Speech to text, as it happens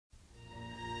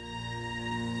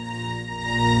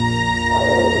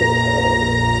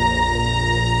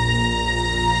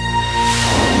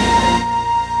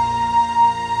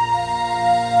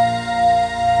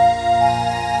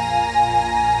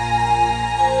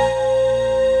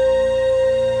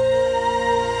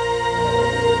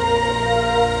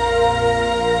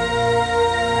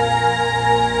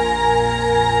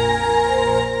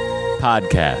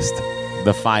podcast,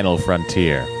 The Final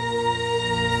Frontier.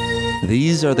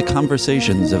 These are the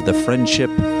conversations of the friendship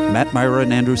Matt Myra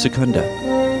and Andrew Secunda.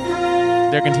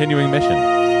 Their continuing mission.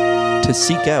 To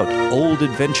seek out old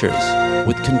adventures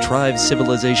with contrived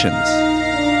civilizations.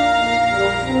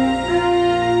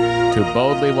 To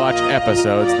boldly watch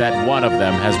episodes that one of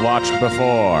them has watched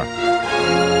before.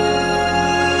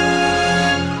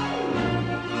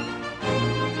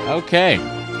 Okay.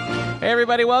 Hey,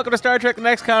 everybody, welcome to Star Trek The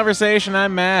Next Conversation.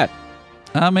 I'm Matt.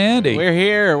 I'm Andy. We're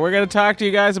here. We're going to talk to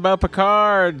you guys about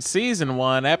Picard, Season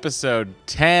 1, Episode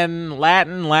 10,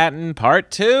 Latin,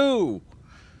 Part 2.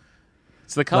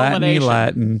 It's the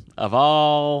culmination of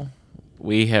all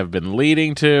we have been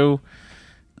leading to.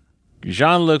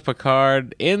 Jean-Luc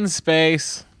Picard in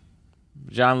space.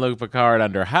 Jean-Luc Picard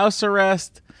under house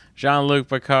arrest. Jean-Luc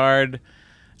Picard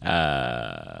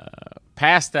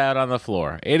passed out on the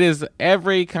floor. It is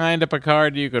every kind of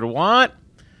Picard you could want.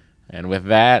 And with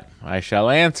that, I shall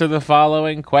answer the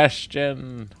following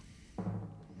question.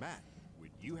 Matt, would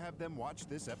you have them watch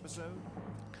this episode?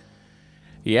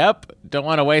 Yep. Don't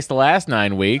want to waste the last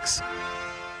 9 weeks.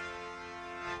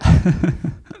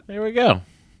 There we go.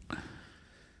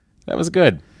 That was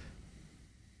good.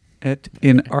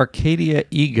 In Arcadia,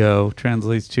 ego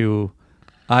translates to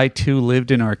I too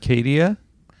lived in Arcadia.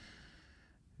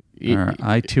 Or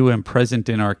I too am present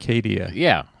in Arcadia.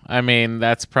 Yeah. I mean,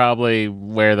 that's probably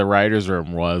where the writer's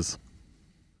room was.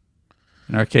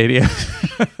 In Arcadia.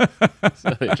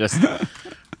 So they just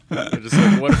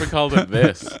like, what if we called it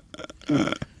this?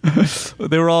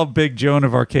 They were all big Joan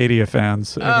of Arcadia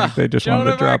fans. I think they just Joan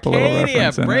wanted to drop Arcadia, a little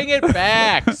reference in bring it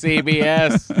back,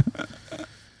 CBS.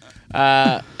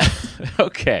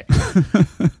 Okay.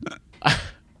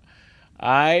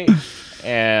 I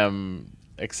am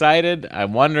excited.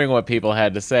 I'm wondering what people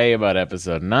had to say about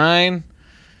episode 9.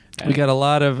 We got a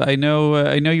lot of. I know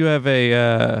you have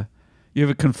a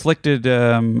conflicted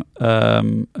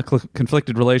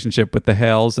conflicted relationship with the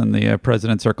Hales and the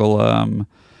President Circle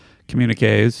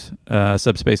communiques,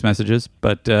 subspace messages.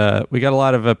 But we got a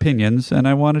lot of opinions, and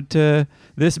I wanted to.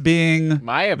 This being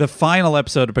the final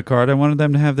episode of Picard, I wanted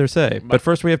them to have their say. But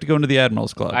first, we have to go into the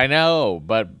Admirals Club. I know,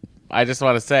 but I just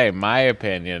want to say my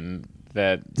opinion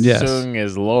that Soong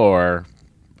is lore.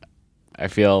 I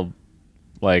feel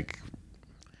like.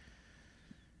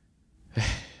 I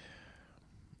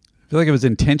feel like it was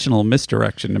intentional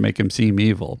misdirection to make him seem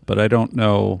evil, but I don't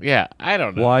know. Yeah, I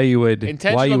don't know why you would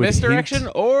intentional misdirection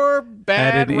or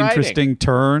bad at an writing. Interesting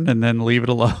turn and then leave it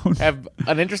alone. Have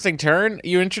an interesting turn.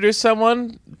 You introduce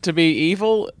someone to be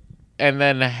evil, and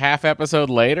then a half episode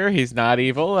later he's not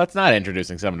evil. That's not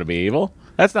introducing someone to be evil.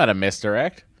 That's not a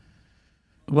misdirect.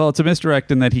 Well, it's a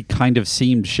misdirect in that he kind of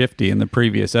seemed shifty in the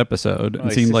previous episode.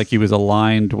 It seemed like he was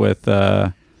aligned with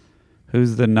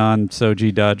who's the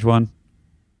non-Soji Dodge one?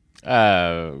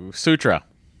 Sutra.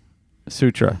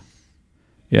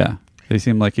 Yeah. They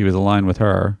seemed like he was aligned with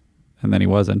her, and then he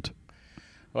wasn't.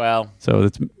 Well, so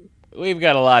we've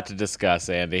got a lot to discuss,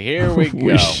 Andy. Here we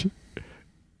go.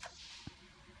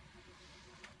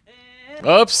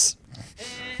 Oops.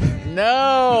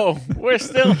 No, we're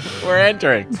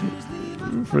entering.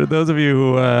 For those of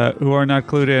you who are not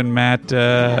clued in, Matt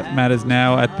is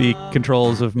now at the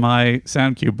controls of my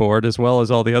sound cue board as well as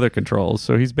all the other controls.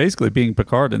 So he's basically being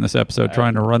Picard in this episode,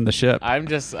 trying to run the ship.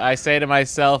 I say to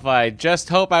myself, I just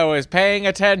hope I was paying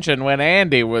attention when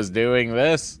Andy was doing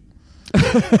this.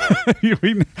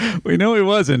 We know he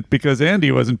wasn't, because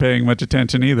Andy wasn't paying much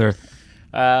attention either.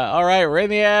 All right, we're in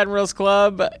the Admirals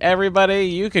Club. Everybody,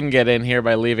 you can get in here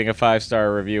by leaving a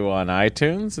 5-star review on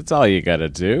iTunes. It's all you got to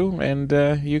do, and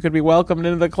you could be welcomed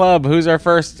into the club. Who's our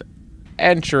first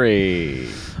entry?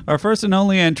 Our first and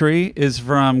only entry is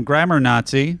from Grammar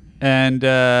Nazi, and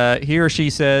he or she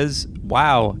says,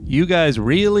 "Wow, you guys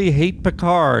really hate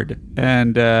Picard."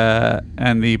 And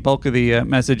the bulk of the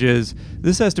message is,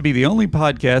 "This has to be the only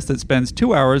podcast that spends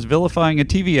 2 hours vilifying a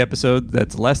TV episode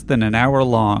that's less than an hour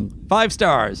long. 5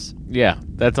 stars." Yeah,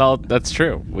 that's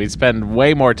true. We spend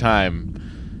way more time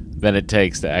than it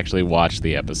takes to actually watch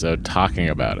the episode talking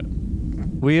about it.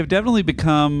 We have definitely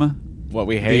become what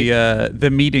we hate.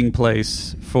 The meeting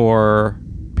place for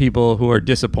people who are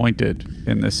disappointed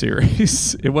in this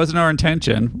series. It wasn't our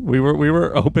intention. We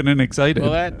were open and excited.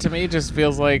 Well, that to me just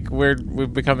feels like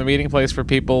we've become the meeting place for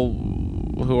people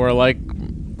who are like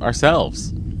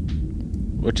ourselves,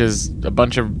 which is a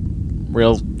bunch of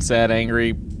real sad,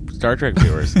 angry Star Trek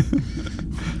viewers.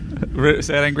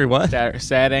 Sad, angry what?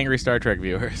 Sad, angry Star Trek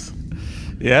viewers.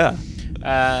 Yeah.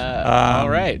 All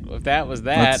right. If that was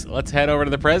that, let's head over to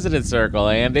the President Circle,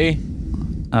 Andy.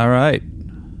 All right.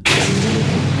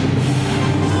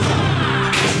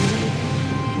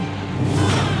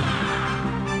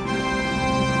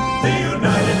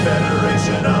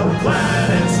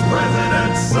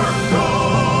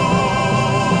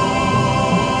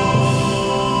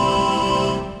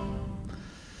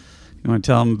 want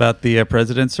to tell them about the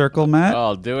President's Circle, Matt?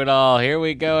 I'll do it all. Here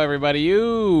we go, everybody.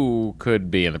 You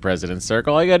could be in the President's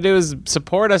Circle. All you got to do is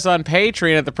support us on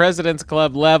Patreon at the President's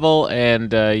Club level,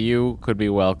 and you could be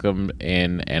welcomed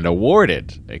in and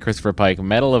awarded a Christopher Pike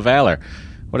Medal of Valor.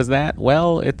 What is that?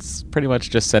 Well, it's pretty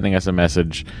much just sending us a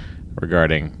message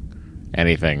regarding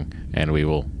anything, and we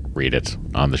will read it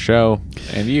on the show,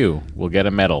 and you will get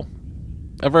a medal,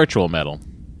 a virtual medal.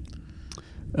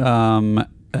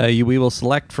 We will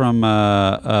select from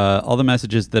all the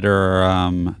messages that are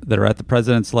at the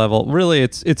president's level. Really,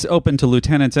 it's open to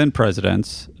lieutenants and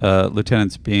presidents.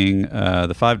 Lieutenants being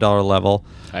the $5 level.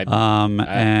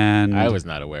 I was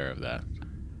not aware of that.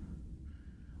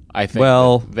 I think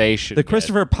that they should. The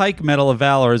Christopher Pike Medal of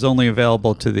Valor is only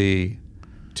available to the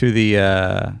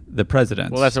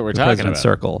presidents. Well, that's what we're talking President's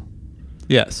about. Circle.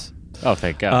 Yes. Oh,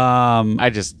 thank God. I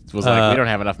just was like, we don't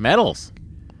have enough medals.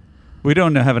 We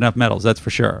don't have enough medals, that's for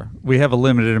sure. We have a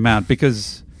limited amount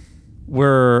because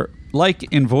we're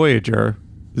like in Voyager.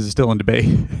 This is still in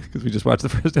debate because we just watched the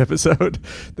first episode.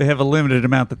 They have a limited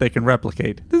amount that they can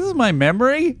replicate. This is my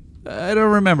memory. I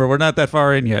don't remember. We're not that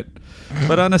far in yet.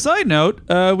 But on a side note,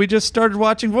 we just started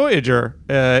watching Voyager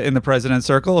in the President's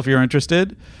Circle. If you're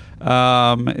interested,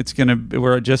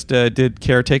 we just did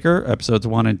Caretaker episodes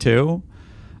 1 and 2.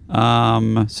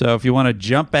 So if you want to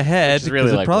jump ahead, because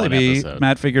really it'll probably be episode.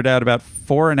 Matt figured out about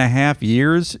 4.5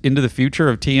 years into the future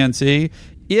of TNC,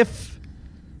 if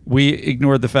we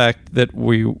ignore the fact that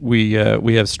we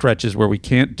have stretches where we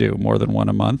can't do more than one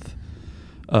a month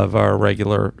of our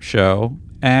regular show,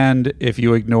 and if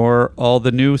you ignore all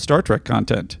the new Star Trek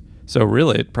content. So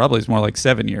really, it probably is more like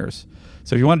 7 years.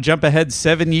 So if you want to jump ahead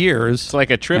 7 years, it's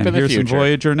like a trip in the here's future. Some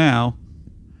Voyager now.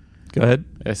 Go ahead.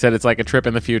 I said it's like a trip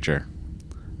in the future.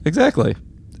 Exactly.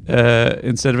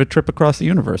 Instead of a trip across the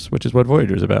universe, which is what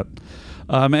Voyager is about.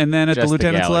 And then at Just the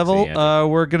lieutenant's the galaxy, level,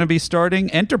 we're going to be starting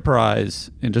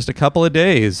Enterprise in just a couple of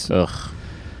days. Ugh.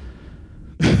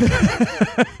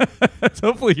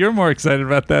 Hopefully you're more excited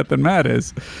about that than Matt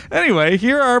is. Anyway,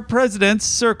 here are President's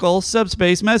Circle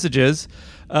subspace messages.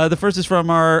 The first is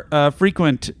from our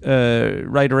frequent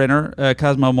writer-inner,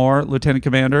 Cosmo Moore, Lieutenant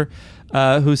Commander,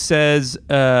 who says,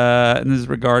 and this is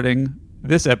regarding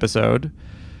this episode,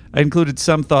 I included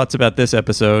some thoughts about this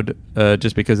episode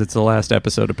just because it's the last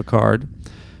episode of Picard.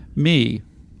 Me.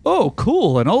 Oh,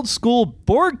 cool. An old school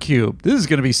Borg cube. This is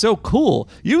going to be so cool.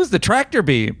 Use the tractor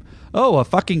beam. Oh, a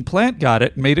fucking plant got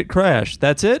it and made it crash.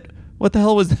 That's it? What the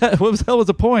hell was that? What the hell was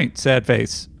the point? Sad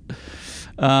face.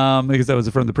 Because that was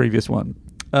from the previous one.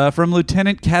 From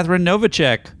Lieutenant Catherine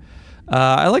Novacek.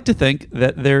 I like to think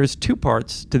that there's two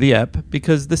parts to the ep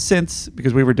because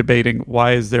we were debating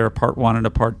why is there a part 1 and a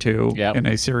part 2 in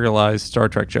a serialized Star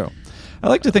Trek show. I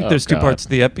like to think there's two parts to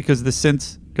the ep because the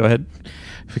synths. Go ahead.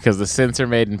 Because the synths are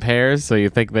made in pairs, so you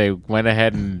think they went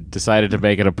ahead and decided to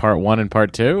make it a part 1 and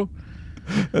part 2?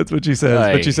 That's what she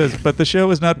says. But she says, but the show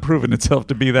has not proven itself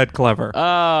to be that clever.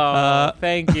 Oh,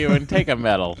 thank you, and take a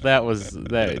medal.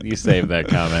 You saved that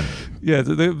comment. Yeah,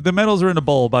 the medals are in a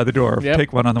bowl by the door. Yep.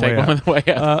 Take one on the way out. Take one on the way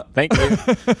out. Thank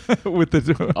you. With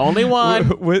the only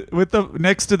one. With the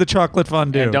next to the chocolate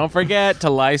fondue. And don't forget to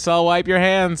Lysol wipe your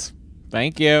hands.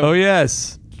 Thank you. Oh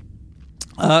yes.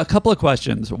 A couple of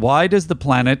questions. Why does the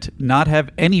planet not have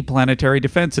any planetary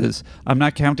defenses? I'm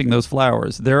not counting those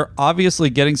flowers. They're obviously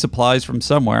getting supplies from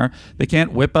somewhere. They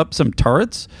can't whip up some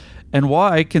turrets? And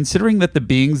why, considering that the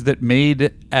beings that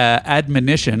made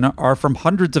admonition are from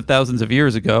hundreds of thousands of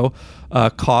years ago,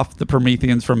 cough, the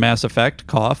Prometheans from Mass Effect,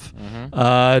 cough,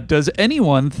 does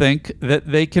anyone think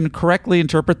that they can correctly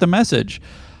interpret the message?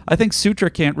 I think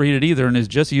Sutra can't read it either and is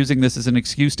just using this as an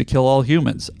excuse to kill all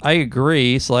humans. I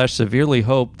agree / severely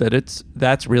hope that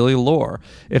that's really lore.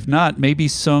 If not, maybe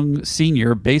Sung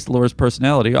Sr. based Lore's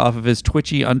personality off of his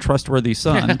twitchy, untrustworthy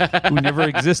son, who never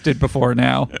existed before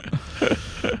now.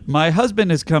 My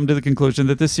husband has come to the conclusion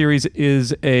that this series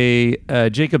is a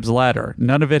Jacob's Ladder.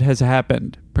 None of it has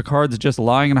happened. Picard's just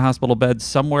lying in a hospital bed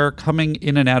somewhere, coming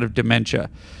in and out of dementia.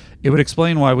 It would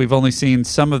explain why we've only seen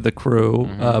some of the crew,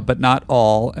 but not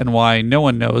all, and why no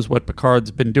one knows what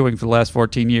Picard's been doing for the last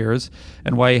 14 years,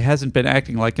 and why he hasn't been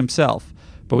acting like himself.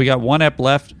 But we got one ep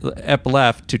left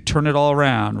to turn it all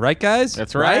around, right, guys?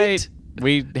 That's right.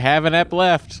 We have an ep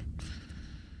left.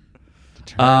 To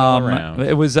turn it all around.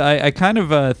 It was. I kind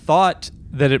of thought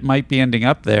that it might be ending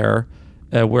up there,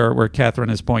 where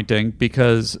Catherine is pointing,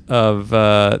 because of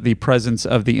the presence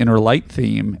of the Inner Light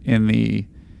theme in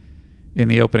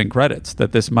the opening credits,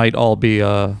 that this might all be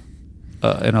an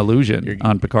illusion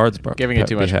on Picard's part. Giving it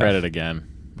too much credit again,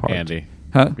 Andy.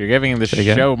 Huh? You're giving the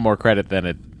show more credit than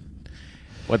it.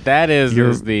 What that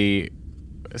is the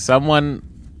someone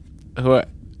who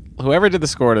whoever did the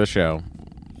score to the show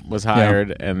was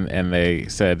hired, and they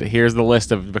said, "Here's the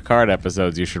list of Picard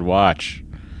episodes you should watch."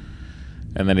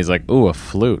 And then he's like, "Ooh, a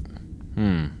flute.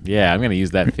 Yeah, I'm going to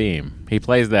use that theme." He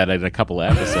plays that in a couple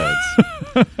of episodes.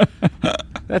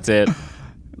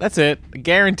 That's it.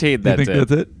 Guaranteed that's it.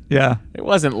 That's it? Yeah. It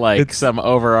wasn't like some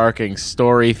overarching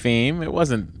story theme. It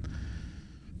wasn't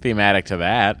thematic to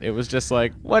that. It was just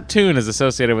like, what tune is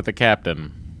associated with the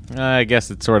captain? I guess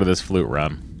it's sort of this flute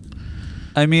run.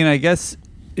 I mean, I guess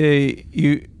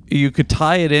you could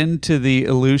tie it into the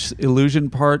illusion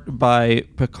part by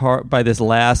Picard, by this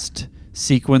last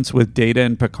sequence with Data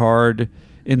and Picard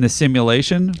in the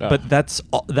simulation, but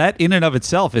that in and of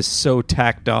itself is so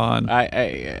tacked on. I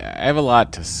have a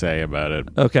lot to say about it.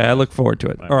 Okay, I look forward to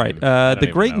it. All right, the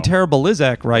great and terrible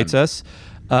Lizak writes us,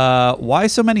 why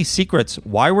so many secrets?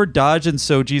 Why were Dodge and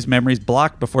Soji's memories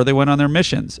blocked before they went on their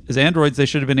missions? As androids, they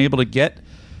should have been able to get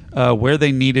where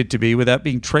they needed to be without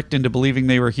being tricked into believing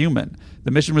they were human.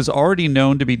 The mission was already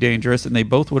known to be dangerous, and they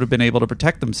both would have been able to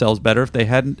protect themselves better if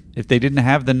they didn't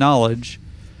have the knowledge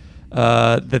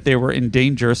that they were in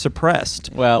danger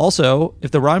suppressed. Well, also,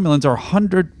 if the Romulans are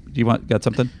 100, got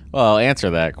something? Well, I'll answer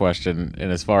that question.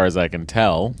 And as far as I can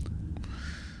tell,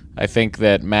 I think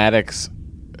that Maddox,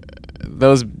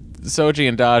 those Soji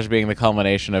and Dodge being the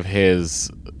culmination of his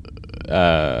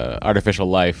artificial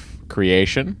life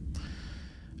creation,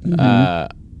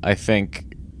 I think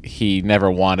he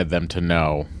never wanted them to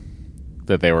know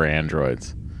that they were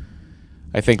androids.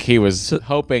 I think he was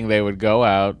hoping they would go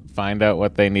out, find out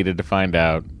what they needed to find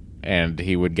out, and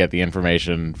he would get the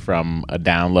information from a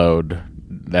download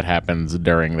that happens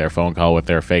during their phone call with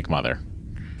their fake mother.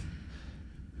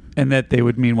 And that they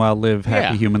would meanwhile live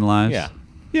happy human lives?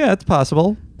 Yeah, it's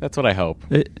possible. That's what I hope.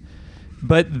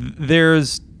 But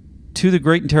there's, to the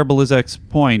great and terrible Lizak's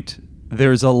point,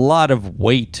 there's a lot of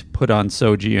weight put on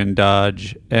Soji and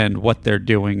Dodge and what they're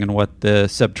doing and what the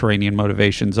subterranean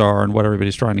motivations are and what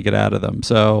everybody's trying to get out of them.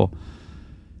 So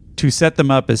to set them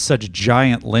up as such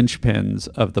giant linchpins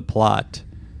of the plot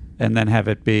and then have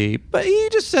it be, but he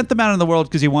just sent them out in the world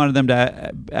because he wanted them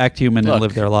to act human and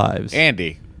live their lives.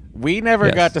 Andy, we never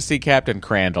got to see Captain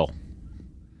Crandall.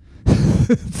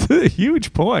 It's a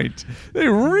huge point. They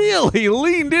really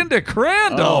leaned into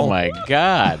Crandall. Oh my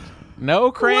God.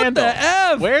 No Crandall. What the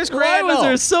F? Where's Crandall? Why was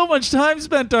there so much time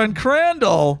spent on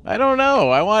Crandall? I don't know.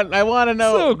 I want to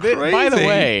know. So crazy. By the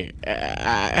way,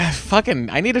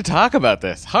 I need to talk about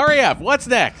this. Hurry up. What's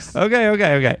next?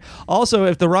 Okay. Also,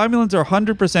 if the Romulans are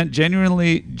 100%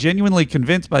 genuinely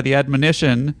convinced by the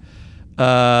admonition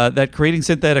that creating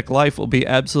synthetic life will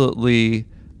absolutely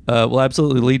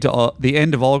lead to the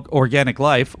end of all organic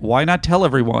life, why not tell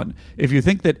everyone? If you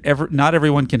think that not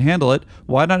everyone can handle it,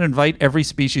 why not invite every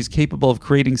species capable of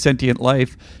creating sentient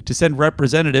life to send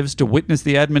representatives to witness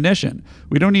the admonition?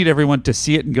 We don't need everyone to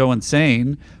see it and go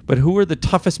insane, but who are the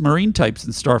toughest marine types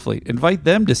in Starfleet? Invite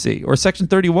them to see. Or Section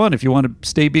 31 if you want to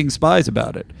stay being spies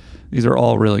about it. These are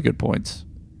all really good points.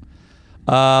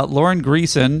 Lauren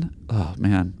Gleason,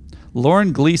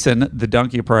 the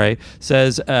Donkey Prey,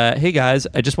 says, hey guys,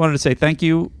 I just wanted to say thank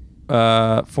you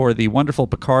for the wonderful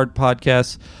Picard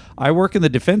podcast. I work in the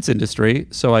defense industry,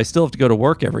 so I still have to go to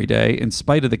work every day in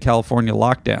spite of the California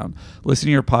lockdown. Listening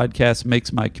to your podcast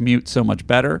makes my commute so much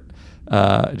better.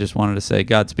 I just wanted to say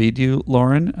Godspeed to you,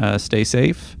 Lauren. Stay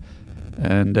safe.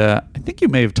 And I think you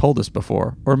may have told us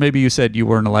before, or maybe you said you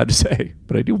weren't allowed to say,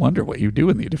 but I do wonder what you do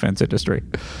in the defense industry.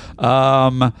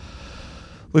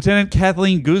 Lieutenant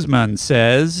Kathleen Guzman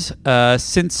says,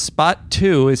 since Spot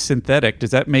 2 is synthetic,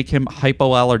 does that make him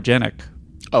hypoallergenic?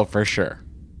 Oh, for sure.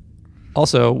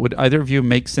 Also, would either of you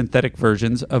make synthetic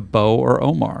versions of Bo or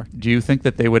Omar? Do you think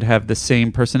that they would have the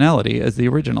same personality as the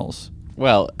originals?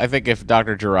 Well, I think if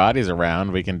Dr. Girardi's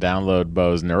around, we can download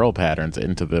Bo's neural patterns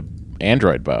into the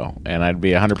android Bo, and I'd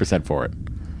be 100% for it.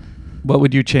 What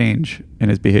would you change in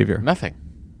his behavior? Nothing.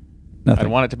 I'd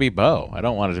want it to be Bo. I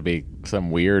don't want it to be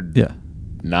some weird... Yeah.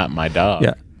 Not my dog.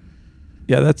 Yeah.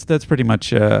 That's pretty much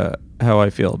how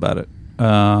I feel about it.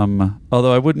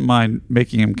 Although I wouldn't mind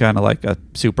making him kind of like a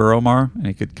super Omar, and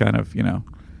he could kind of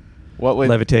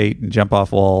levitate and jump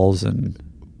off walls and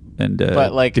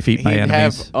defeat my enemies.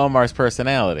 He'd have Omar's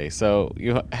personality, so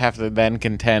you have to then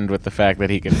contend with the fact that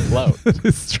he can float.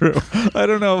 It's true. I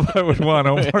don't know if I would want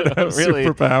Omar to have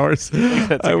superpowers.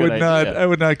 I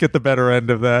would not get the better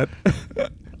end of that.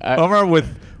 Omar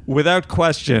without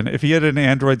question, if he had an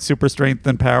android super strength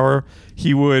and power,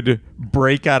 he would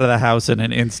break out of the house in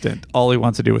an instant. All he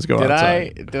wants to do is go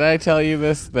outside. Did I tell you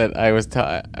this? That I was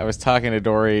talking to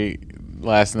Dory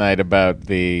last night about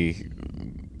the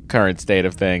current state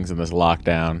of things in this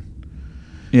lockdown.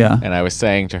 Yeah. And I was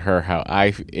saying to her how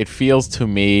it feels to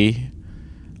me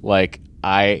like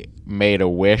I made a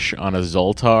wish on a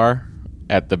Zoltar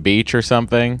at the beach or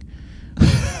something,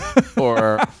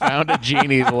 or found a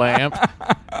genie's lamp,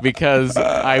 because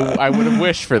I would have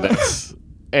wished for this,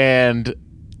 and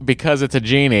because it's a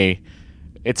genie,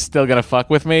 it's still gonna fuck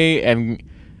with me, and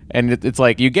it's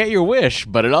like you get your wish,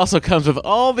 but it also comes with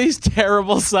all these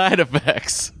terrible side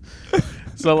effects.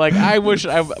 So like I wish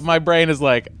my brain is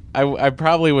like I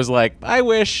probably was like, I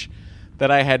wish that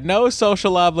I had no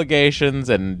social obligations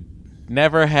and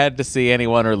never had to see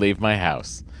anyone or leave my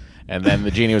house. And then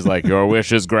the genie was like, your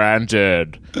wish is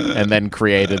granted, and then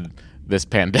created this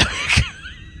pandemic.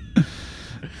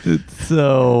 It's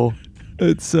so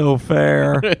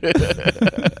fair.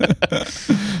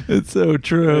 It's so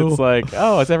true. It's like,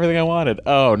 oh, it's everything I wanted.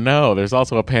 Oh no, there's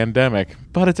also a pandemic,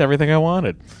 but it's everything I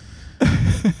wanted.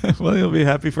 Well, you'll be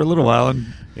happy for a little while, and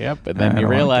yep. And then you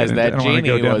realize that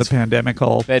genie was the pandemic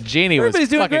hole. That genie was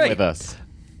fucking with us.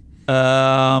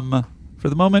 For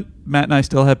the moment, Matt and I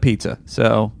still have pizza,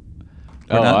 so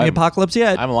we're not in the apocalypse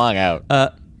yet. I'm long out.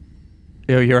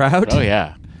 You're out? Oh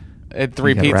yeah. At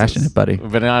 3 pizzas. Ration it, buddy.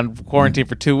 I've been on quarantine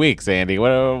for 2 weeks, Andy.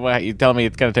 What you telling me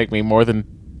it's going to take me more than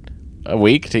a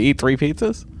week to eat 3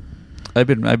 pizzas? I've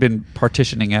been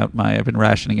rationing out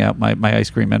my ice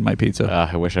cream and my pizza.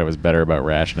 I wish I was better about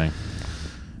rationing.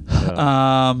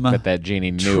 But that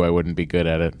genie knew I wouldn't be good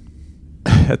at it.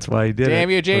 That's why he did it. Damn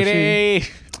you, genie!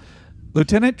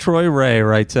 Lieutenant Troy Ray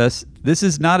writes us, "This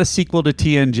is not a sequel to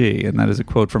TNG," and that is a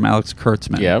quote from Alex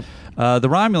Kurtzman. Yep. The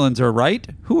Romulans are right.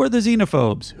 Who are the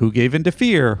xenophobes? Who gave in to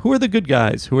fear? Who are the good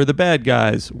guys? Who are the bad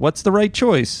guys? What's the right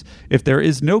choice? If there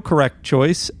is no correct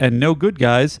choice and no good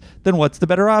guys, then what's the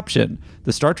better option?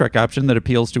 The Star Trek option that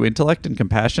appeals to intellect and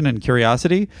compassion and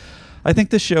curiosity? I think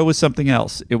this show was something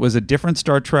else. It was a different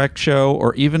Star Trek show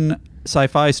or even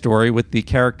sci-fi story with the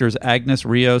characters Agnes,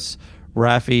 Rios,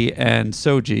 Raffi, and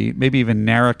Soji, maybe even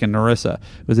Narek and Narissa.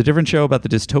 It was a different show about the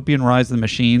dystopian rise of the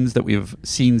machines that we've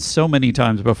seen so many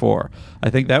times before. I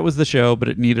think that was the show, but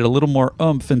it needed a little more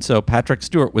oomph, and so Patrick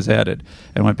Stewart was added.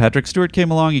 And when Patrick Stewart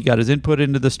came along, he got his input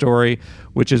into the story,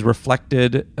 which is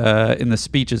reflected in the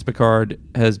speeches Picard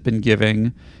has been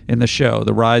giving in the show.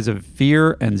 The rise of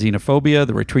fear and xenophobia,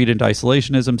 the retreat into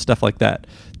isolationism, stuff like that.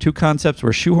 2 concepts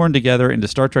were shoehorned together into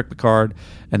Star Trek Picard,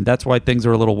 and that's why things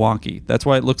are a little wonky. That's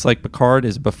why it looks like Picard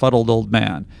is a befuddled old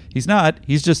man. He's not.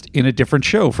 He's just in a different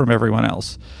show from everyone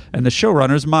else. And the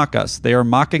showrunners mock us. They are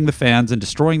mocking the fans and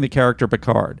destroying the character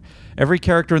Picard. Every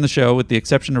character in the show, with the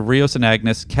exception of Rios and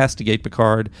Agnes, castigate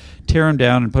Picard, tear him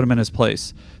down, and put him in his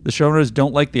place. The showrunners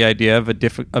don't like the idea of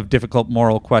difficult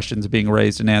moral questions being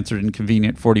raised and answered in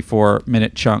convenient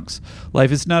 44-minute chunks.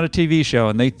 Life is not a TV show,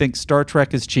 and they think Star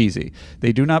Trek is cheesy.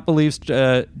 They do not believe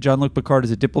Jean-Luc Picard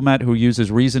is a diplomat who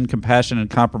uses reason, compassion, and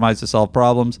compromise to solve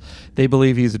problems. They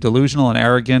believe he's delusional and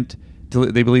arrogant,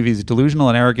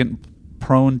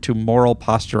 prone to moral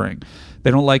posturing. They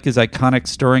don't like his iconic,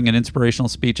 stirring, and inspirational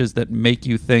speeches that make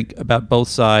you think about both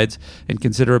sides and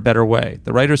consider a better way.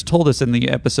 The writers told us in the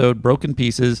episode Broken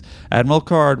Pieces, Admiral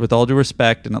Picard, with all due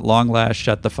respect, and at long last,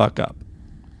 shut the fuck up.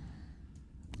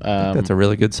 I think that's a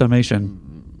really good summation.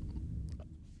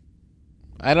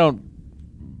 I don't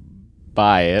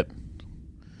buy it.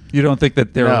 You don't think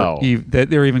that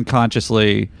they're even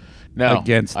consciously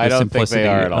against the simplicity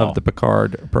of the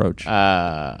Picard approach?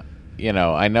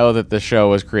 I know that the show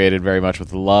was created very much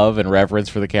with love and reverence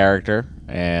for the character,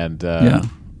 and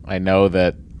I know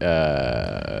that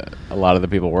a lot of the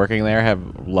people working there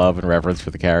have love and reverence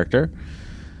for the character.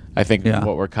 I think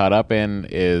what we're caught up in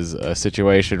is a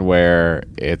situation where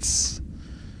it's,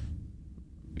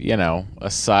 a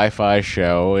sci-fi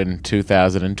show in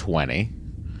 2020,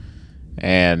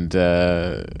 and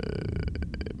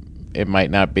it might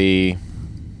not be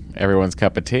everyone's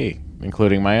cup of tea,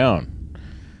 including my own.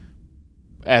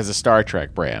 As a Star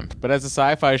Trek brand. But as a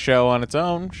sci-fi show on its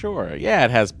own, sure. Yeah,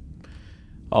 it has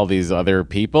all these other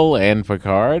people and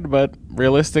Picard, but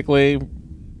realistically,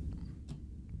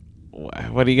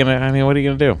 what are you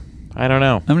gonna do? I don't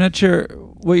know. I'm not sure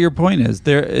what your point is.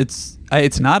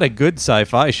 It's not a good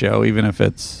sci-fi show, even if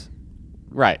it's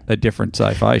a different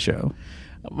sci-fi show.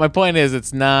 My point is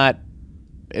it's not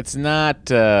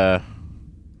I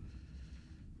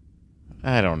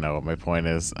don't know what my point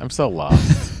is. I'm so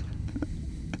lost.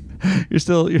 You're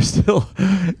still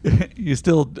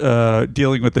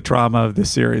dealing with the trauma of this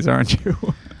series, aren't you?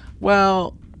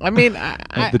 Well, I mean,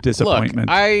 the disappointment.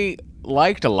 Look, I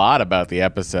liked a lot about the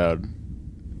episode.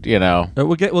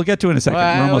 We'll get to it in a second.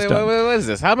 We're almost done. What is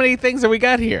this? How many things have we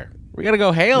got here? We got to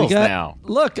go hails now.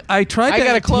 Look, I tried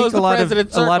to take a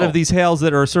lot of these hails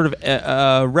that are sort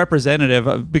of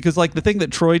representative because, like, the thing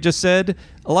that Troy just said,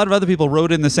 a lot of other people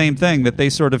wrote in the same thing, that they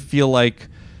sort of feel like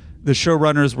the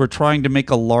showrunners were trying to make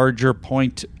a larger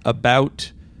point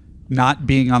about not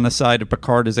being on the side of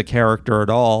Picard as a character at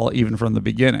all, even from the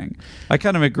beginning. I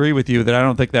kind of agree with you that I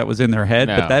don't think that was in their head,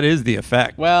 but that is the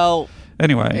effect. Well,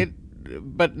 anyway.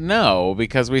 But no,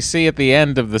 because we see at the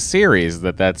end of the series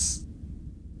that's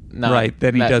not... Right,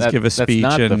 then he does give a speech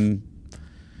and...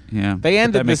 Yeah, they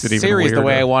ended the series the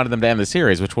way I wanted them to end the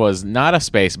series, which was not a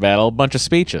space battle, a bunch of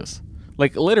speeches.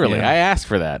 Like, literally, I asked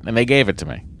for that, and they gave it to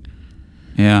me.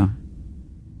 Yeah.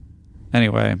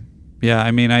 Anyway, yeah,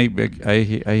 I mean, I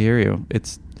hear you.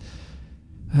 It's...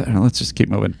 I don't know, let's just keep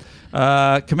moving.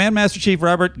 Command Master Chief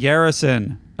Robert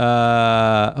Garrison...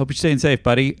 hope you're staying safe,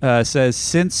 buddy. Says,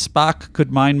 since Spock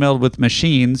could mind meld with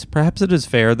machines, perhaps it is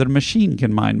fair that a machine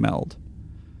can mind meld.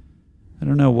 I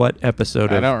don't know what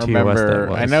episode of TOS that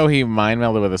was. I know he mind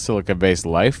melded with a silica-based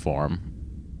life form.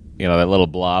 You know, that little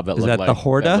blob that looked like the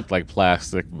Horda? That looked like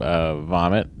plastic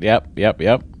vomit.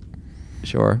 Yep.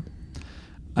 Sure.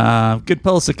 Good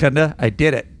pull, Secunda. I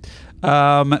did it.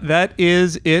 That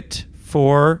is it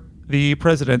for the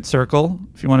President Circle.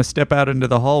 If you want to step out into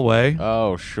the hallway.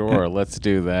 Oh, sure. Let's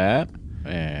do that.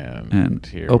 And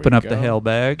here open we up go. the hail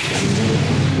bag.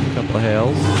 A couple of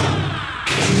hails.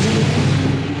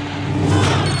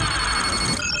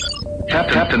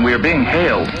 Captain, we are being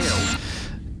hailed.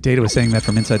 Data was saying that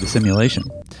from inside the simulation.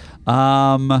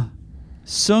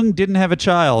 Sung didn't have a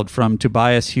child, from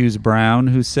Tobias Hughes Brown,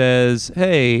 who says,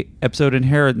 hey, episode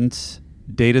Inheritance,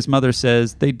 Data's mother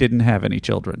says they didn't have any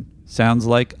children. Sounds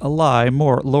like a lie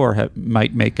more lore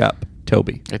might make up.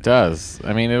 Toby. It does.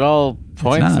 I mean, it all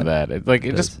points to that.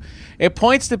 It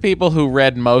points to people who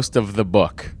read most of the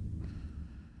book.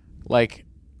 Like,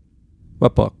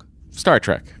 what book? Star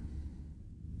Trek.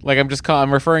 Like,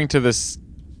 I'm referring to this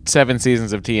 7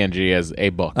 seasons of TNG as a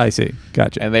book. I see.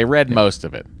 Gotcha. And they read most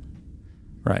of it.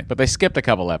 Right. But they skipped a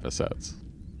couple episodes.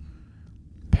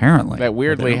 Apparently. That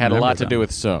weirdly had a lot to do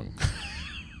with Sung.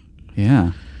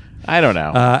 Yeah. I don't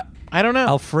know.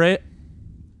 Alfredo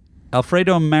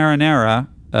Marinara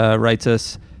writes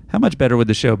us, how much better would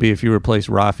the show be if you replaced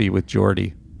Rafi with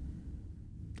Geordi?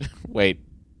 Wait.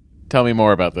 Tell me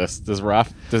more about this. Does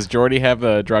Geordi have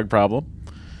a drug problem?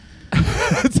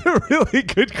 That's a really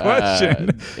good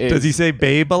question. Does he say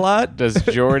babe a lot? Does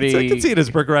Geordi... I can see it as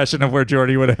progression of where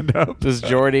Geordi would end up. Does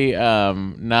Geordi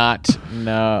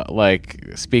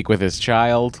speak with his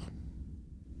child?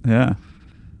 Yeah.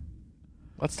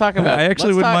 Let's talk about... I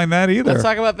actually wouldn't mind that either. Let's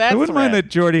talk about that. I wouldn't mind that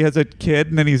Geordi has a kid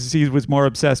and then he was more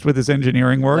obsessed with his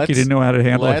engineering work. He didn't know how to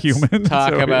handle a human.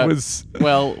 Talk about... he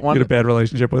had a bad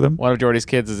relationship with him. One of Geordi's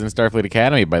kids is in Starfleet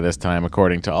Academy by this time,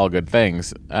 according to All Good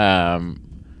Things.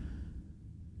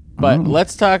 But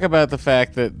let's talk about the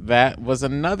fact that was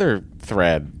another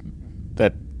thread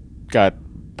that got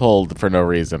pulled for no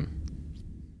reason.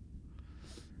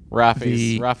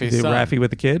 Rafi's son. Rafi with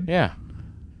the kid? Yeah.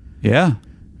 Yeah.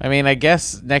 I mean, I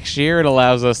guess next year it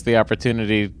allows us the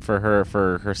opportunity for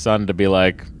her son to be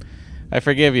like, I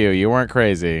forgive you. You weren't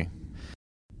crazy.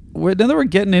 Now that we're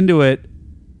getting into it,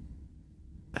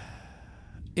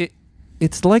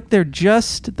 it's like they're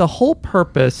just... The whole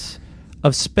purpose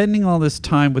of spending all this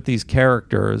time with these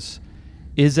characters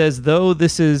is as though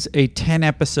this is a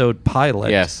 10-episode pilot.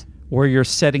 Yes. Where you're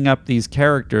setting up these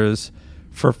characters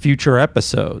for future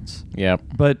episodes. Yep.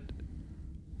 But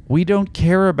we don't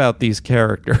care about these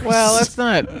characters. Well, that's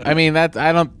not... I mean, I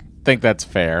don't think that's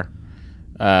fair.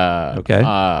 Okay.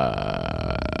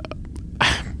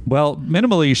 Well,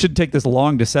 minimally, you should take this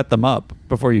long to set them up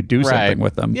before you do something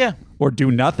with them. Yeah. Or do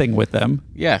nothing with them.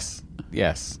 Yes.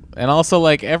 And also,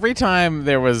 like, every time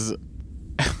there was...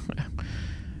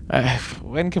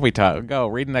 when can we talk? Go,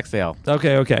 read next tale.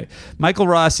 Okay. Michael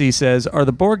Rossi says, are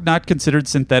the Borg not considered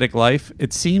synthetic life?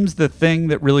 It seems the thing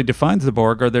that really defines the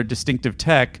Borg are their distinctive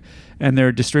tech and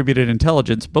their distributed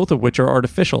intelligence, both of which are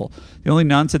artificial. The only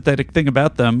non-synthetic thing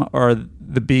about them are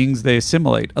the beings they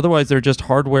assimilate. Otherwise, they're just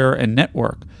hardware and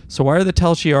network. So why are the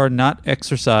Tal Shiar not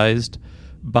exercised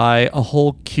by a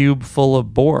whole cube full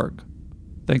of Borg?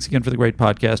 Thanks again for the great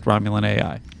podcast, Romulan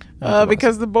AI.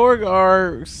 Because the Borg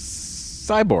are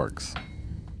cyborgs.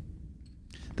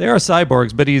 They are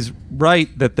cyborgs, but he's right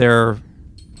that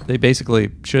they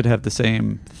basically should have the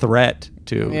same threat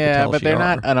to the Tal but they're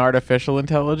not an artificial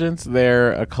intelligence.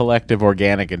 They're a collective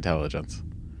organic intelligence.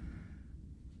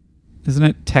 Isn't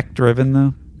it tech-driven,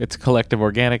 though? It's collective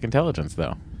organic intelligence,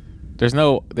 though. There's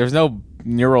no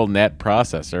neural net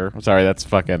processor. I'm sorry, that's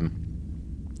fucking...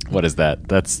 What is that?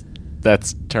 That's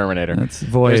That's Terminator. That's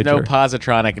Voyager. There's no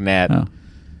positronic net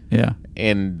Yeah.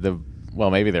 in the.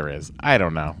 Well, maybe there is. I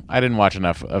don't know. I didn't watch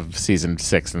enough of season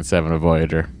 6 and 7 of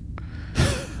Voyager.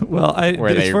 Well, as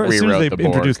soon as they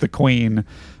introduced the Queen,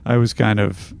 I was kind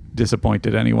of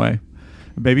disappointed anyway.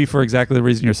 Maybe for exactly the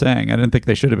reason you're saying. I didn't think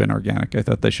they should have been organic. I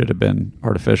thought they should have been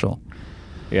artificial.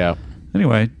 Yeah.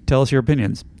 Anyway, tell us your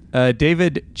opinions.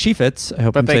 David Chiefitz, I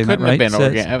hope I'm saying that right. But they couldn't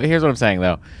have been organic. Here's what I'm saying,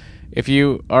 though. If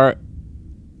you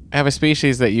have a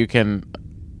species that you can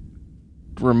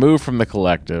remove from the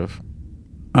collective,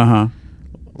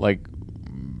 like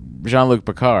Jean-Luc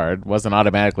Picard wasn't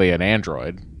automatically an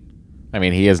android. I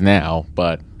mean, he is now,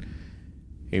 but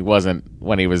he wasn't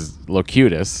when he was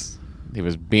Locutus. He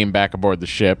was beamed back aboard the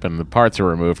ship, and the parts were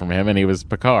removed from him, and he was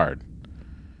Picard.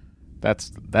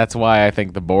 That's why I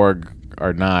think the Borg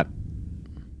are not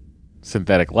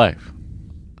synthetic life.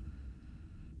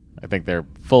 I think they're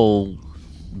full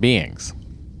beings.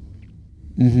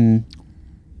 Mm-hmm.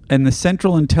 And the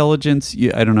central intelligence,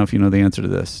 I don't know if you know the answer to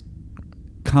this,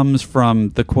 comes from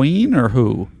the Queen or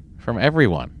who? From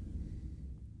everyone.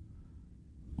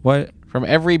 What? From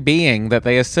every being that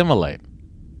they assimilate.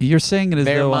 You're saying it as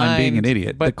though I'm being an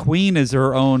idiot. The Queen is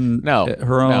her own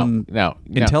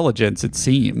intelligence, it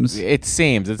seems. It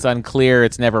seems. It's unclear.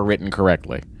 It's never written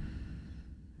correctly.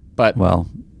 But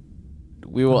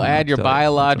we will add your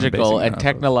biological and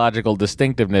technological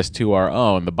distinctiveness to our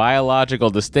own. The biological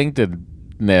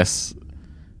distinctiveness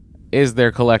is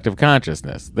their collective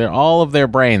consciousness. All of their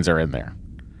brains are in there.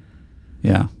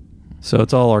 Yeah. So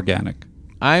it's all organic.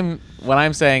 What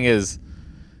I'm saying is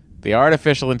the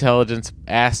artificial intelligence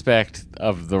aspect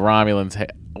of the Romulans.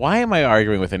 Why am I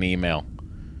arguing with an email?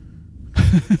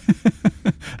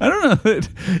 I don't know.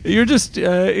 You're just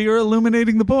you're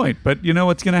illuminating the point. But you know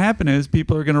what's going to happen is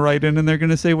people are going to write in and they're going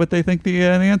to say what they think the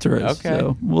answer is. Okay.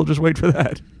 So we'll just wait for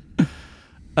that.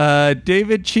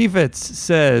 David Chiefitz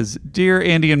says, Dear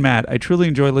Andy and Matt, I truly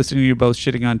enjoy listening to you both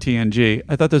shitting on TNG.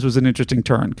 I thought this was an interesting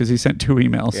turn because he sent 2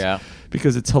 emails. Yeah.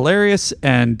 Because it's hilarious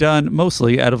and done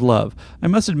mostly out of love. I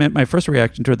must admit my first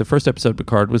reaction toward the first episode of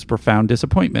Picard was profound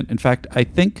disappointment. In fact, I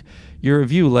think your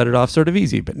review let it off sort of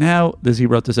easy. But now, as he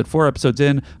wrote this at 4 episodes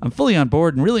in, I'm fully on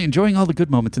board and really enjoying all the good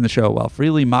moments in the show while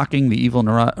freely mocking the evil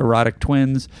erotic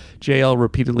twins, JL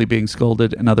repeatedly being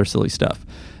scolded, and other silly stuff.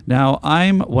 Now,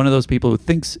 I'm one of those people who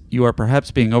thinks you are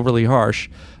perhaps being overly harsh.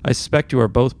 I suspect you are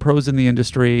both pros in the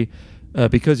industry.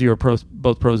 Because you are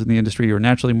both pros in the industry, you are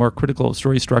naturally more critical of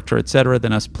story structure, etc.,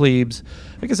 than us plebes.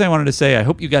 I guess I wanted to say I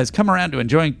hope you guys come around to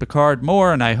enjoying Picard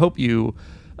more, and I hope you,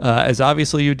 as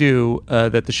obviously you do,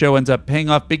 that the show ends up paying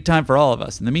off big time for all of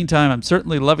us. In the meantime, I'm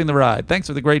certainly loving the ride. Thanks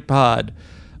for the great pod.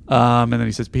 And then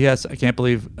he says, P.S. I can't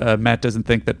believe Matt doesn't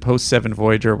think that post-7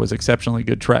 Voyager was exceptionally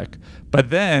good Trek.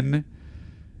 But then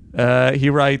he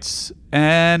writes,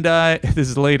 and this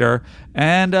is later,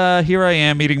 and here I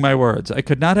am eating my words. I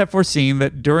could not have foreseen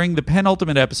that during the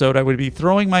penultimate episode I would be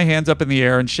throwing my hands up in the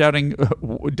air and shouting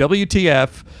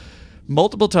WTF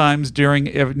multiple times during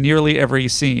nearly every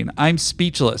scene. I'm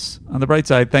speechless. On the bright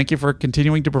side, thank you for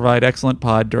continuing to provide excellent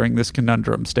pod during this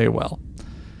conundrum. Stay well.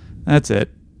 That's it.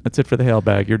 That's it for the hail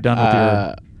bag. You're done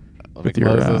with your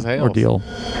ordeal.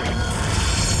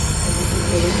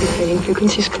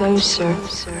 Frequencies closed, sir.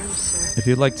 If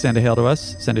you'd like to send a hail to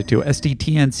us, send it to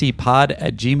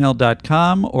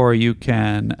sdtncpod@gmail.com, or you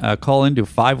can call into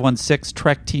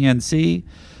 516-TREK-TNC.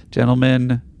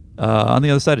 Gentleman on the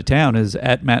other side of town is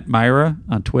at Matt Myra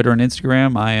on Twitter and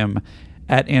Instagram. I am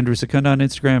at Andrew Secunda on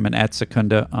Instagram and at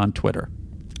Secunda on Twitter.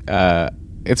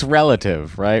 It's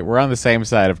relative, right? We're on the same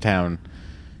side of town.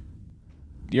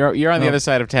 You're on the other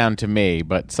side of town to me,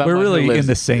 but someone we're really who lives, in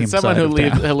the same someone side who of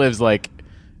lives, town. who lives like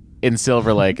in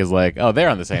Silver Lake is like, oh, they're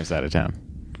on the same side of town.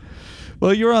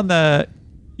 Well, you're on the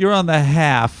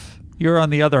half. You're on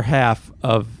the other half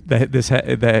of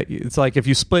it's like if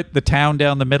you split the town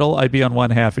down the middle, I'd be on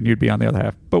one half and you'd be on the other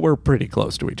half. But we're pretty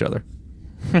close to each other.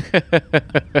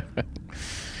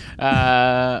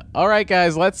 All right,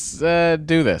 guys, let's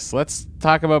do this. Let's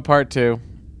talk about part 2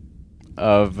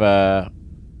 of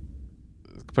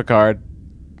Picard,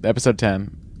 episode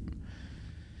 10.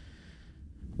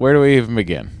 Where do we even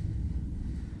begin?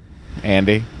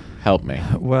 Andy, help me.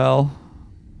 Well,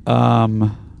 I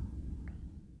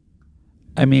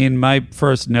mean, my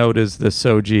first note is the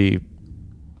Soji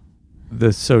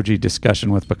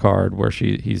discussion with Picard, where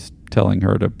he's telling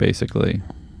her to basically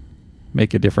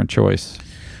make a different choice.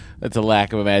 That's a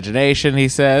lack of imagination, he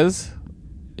says.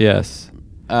 Yes.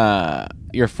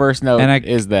 Your first note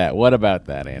is that. What about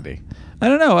that, Andy? I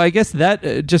don't know. I guess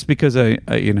that just because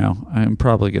I'm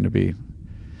probably going to be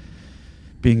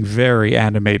being very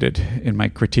animated in my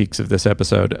critiques of this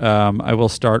episode. I will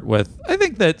start with, I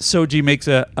think that Soji makes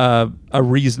a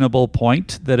reasonable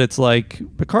point that it's like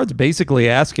Picard's basically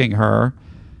asking her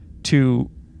to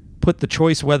put the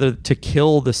choice whether to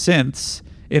kill the synths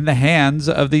in the hands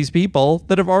of these people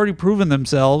that have already proven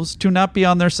themselves to not be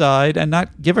on their side and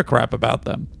not give a crap about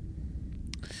them.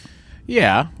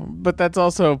 Yeah, but that's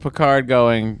also Picard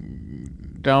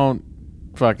going, don't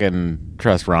fucking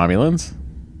trust Romulans.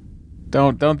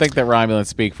 Don't think that Romulans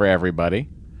speak for everybody.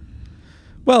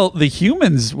 Well, the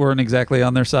humans weren't exactly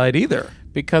on their side either.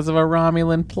 Because of a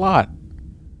Romulan plot.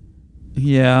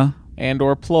 Yeah. And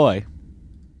or ploy.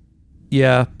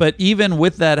 Yeah, but even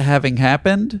with that having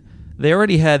happened, they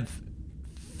already had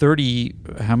 30,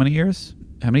 how many years?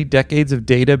 How many decades of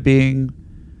Data being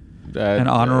an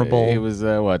honorable... It was,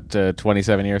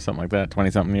 27 years, something like that,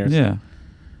 20-something years? Yeah.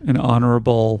 An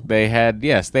honorable... They had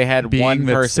being one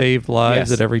person that saved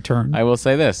lives at every turn. I will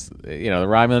say this. The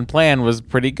Romulan plan was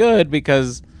pretty good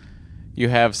because you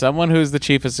have someone who's the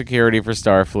chief of security for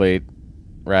Starfleet,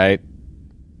 right?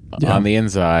 Yeah. On the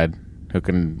inside, who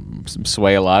can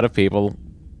sway a lot of people.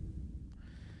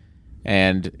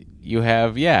 And you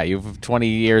have 20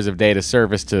 years of Data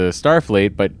service to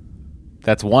Starfleet, but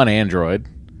that's one android.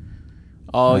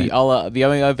 The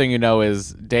only other thing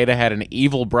is Data had an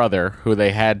evil brother who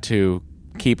they had to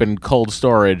keep in cold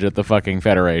storage at the fucking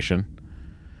Federation.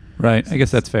 Right, I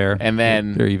guess that's fair. And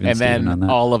then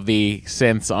all of the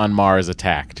synths on Mars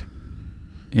attacked.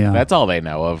 Yeah, that's all they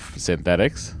know of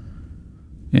synthetics.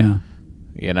 Yeah,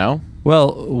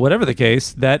 Well, whatever the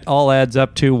case, that all adds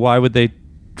up to why would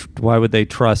they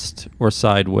trust or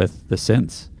side with the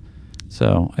synths?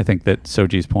 So I think that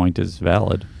Soji's point is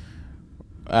valid.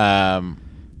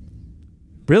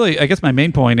 Really, I guess my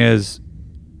main point is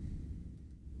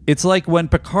it's like when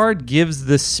Picard gives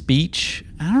this speech,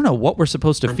 I don't know what we're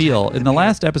supposed to feel. In the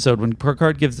last episode, when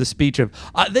Picard gives the speech of,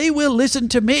 they will listen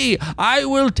to me. I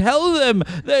will tell them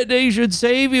that they should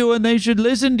save you and they should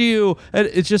listen to you. And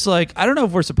it's just like, I don't know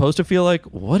if we're supposed to feel like,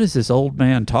 what is this old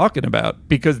man talking about?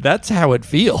 Because that's how it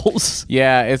feels.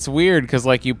 Yeah, it's weird because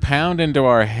you pound into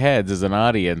our heads as an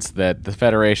audience that the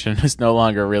Federation is no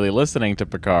longer really listening to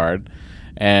Picard.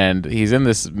 And he's in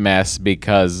this mess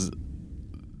because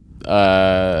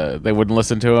they wouldn't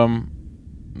listen to him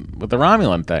with the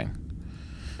Romulan thing.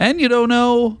 And you don't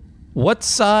know what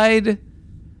side,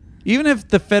 even if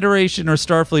the Federation or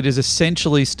Starfleet is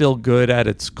essentially still good at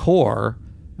its core,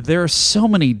 there are so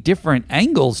many different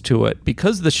angles to it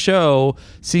because the show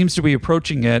seems to be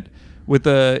approaching it with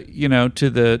to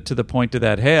the point of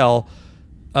that hail,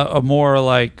 a more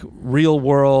like real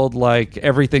world, like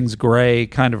everything's gray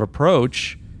kind of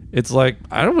approach. It's like,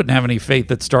 I wouldn't have any faith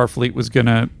that Starfleet was going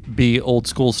to be old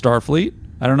school Starfleet.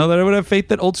 I don't know that I would have faith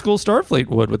that old school Starfleet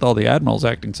would, with all the admirals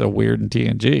acting so weird in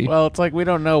TNG. Well, it's like we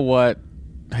don't know what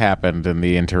happened in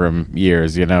the interim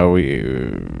years, I don't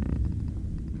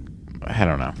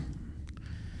know.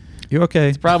 You okay?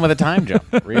 It's a problem with a time jump,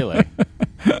 really.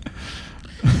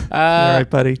 All right,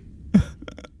 buddy.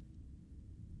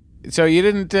 So you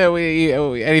didn't,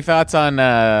 any thoughts on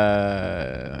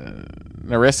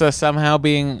Narissa somehow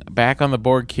being back on the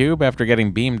Borg cube after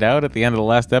getting beamed out at the end of the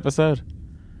last episode?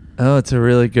 Oh, it's a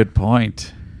really good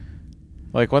point.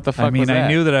 Like, what the fuck was that? I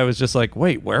knew that I was just like,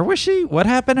 wait, where was she? What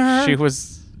happened to her? She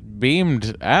was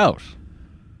beamed out.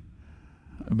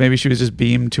 Maybe she was just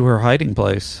beamed to her hiding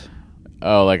place.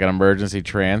 Oh, like an emergency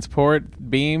transport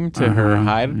beam to her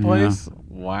hiding place? Yeah.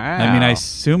 Wow. I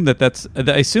assume I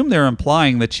assume they're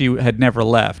implying that she had never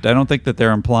left. I don't think that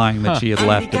they're implying that she had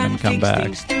left and then come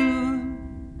back.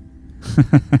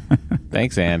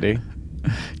 Thanks, Andy.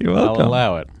 You're welcome. I'll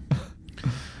allow it.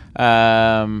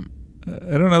 I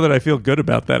don't know that I feel good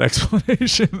about that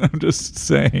explanation. I'm just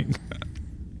saying.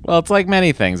 Well, it's like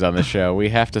many things on the show. We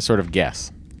have to sort of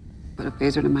guess. Put a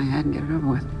phaser to my head and get it over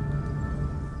with.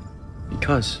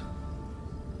 Because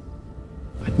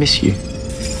I'd miss you.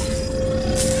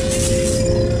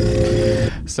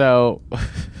 So,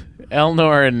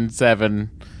 Elnor and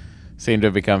Seven seem to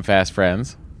have become fast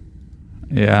friends.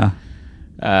 Yeah.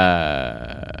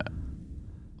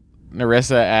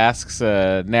 Narissa asks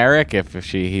Narek if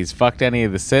he's fucked any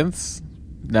of the synths.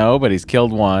 No, but he's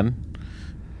killed one.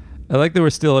 I like that we're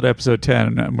still at episode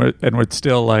 10 and we're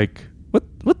still like,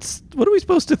 what are we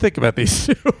supposed to think about these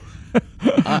two?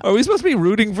 Are we supposed to be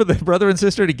rooting for the brother and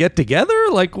sister to get together?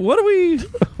 Like, what are we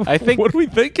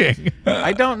thinking?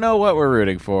 I don't know what we're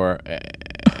rooting for.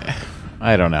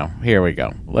 I don't know. Here we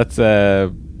go. Let's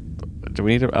do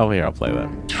we need to? Oh, here, I'll play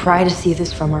that. Try to see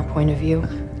this from our point of view.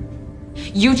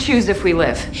 You choose if we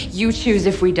live. You choose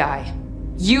if we die.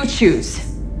 You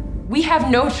choose. We have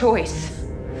no choice.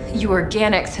 You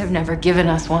organics have never given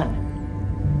us one.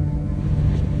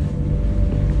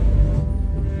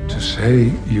 To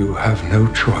say you have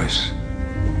no choice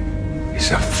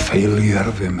is a failure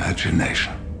of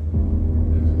imagination.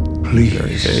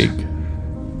 Please,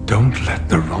 don't let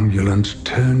the Romulans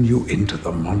turn you into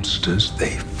the monsters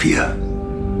they fear.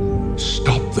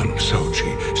 Stop them,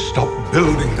 Soji. Stop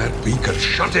building that beacon.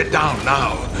 Shut it down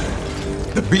now.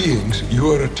 The beings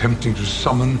you are attempting to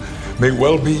summon may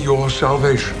well be your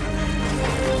salvation,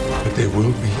 but they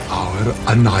will be our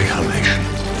annihilation.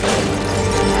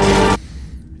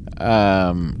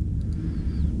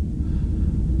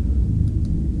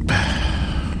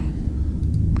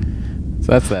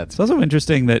 So that's that. It's also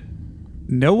interesting that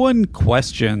no one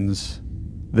questions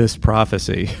this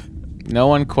prophecy. No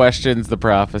one questions the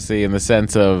prophecy in the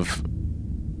sense of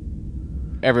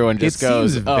everyone just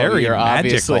goes, seems very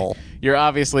magical. You're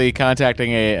obviously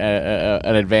contacting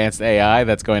an advanced AI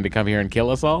that's going to come here and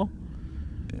kill us all.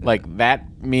 Like that,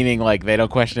 meaning like they don't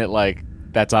question it. Like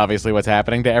that's obviously what's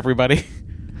happening to everybody.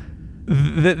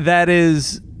 That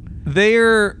is,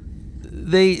 they're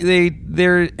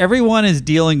everyone is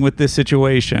dealing with this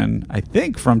situation, I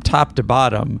think, from top to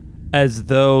bottom, as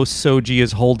though Soji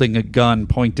is holding a gun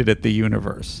pointed at the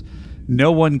universe.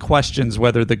 No one questions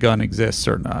whether the gun exists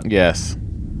or not. Yes.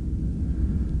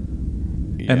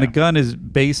 And the gun is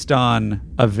based on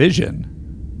a vision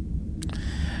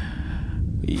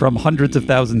from hundreds of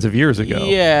thousands of years ago.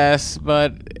 Yes,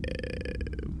 but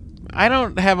I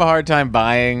don't have a hard time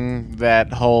buying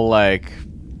that whole, like,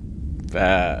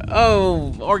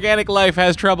 organic life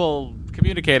has trouble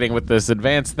communicating with this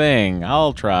advanced thing.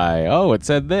 I'll try. Oh, it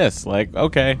said this. Like,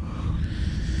 okay.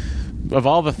 Of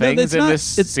all the things in this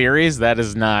series, that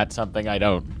is not something I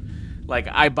don't... Like,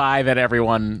 I buy that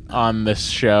everyone on this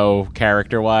show,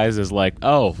 character-wise, is like,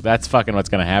 oh, that's fucking what's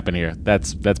going to happen here.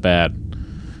 That's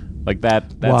bad. Like,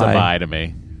 that's a buy to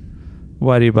me.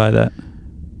 Why do you buy that?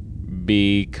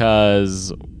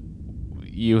 Because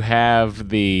you have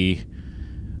the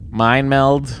mind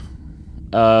meld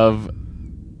of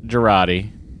Jurati.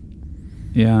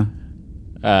 Yeah.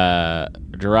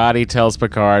 Jurati tells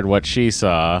Picard what she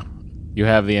saw. You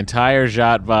have the entire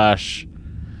Zhat Vash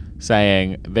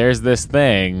saying, there's this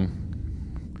thing.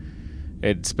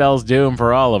 It spells doom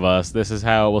for all of us. This is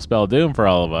how it will spell doom for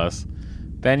all of us.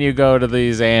 Then you go to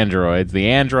these androids.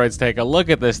 The androids take a look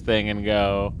at this thing and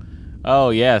go, oh,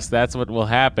 yes, that's what will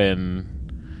happen.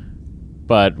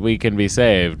 But we can be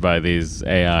saved by these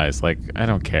AIs. Like, I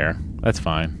don't care. That's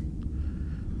fine.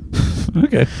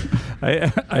 Okay.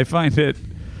 I find it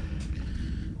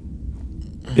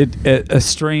a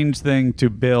strange thing to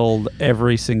build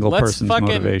every single person's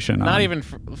motivation on.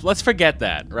 Let's forget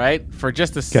that, right? For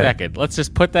just a second. Let's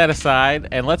just put that aside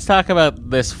and let's talk about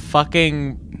this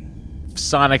fucking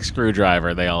sonic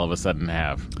screwdriver they all of a sudden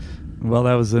have. Well,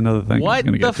 that was another thing. What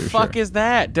the fuck is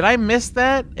that? Did I miss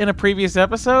that in a previous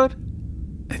episode?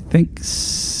 I think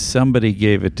somebody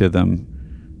gave it to them.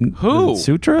 Who?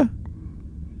 Sutra?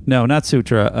 No, not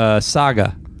Sutra.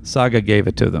 Saga. Saga gave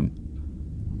it to them.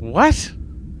 What?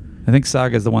 I think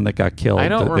Saga's the one that got killed. I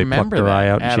don't remember they plucked her eye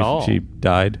out at all. She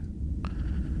died.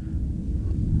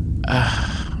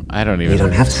 I don't even. You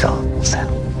don't have souls.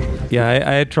 Yeah,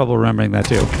 I had trouble remembering that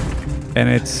too. And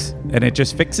it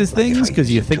just fixes things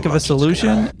because you think of a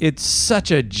solution. It's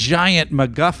such a giant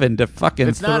MacGuffin to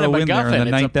fucking throw in there in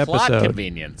the ninth episode. It's a plot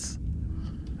convenience.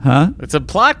 Huh? It's a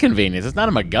plot convenience. It's not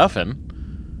a MacGuffin.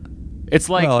 It's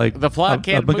like the plot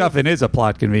can't move. MacGuffin is a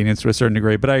plot convenience to a certain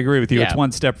degree, but I agree with you. Yeah. It's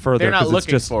one step further. They're not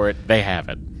looking for it. They have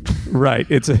it. Right.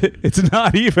 It's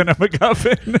not even a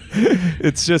MacGuffin.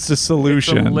 It's just a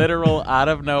solution. It's a literal out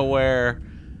of nowhere.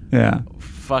 Yeah.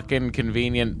 Fucking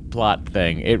convenient plot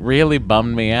thing. It really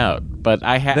bummed me out. But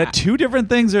I had that two different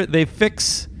things they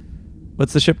fix.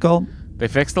 What's the ship called? They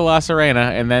fix the La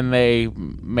Sirena, and then they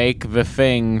make the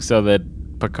thing so that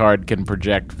Picard can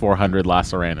project 400 La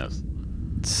Sirenas.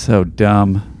 It's so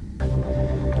dumb.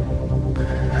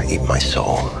 Eat my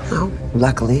soul. Oh,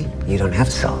 luckily, you don't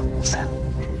have souls.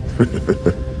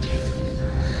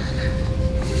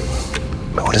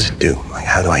 But what does it do? Like,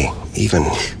 how do I even...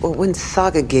 Well, when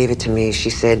Saga gave it to me, she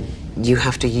said, you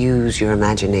have to use your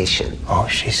imagination. Oh,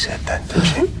 she said that, didn't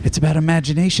she? It's about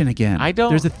imagination again.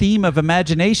 There's a theme of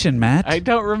imagination, Matt. I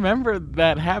don't remember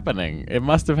that happening. It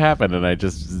must have happened, and I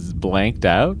just blanked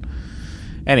out.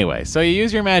 Anyway, so you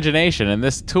use your imagination, and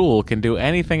this tool can do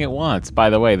anything it wants.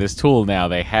 By the way, this tool now,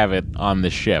 they have it on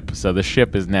the ship. So the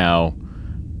ship is now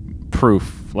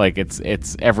proof. Like,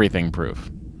 it's everything proof.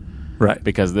 Right.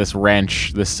 Because this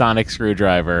wrench, this sonic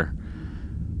screwdriver,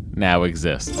 now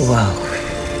exists. Whoa.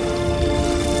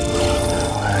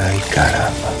 I got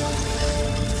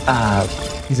up.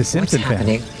 He's a Simpson fan.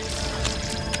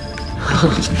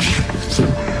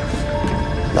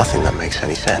 Nothing that makes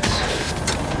any sense.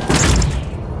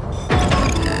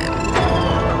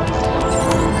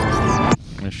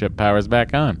 The ship powers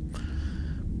back on.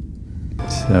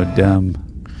 So dumb.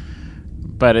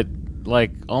 But it,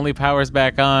 like, only powers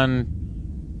back on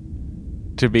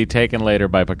to be taken later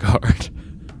by Picard.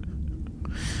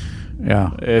 Yeah.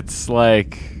 It's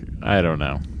like, I don't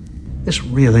know. This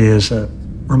really is a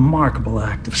remarkable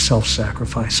act of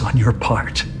self-sacrifice on your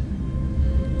part.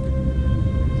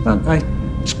 But I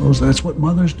suppose that's what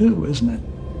mothers do, isn't it?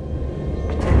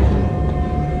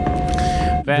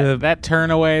 That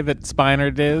turn away that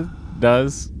Spiner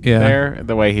does Yeah. there,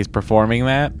 the way he's performing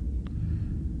that,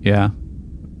 Yeah.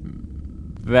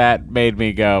 that made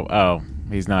me go, oh,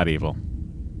 he's not evil.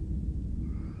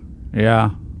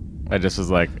 Yeah. I just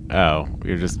was like, oh,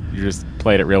 you just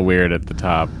played it real weird at the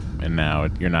top, and now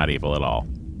you're not evil at all.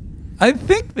 I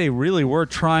think they really were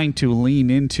trying to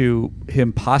lean into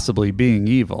him possibly being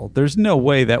evil. There's no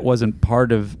way that wasn't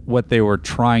part of what they were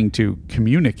trying to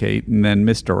communicate and then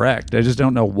misdirect. I just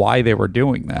don't know why they were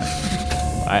doing that.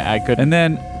 I could. And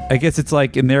then I guess it's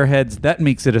like in their heads that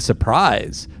makes it a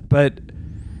surprise, but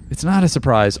it's not a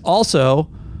surprise. Also,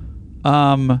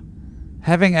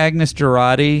 having Agnes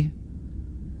Jurati,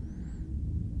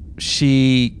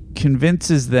 she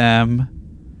convinces them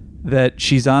that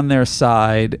she's on their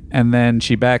side and then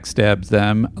she backstabs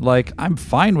them. Like, I'm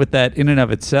fine with that in and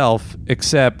of itself,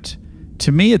 except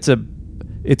to me it's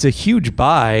a huge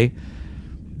buy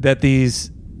that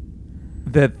these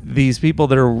people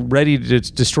that are ready to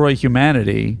destroy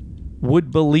humanity would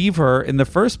believe her in the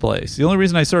first place. The only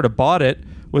reason I sort of bought it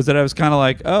was that I was kind of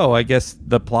like, oh, I guess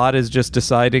the plot is just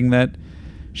deciding that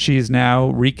she's now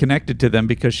reconnected to them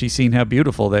because she's seen how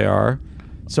beautiful they are.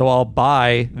 So I'll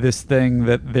buy this thing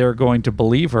that they're going to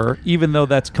believe her, even though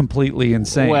that's completely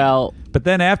insane. Well, but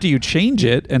then after you change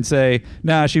it and say,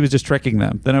 nah, she was just tricking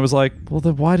them, then I was like, well,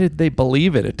 then why did they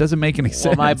believe it? It doesn't make any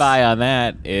sense. Well, my buy on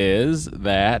that is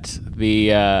that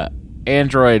the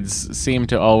androids seem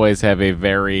to always have a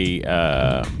very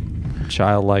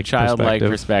childlike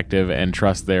perspective and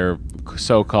trust their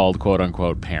so-called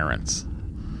quote-unquote parents.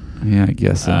 Yeah, I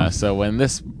guess so. So when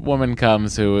this woman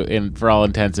comes, who, for all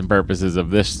intents and purposes of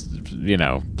this,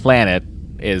 planet,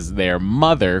 is their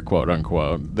mother, quote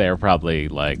unquote, they're probably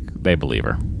like, they believe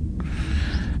her.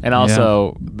 And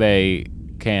also, they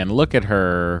can look at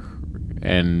her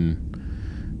and,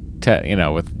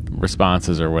 with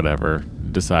responses or whatever,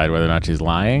 decide whether or not she's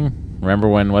lying. Remember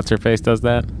when what's her face does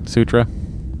that? Sutra.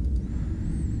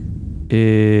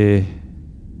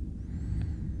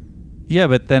 Yeah,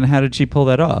 but then how did she pull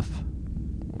that off?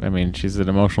 I mean, she's an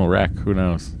emotional wreck. Who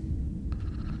knows?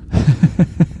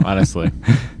 Honestly.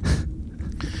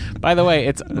 By the way,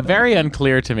 it's very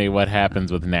unclear to me what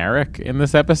happens with Narek in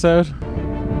this episode.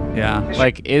 Yeah.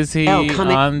 Like, is he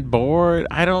on board?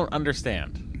 I don't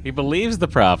understand. He believes the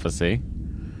prophecy.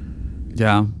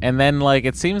 Yeah. And then, like,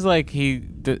 it seems like he...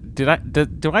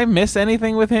 do I miss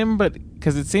anything with him? But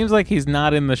because it seems like he's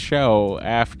not in the show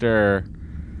after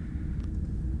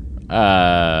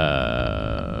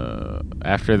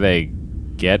they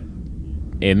get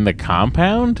in the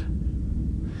compound?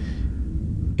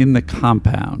 In the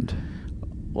compound.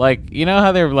 Like, you know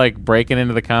how they're, like, breaking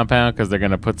into the compound because they're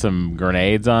going to put some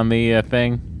grenades on the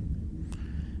thing?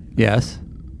 Yes.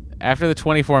 After the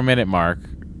 24-minute mark,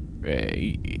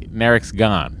 Narek's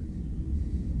gone.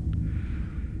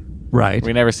 Right.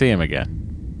 We never see him again.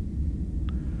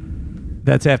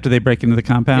 That's after they break into the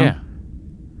compound? Yeah.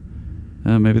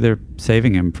 Maybe they're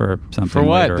saving him for something. For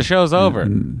what? Later The show's over.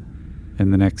 In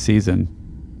the next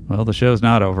season. Well, the show's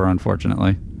not over,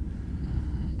 unfortunately.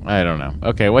 I don't know.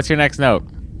 Okay, what's your next note?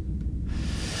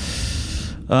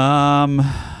 I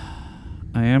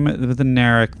am with the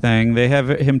Narek thing. They have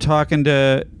him talking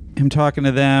to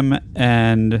them,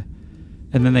 and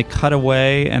then they cut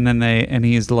away, and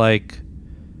he's like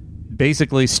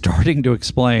basically starting to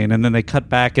explain, and then they cut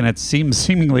back, and it seems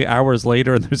seemingly hours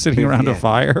later, and they're sitting around a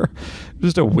fire.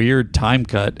 Just a weird time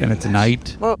cut, and it's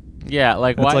night. Well, yeah,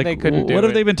 like why they couldn't do it. What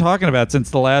have they been talking about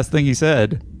since the last thing he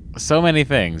said? So many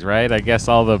things, right? I guess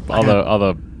all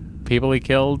the people he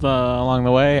killed along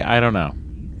the way. I don't know.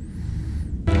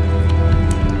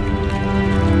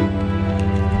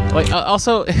 Like,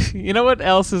 also, you know what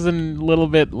else is a little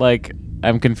bit like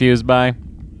I'm confused by?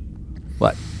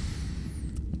 What?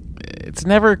 It's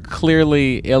never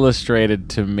clearly illustrated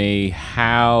to me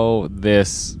how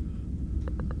this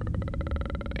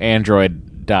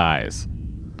android dies.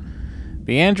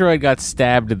 The android got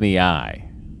stabbed in the eye.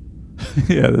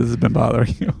 Yeah, this has been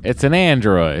bothering you. It's an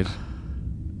android.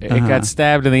 It got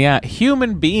stabbed in the eye.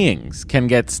 Human beings can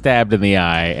get stabbed in the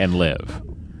eye and live.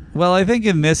 Well, I think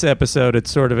in this episode it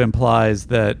sort of implies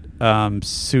that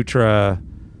Sutra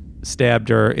stabbed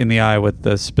her in the eye with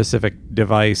the specific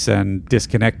device and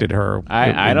disconnected her.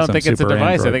 I don't think it's a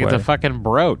device. I think it's a fucking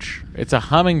brooch. It's a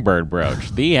hummingbird brooch.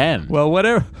 The end. Well,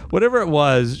 whatever it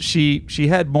was, she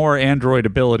had more android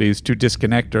abilities to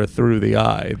disconnect her through the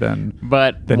eye than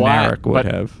Narek would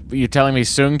have. You're telling me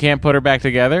Sung can't put her back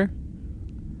together?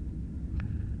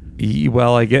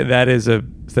 Well, I get that is a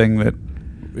thing that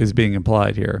is being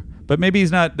implied here. But maybe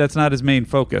that's not his main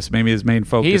focus. Maybe his main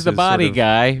focus He's the is body sort of,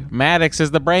 guy. Maddox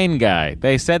is the brain guy.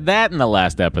 They said that in the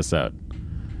last episode.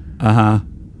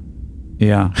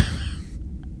 Yeah.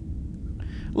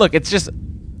 Look, it's just...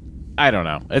 I don't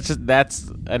know. It's just... That's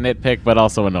a nitpick, but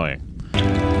also annoying.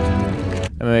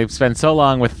 And they've spent so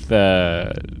long with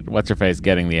what's-her-face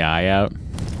getting the eye out.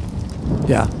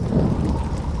 Yeah.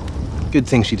 Good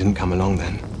thing she didn't come along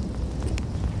then.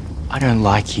 I don't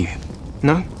like you.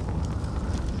 No?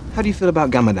 How do you feel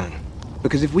about Gamadan?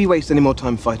 Because if we waste any more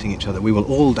time fighting each other, we will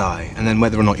all die, and then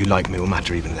whether or not you like me will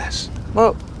matter even less.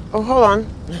 Well, hold on.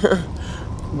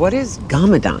 What is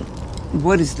Gamadan?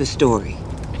 What is the story?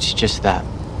 It's just that.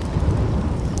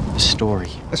 A story.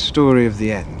 A story of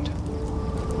the end.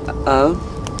 Of?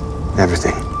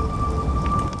 Everything.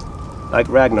 Like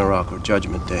Ragnarok or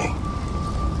Judgment Day.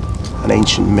 An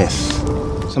ancient myth.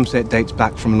 Some say it dates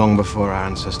back from long before our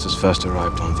ancestors first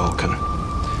arrived on Vulcan.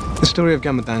 The story of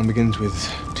Gamadan begins with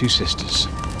two sisters.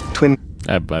 Twin...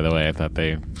 By the way, I thought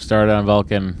they started on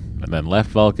Vulcan and then left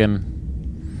Vulcan.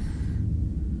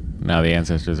 Now the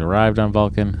ancestors arrived on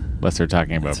Vulcan. Unless they're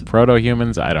talking about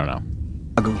proto-humans, I don't know.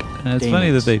 It's funny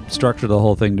that they structured the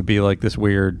whole thing to be like this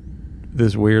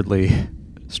weirdly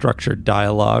structured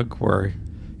dialogue where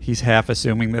he's half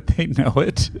assuming that they know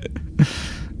it.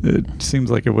 It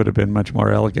seems like it would have been much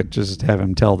more elegant just to have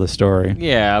him tell the story.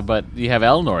 Yeah, but you have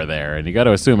Elnor there, and you got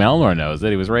to assume Elnor knows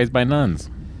that he was raised by nuns.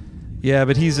 Yeah,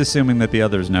 but he's assuming that the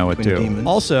others know it too.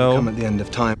 Also, come at the end of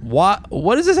time. What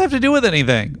does this have to do with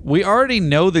anything? We already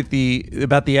know that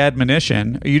about the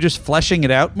admonition. Are you just fleshing it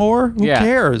out more? Who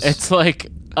cares? It's like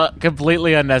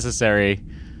completely unnecessary.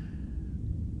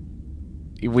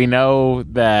 We know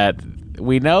that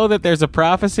there's a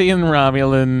prophecy in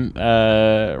Romulan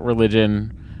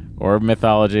religion or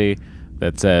mythology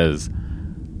that says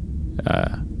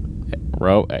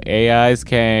AIs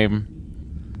came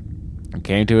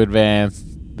to advance,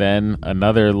 then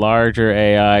another larger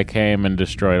AI came and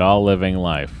destroyed all living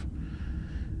life.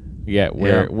 Yet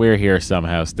we're here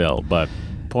somehow still. But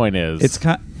point is,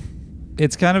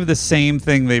 it's kind of the same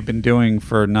thing they've been doing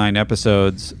for 9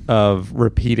 episodes of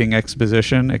repeating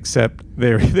exposition, except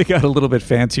they got a little bit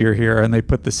fancier here and they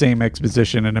put the same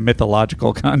exposition in a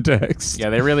mythological context.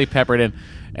 Yeah, they really peppered in.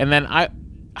 And then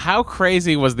how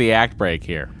crazy was the act break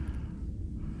here?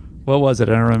 What was it?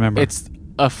 I don't remember. It's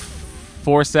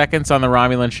 4 seconds on the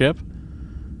Romulan ship.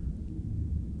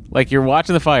 Like you're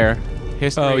watching the fire.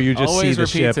 History you just see the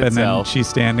ship itself. And then she's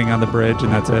standing on the bridge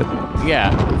and that's it. Yeah,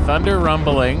 thunder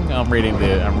rumbling. I'm reading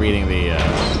the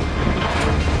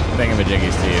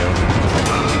thingamajiggies to you.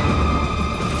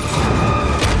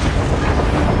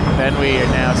 Then we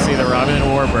now see the Romulan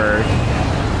warbird.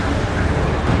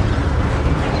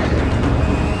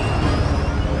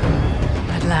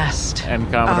 At last,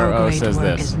 and Commodore O says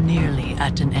work this. is nearly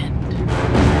at an end.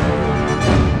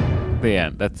 The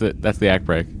end. That's it. That's the act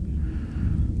break.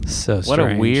 So strange. What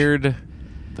a weird...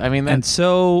 I mean, that's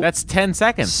 10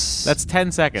 seconds. That's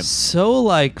 10 seconds. So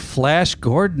like Flash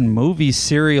Gordon movie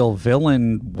serial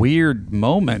villain weird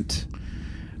moment.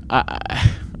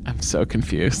 I'm so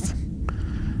confused.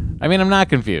 I mean, I'm not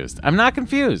confused.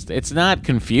 It's not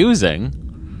confusing.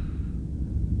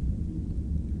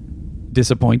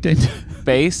 Disappointing.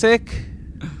 Basic?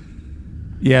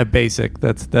 Yeah, basic.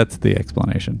 That's the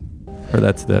explanation. Or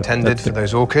that's the... Intended for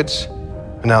those orchids.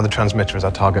 And now the transmitter is our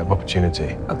target of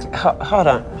opportunity. Okay, hold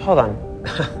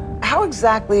on. How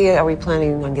exactly are we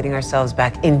planning on getting ourselves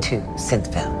back into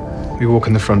Synthville? We walk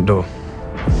in the front door.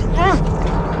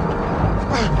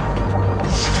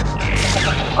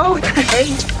 Oh, hey,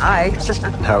 hi.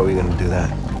 How are we going to do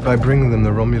that? By bringing them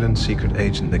the Romulan secret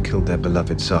agent that killed their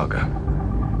beloved Saga.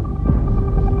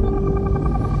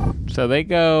 So they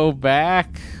go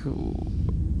back.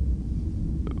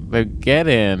 They get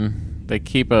in. They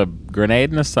keep a grenade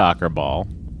and a soccer ball.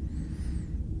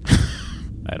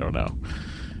 I don't know.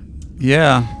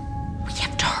 Yeah. We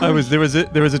have to hurry.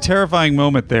 There was a terrifying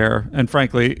moment there, and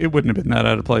frankly, it wouldn't have been that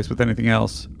out of place with anything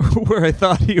else, where I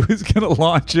thought he was going to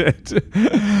launch it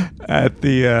at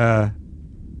the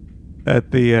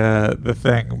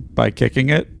thing by kicking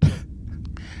it.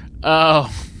 Oh,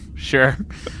 Sure,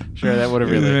 that would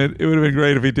have really. It would have been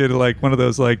great if he did like one of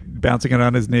those like bouncing it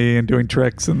on his knee and doing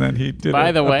tricks, and then he did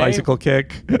a bicycle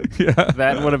kick. Yeah,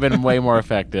 that would have been way more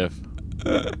effective.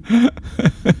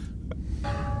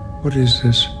 What is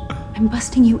this? I'm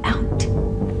busting you out.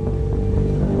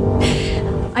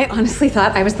 I honestly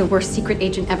thought I was the worst secret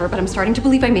agent ever, but I'm starting to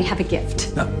believe I may have a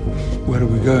gift. Now, where are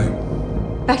we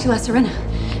going? Back to La Serena.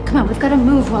 Come on, we've got to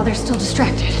move while they're still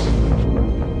distracted.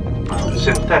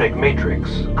 Synthetic matrix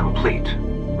complete.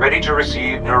 Ready to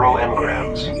receive neural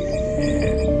engrams.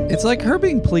 It's like her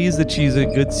being pleased that she's a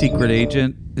good secret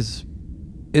agent is.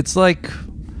 It's like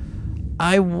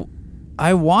I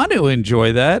want to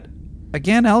enjoy that.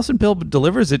 Again, Alison Pill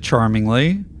delivers it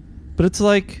charmingly, but it's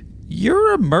like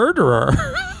you're a murderer.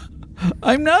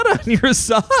 I'm not on your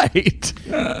side.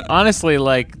 Honestly,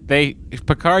 like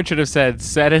Picard should have said,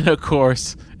 set in a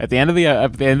course at the end of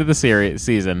the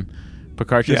season.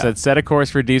 Picard should have said, set a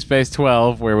course for Deep Space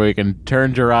 12 where we can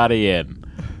turn Jurati in.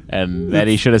 And then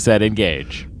he should have said,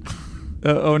 engage.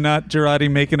 Not Jurati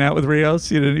making out with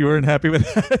Rios? You weren't happy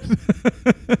with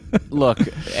that? Look,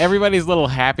 everybody's little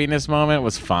happiness moment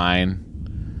was fine.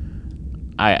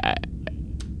 I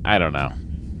don't know.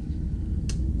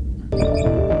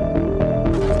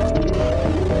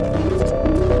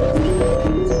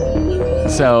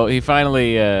 So he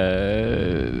finally,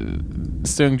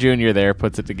 Soong Jr. there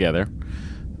puts it together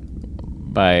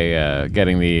by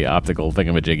getting the optical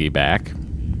thingamajiggy back.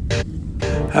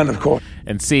 And of course.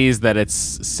 And sees that it's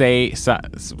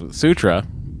Sutra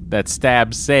that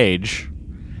stabs Sage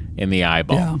in the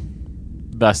eyeball,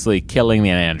 thusly killing the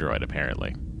android,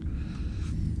 apparently.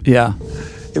 Yeah.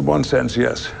 In one sense,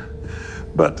 yes.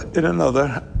 But in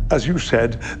another, as you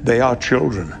said, they are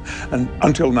children. And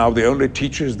until now, the only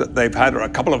teachers that they've had are a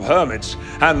couple of hermits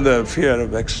and the fear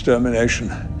of extermination.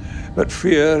 But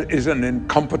fear is an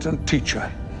incompetent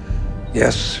teacher.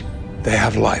 Yes, they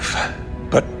have life,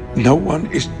 but no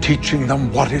one is teaching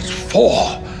them what it's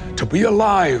for. To be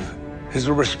alive is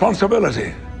a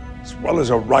responsibility as well as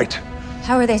a right.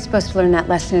 How are they supposed to learn that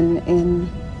lesson in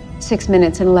 6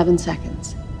 minutes and 11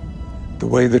 seconds? The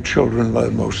way the children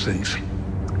learn most things.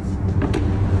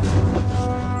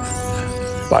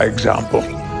 By example.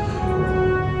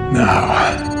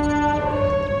 Now,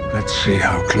 let's see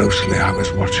how closely I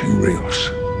was watching Rios.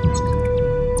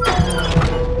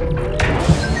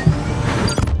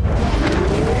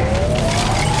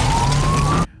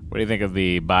 What do you think of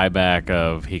the buyback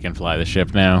of he can fly the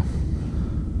ship now?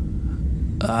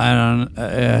 I don't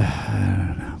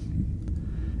know.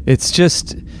 It's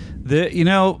just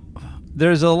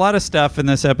there's a lot of stuff in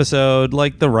this episode,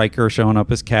 like the Riker showing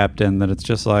up as captain, that it's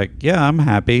just like, yeah, I'm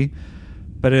happy.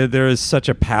 But there is such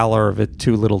a pallor of it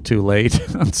too little too late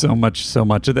on so much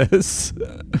of this.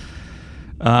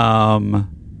 I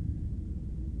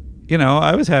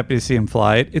was happy to see him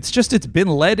fly it. It's just it's been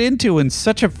led into in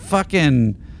such a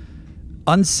fucking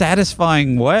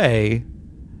unsatisfying way,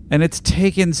 and it's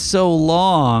taken so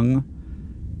long.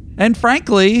 And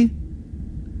frankly,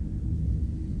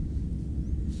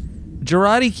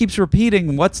 Jurati keeps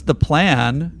repeating, what's the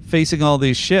plan, facing all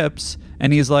these ships,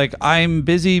 and he's like, I'm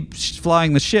busy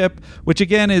flying the ship, which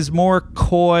again is more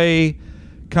coy,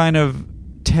 kind of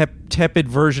tepid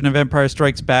version of Empire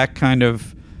Strikes Back, kind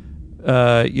of,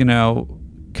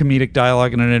 comedic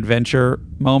dialogue and an adventure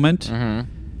moment. Mm-hmm.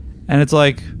 And it's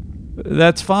like,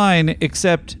 that's fine,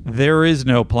 except there is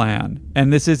no plan.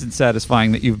 And this isn't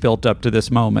satisfying that you've built up to this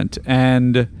moment.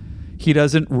 And he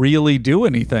doesn't really do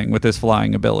anything with his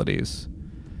flying abilities.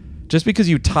 Just because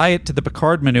you tie it to the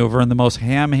Picard maneuver in the most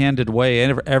ham-handed way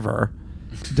ever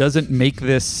doesn't make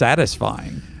this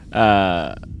satisfying.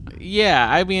 Yeah,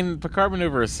 I mean, Picard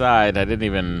maneuver aside, I didn't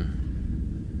even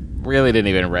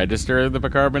register the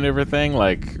Picard maneuver thing.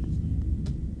 Like,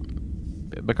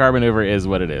 Picard maneuver is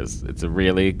what it is. It's a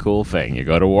really cool thing. You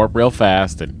go to warp real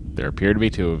fast, and there appear to be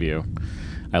two of you.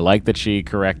 I like that he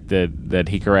corrected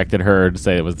her to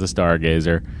say it was the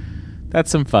Stargazer. That's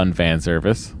some fun fan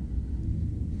service.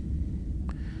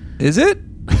 Is it?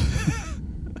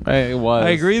 It was. I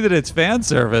agree that it's fan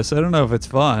service. I don't know if it's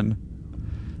fun.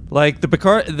 Like the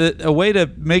Picard, a way to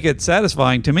make it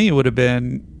satisfying to me would have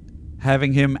been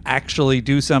having him actually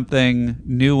do something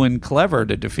new and clever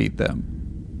to defeat them.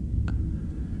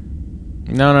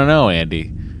 No,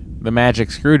 Andy. The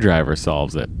magic screwdriver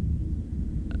solves it.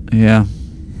 Yeah.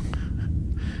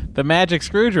 The magic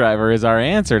screwdriver is our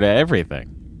answer to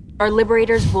everything. Our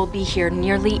liberators will be here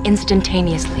nearly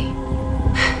instantaneously.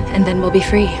 And then we'll be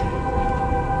free.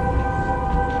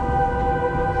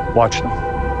 Watch them.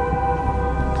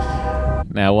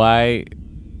 Now, why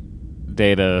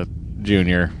Data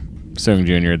Jr., Soong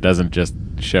Jr. doesn't just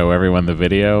show everyone the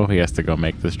video, he has to go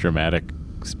make this dramatic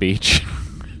speech.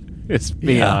 It's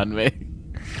beyond me.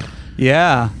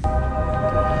 Yeah.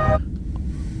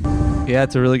 Yeah,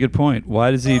 it's a really good point.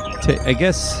 Why does he I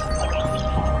guess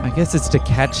it's to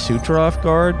catch Sutra off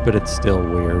guard, but it's still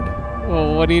weird.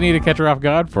 Well, what do you need to catch her off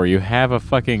guard for? You have a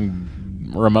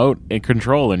fucking remote and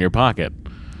control in your pocket.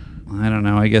 I don't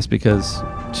know. I guess because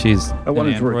she's I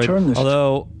wanted to return this.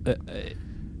 Although,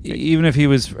 even if he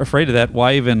was afraid of that,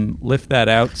 why even lift that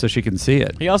out so she can see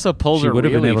it? He also pulls she her would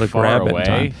have really been able to far grab away. it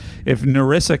in time. If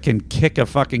Narissa can kick a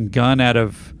fucking gun out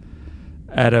of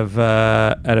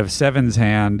Seven's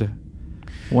hand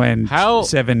when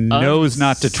Seven knows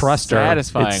not to trust her,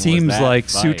 it seems like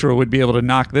Sutra would be able to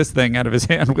knock this thing out of his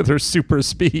hand with her super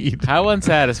speed. How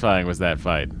unsatisfying was that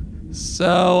fight?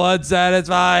 So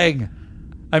unsatisfying.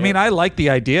 I mean, I like the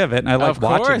idea of it, and I like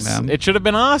watching them. It should have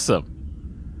been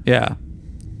awesome. Yeah.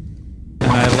 And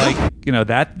I like,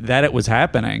 that it was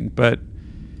happening, but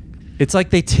it's like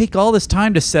they take all this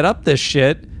time to set up this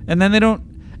shit, and then they don't...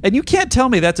 And you can't tell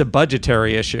me that's a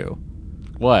budgetary issue.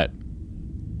 What?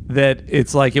 That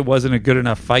it's like it wasn't a good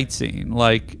enough fight scene.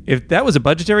 Like, if that was a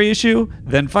budgetary issue,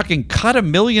 then fucking cut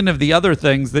 1 million of the other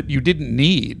things that you didn't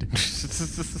need.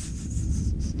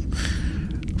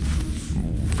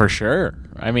 For sure.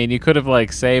 I mean, you could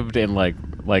have saved in like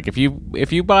if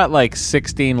you bought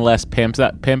 16 less pimp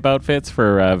outfits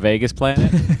for Vegas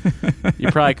Planet,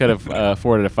 you probably could have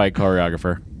afforded a fight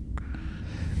choreographer.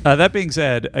 That being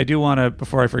said, I do want to,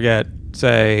 before I forget,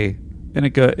 say, and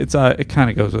it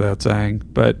kind of goes without saying,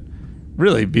 but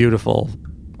really beautiful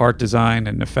art design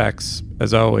and effects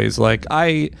as always. Like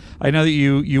I know that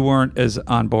you weren't as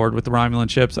on board with the Romulan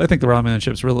ships. I think the Romulan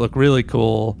ships really look really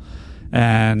cool.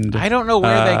 And I don't know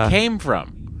where they came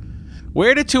from.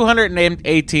 Where did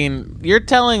 218? You're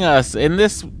telling us in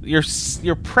this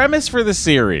your premise for the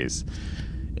series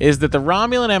is that the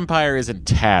Romulan Empire is in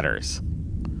tatters.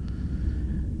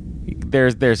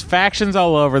 There's factions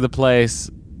all over the place,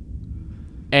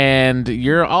 and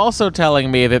you're also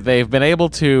telling me that they've been able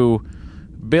to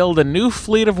build a new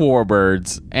fleet of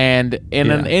warbirds, and in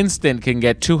an instant can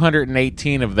get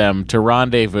 218 of them to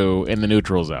rendezvous in the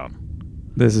neutral zone.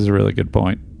 This is a really good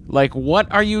point. Like,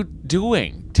 what are you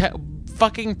doing?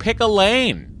 Fucking pick a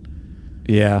lane.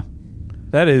 Yeah.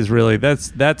 That is really... That's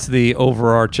the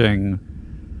overarching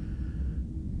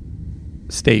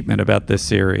statement about this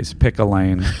series. Pick a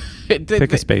lane.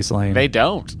 Pick a space lane. They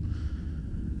don't.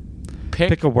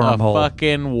 Pick a wormhole. A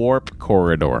fucking warp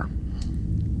corridor.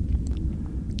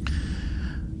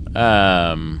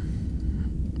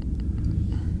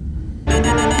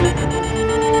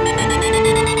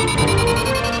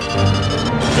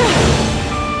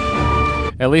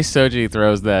 At least Soji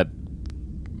throws that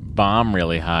bomb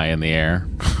really high in the air.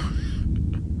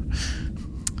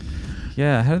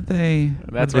 Yeah, how did they...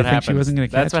 That's what happens. She wasn't going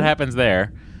to catch That's what happens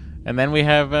there. And then we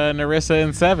have Narissa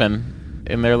and Seven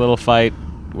in their little fight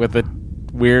with a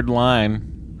weird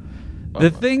line. The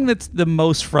thing that's the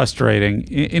most frustrating,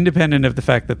 independent of the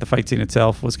fact that the fight scene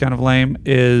itself was kind of lame,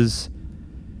 is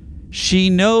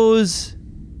she knows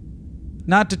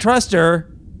not to trust her.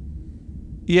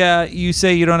 Yeah, you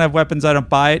say you don't have weapons, I don't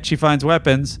buy it. She finds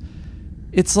weapons.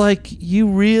 It's like, you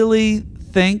really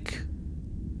think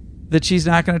that she's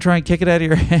not going to try and kick it out of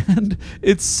your hand?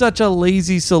 It's such a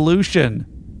lazy solution.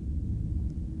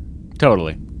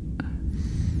 Totally.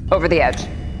 Over the edge.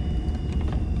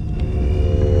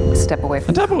 Step away from...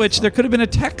 On top of which, there could have been a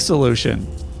tech solution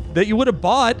that you would have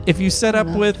bought if you set up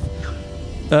with...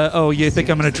 you think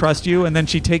I'm going to trust you? And then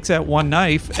she takes out one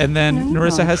knife, and then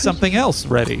Narissa has something else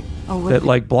ready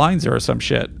that blinds her or some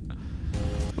shit.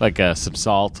 Like some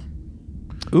salt.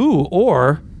 Ooh,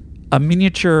 or a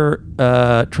miniature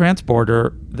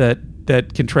transporter that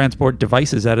can transport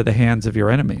devices out of the hands of your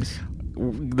enemies.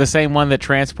 The same one that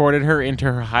transported her into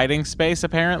her hiding space,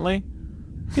 apparently?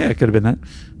 Yeah, it could have been that.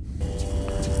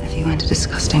 If you want a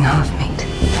disgusting half-meat.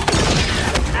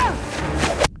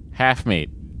 Half-meat.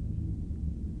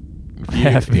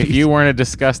 If you weren't a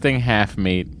disgusting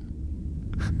half-meat.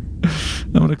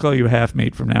 I'm going to call you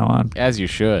half-meat from now on. As you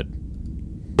should.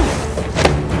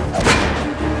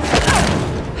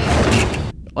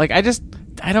 I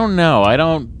don't know. I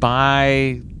don't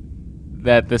buy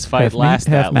that this fight lasts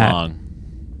that long.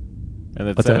 And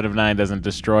that 7 of 9 doesn't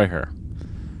destroy her.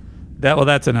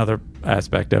 That's another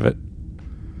aspect of it.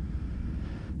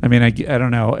 I mean, I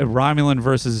don't know. Romulan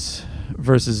versus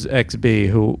XB,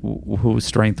 whose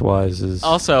strength is...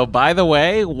 Also, by the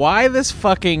way, why this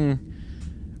fucking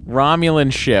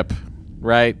Romulan ship,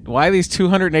 right? Why these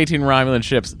 218 Romulan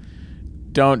ships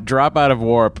don't drop out of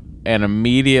warp and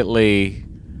immediately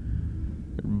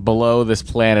blow this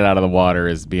planet out of the water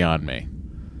is beyond me.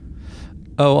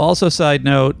 Oh, also side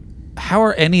note, how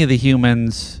are any of the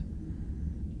humans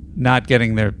not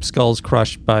getting their skulls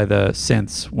crushed by the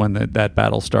synths when that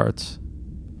battle starts?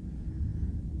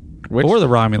 Or the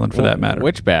Romulan, for that matter.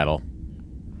 Which battle?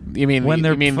 You mean when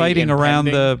they're fighting around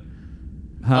when they're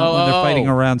fighting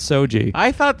around Soji?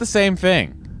 I thought the same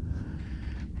thing.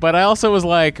 But I also was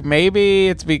like, maybe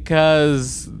it's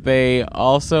because they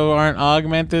also aren't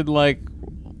augmented like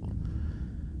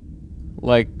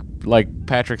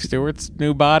Patrick Stewart's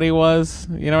new body was.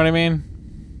 You know what I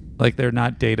mean? Like they're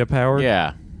not data powered?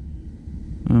 Yeah.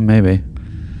 Maybe.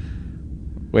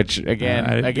 Which again,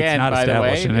 it's not by the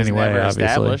way, established in any way, never obviously.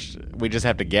 established. We just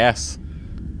have to guess.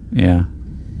 Yeah.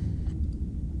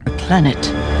 A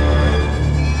planet.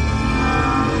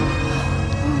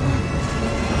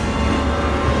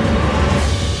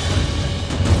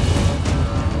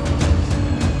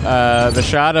 The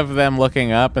shot of them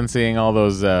looking up and seeing all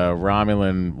those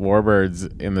Romulan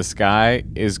warbirds in the sky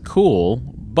is cool,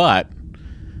 but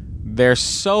they're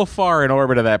so far in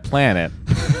orbit of that planet.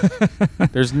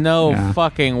 There's no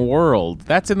fucking world.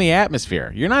 That's in the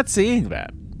atmosphere. You're not seeing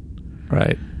that.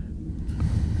 Right.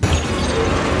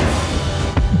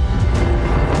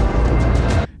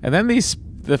 And then the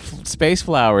space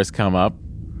flowers come up.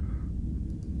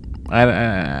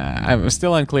 I'm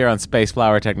still unclear on space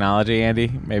flower technology, Andy.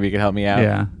 Maybe you could help me out.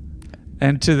 Yeah.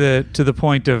 And to the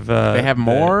point of they have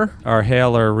more. Our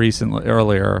hailer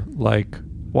earlier, like,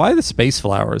 why the space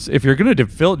flowers? If you're going to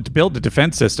build a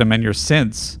defense system and your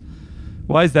synths,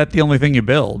 why is that the only thing you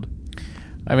build?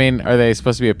 I mean, are they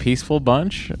supposed to be a peaceful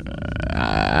bunch?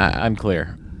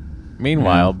 Unclear.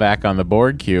 Meanwhile, back on the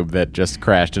Borg cube that just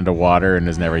crashed into water and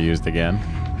is never used again.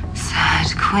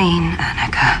 Sad Queen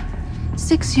Annika.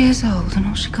 6 years old, and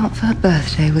all she got for her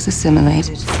birthday was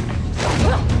assimilated.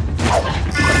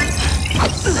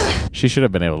 She should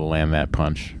have been able to land that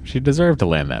punch. She deserved to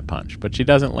land that punch, but she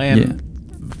doesn't land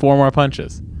 4 more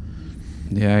punches.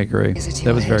 Yeah, I agree.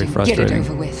 That was very frustrating. Get it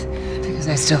over with, because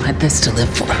I still had this to live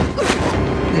for.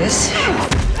 This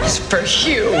is for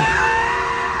you.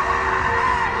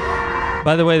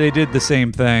 By the way, they did the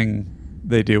same thing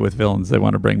they do with villains they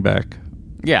want to bring back.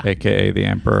 Yeah. AKA the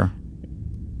Emperor.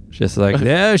 Just like,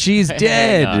 no, she's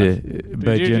dead. But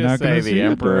Did you you're just not going to say see the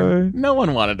Emperor? it. No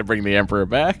one wanted to bring the Emperor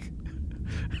back.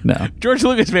 No. George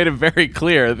Lucas made it very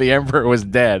clear that the Emperor was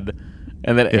dead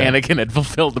and that Anakin had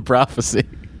fulfilled the prophecy.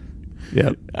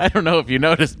 Yep. I don't know if you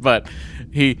noticed, but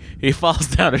he falls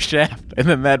down a shaft, and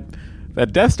then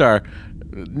that Death Star,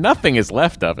 nothing is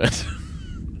left of it.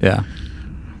 Yeah.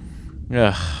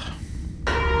 Ugh.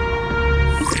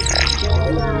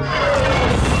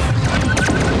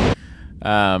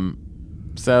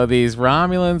 So these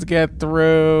Romulans get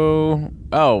through.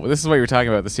 Oh, this is what you were talking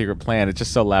about, the secret plan. It's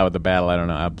just so loud with the battle. I don't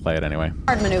know. I'll play it anyway.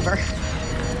 Hard maneuver.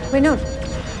 Wait, no,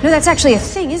 that's actually a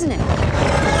thing, isn't it?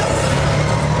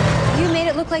 You made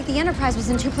it look like the Enterprise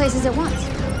was in 2 places at once.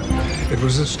 It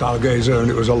was a Stargazer, and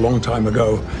it was a long time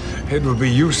ago. It would be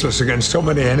useless against so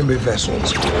many enemy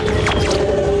vessels.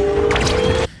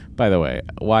 By the way,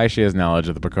 why she has knowledge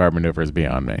of the Picard maneuver is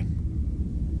beyond me.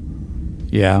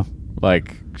 Yeah.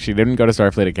 Like, she didn't go to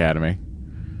Starfleet Academy.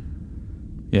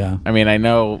 Yeah. I mean, I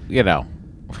know,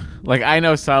 like, I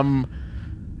know some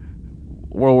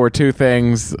World War II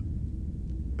things,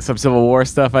 some Civil War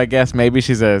stuff, I guess. Maybe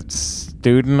she's a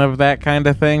student of that kind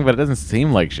of thing, but it doesn't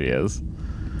seem like she is.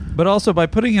 But also, by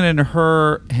putting it in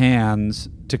her hands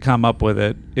to come up with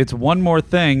it, it's one more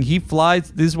thing. He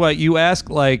flies. This is what you ask,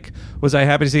 like, was I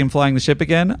happy to see him flying the ship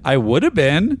again? I would have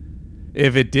been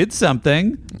if it did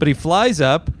something. But he flies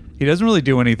up. He doesn't really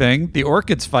do anything. The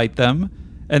Orchids fight them.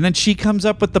 And then she comes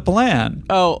up with the plan.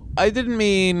 Oh, I didn't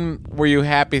mean, were you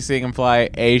happy seeing him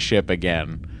fly a ship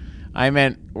again? I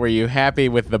meant, were you happy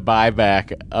with the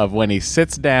buyback of when he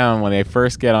sits down, when they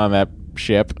first get on that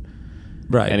ship,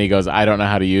 right? And he goes, I don't know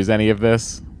how to use any of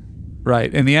this?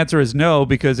 Right. And the answer is no,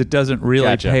 because it doesn't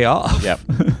really pay off. Yep.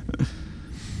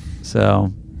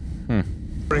 So.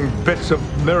 Bring bits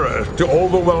of mirror to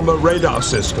overwhelm the radar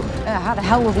system. How the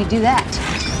hell will we do that?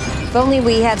 If only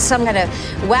we had some kind of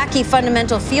wacky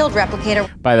fundamental field replicator.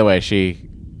 By the way, she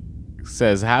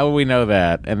says, how will we know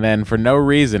that? And then for no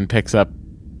reason picks up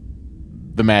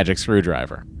the magic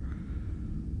screwdriver.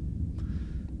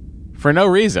 For no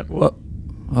reason. Well,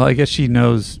 I guess she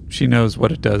knows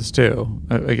what it does too.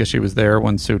 I guess she was there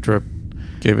when Sutra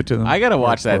gave it to them. I gotta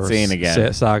watch that scene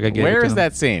again. Saga gave Where it to is them.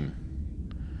 that scene?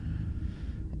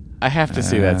 I have to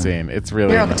see that scene. It's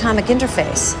really Neuroatomic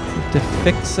interface. To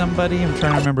fix somebody? I'm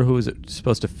trying to remember who was it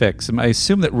supposed to fix. I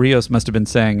assume that Rios must have been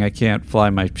saying, I can't fly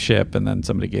my ship, and then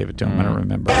somebody gave it to him. I don't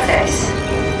remember.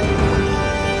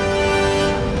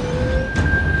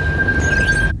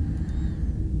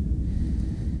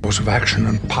 course of action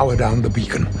and power down the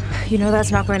beacon. You know that's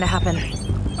not going to happen.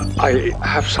 I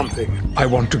have something I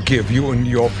want to give you and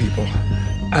your people,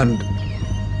 and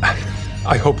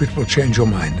I hope it will change your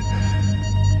mind.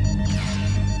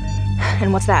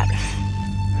 And what's that?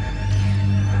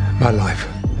 My life.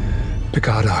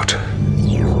 Picard out.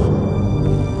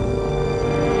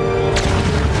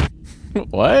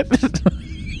 What?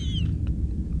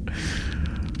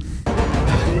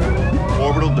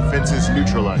 Orbital defenses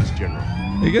neutralized, General.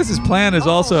 I guess his plan is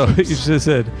also, he just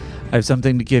said, I have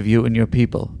something to give you and your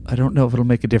people. I don't know if it'll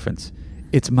make a difference.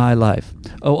 It's my life.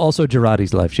 Oh, also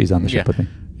Girardi's life. She's on the ship with me.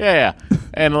 Yeah.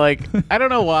 And like, I don't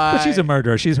know why. But she's a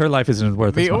murderer. Her life isn't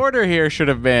worth it. The order here should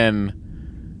have been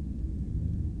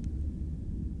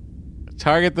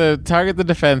target the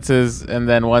defenses, and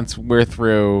then once we're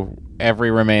through,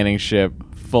 every remaining ship,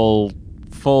 full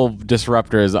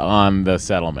disruptors on the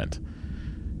settlement.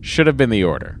 Should have been the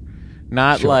order.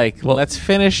 Not let's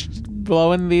finish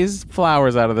blowing these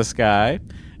flowers out of the sky,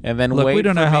 and then look, wait we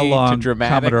don't know how long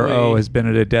dramatically... Commodore O has been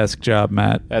at a desk job,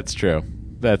 Matt. That's true.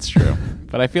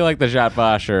 But I feel like the Zhat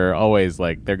Vash are always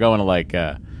they're going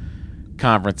to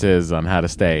conferences on how to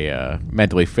stay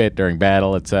mentally fit during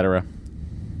battle, etc.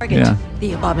 Target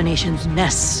the Abomination's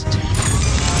nest.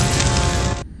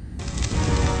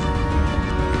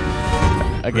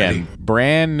 Again,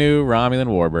 brand new Romulan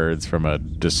warbirds from a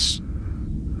dystopian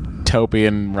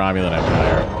Romulan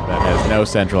empire that has no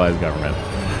centralized government.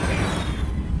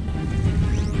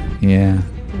 Yeah.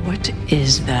 What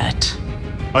is that?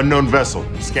 Unknown vessel.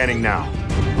 Scanning now.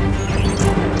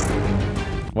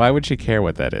 Why would she care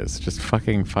what that is? Just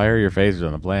fucking fire your phasers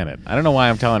on the planet. I don't know why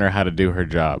I'm telling her how to do her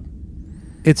job.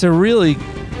 It's a really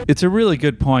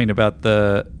good point about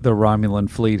the Romulan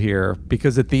fleet here,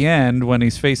 because at the end, when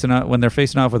they're facing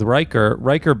off with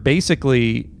Riker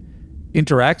basically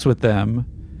interacts with them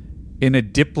in a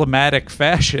diplomatic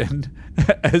fashion,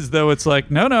 as though it's like,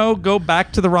 no, go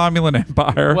back to the Romulan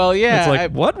Empire. Well, yeah, it's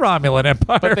like, what Romulan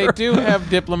Empire? But they do have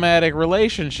diplomatic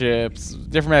relations,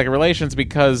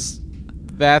 because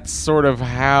that's sort of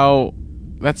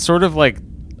like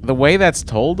the way that's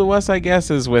told to us, I guess,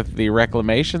 is with the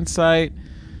reclamation site.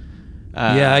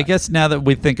 Yeah, I guess now that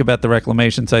we think about the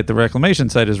reclamation site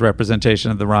is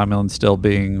representation of the Romulans still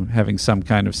having some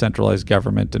kind of centralized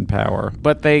government and power.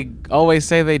 But they always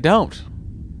say they don't.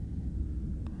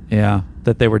 Yeah,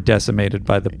 that they were decimated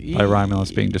by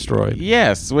Romulans being destroyed.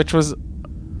 Yes, which was...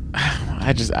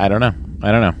 I don't know.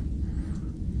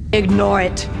 Ignore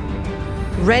it.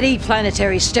 Ready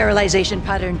planetary sterilization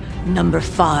pattern number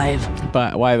 5.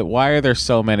 But why are there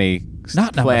so many...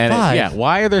 Not number 5. Yeah,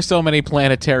 why are there so many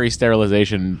planetary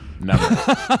sterilization numbers?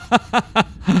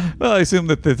 Well, I assume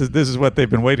that this is what they've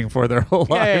been waiting for their whole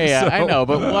lives. Yeah, so. I know,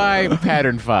 but why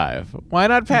pattern 5? Why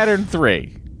not pattern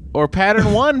 3? Or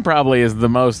pattern 1 probably is the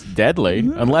most deadly,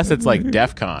 unless it's like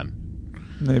DEF CON.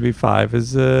 Maybe 5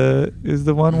 is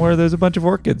the one where there's a bunch of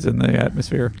orchids in the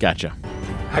atmosphere. Gotcha.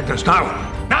 Agnes,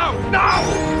 now!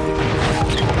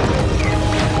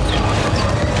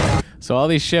 So all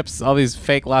these ships, all these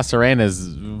fake La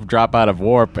Serenas drop out of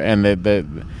warp, and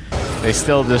they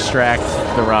still distract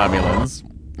the Romulans.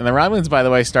 And the Romulans, by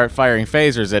the way, start firing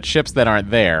phasers at ships that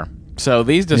aren't there. So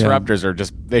these disruptors are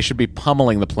they should be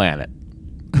pummeling the planet.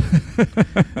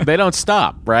 They don't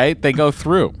stop, right? They go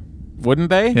through. Wouldn't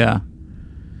they? Yeah.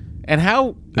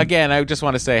 And again, I just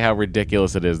want to say how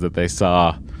ridiculous it is that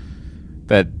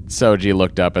that Soji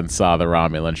looked up and saw the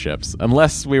Romulan ships.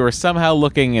 Unless we were somehow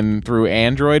looking in through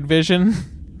android vision,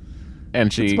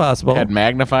 and she had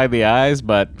magnified the eyes,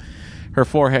 but her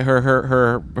forehead,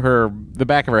 the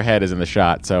back of her head is in the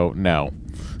shot, so no.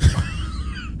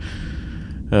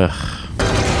 Ugh.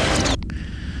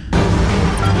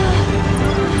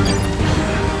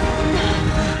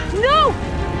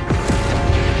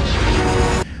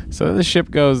 So the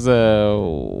ship goes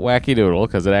wacky doodle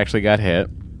because it actually got hit.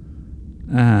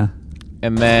 Uh-huh.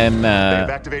 And then they've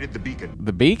activated the beacon.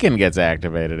 The beacon gets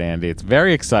activated, Andy. It's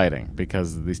very exciting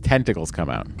because these tentacles come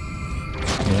out.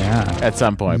 Yeah. At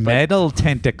some point. Metal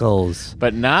tentacles.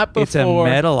 But not before... It's a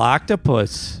metal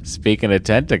octopus. Speaking of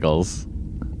tentacles,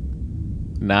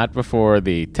 not before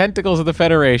the tentacles of the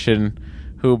Federation,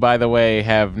 who, by the way,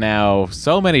 have now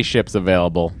so many ships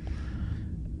available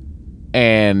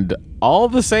and all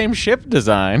the same ship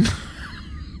design.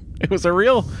 It was a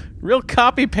real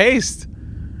copy-paste.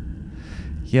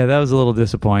 Yeah, that was a little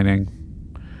disappointing.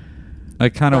 I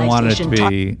kind of wanted it to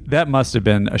be... That must have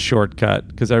been a shortcut,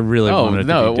 because I really wanted it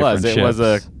to be different ships. It was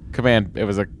a command... It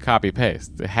was a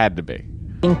copy-paste. It had to be.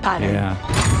 Yeah.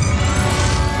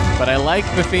 But I like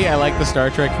the Star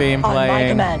Trek theme playing. On my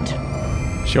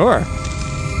command. Sure.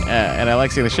 and I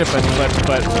like seeing the ship,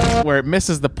 but where it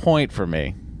misses the point for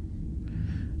me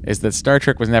is that Star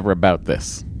Trek was never about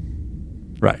this.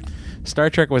 Right. Star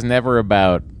Trek was never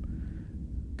about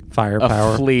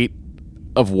firepower, a fleet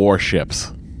of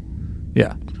warships.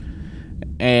 Yeah.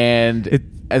 And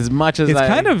as much as it's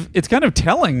kind of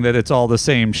telling that it's all the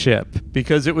same ship,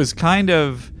 because it's kind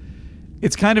of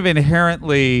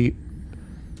inherently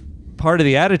part of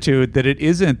the attitude that it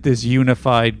isn't this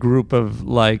unified group of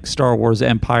like Star Wars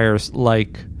Empires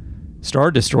like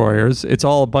Star Destroyers. It's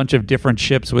all a bunch of different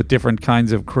ships with different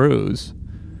kinds of crews.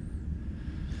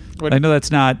 I know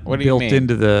that's not built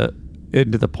into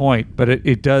the point, but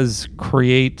it does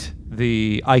create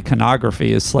the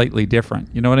iconography is slightly different.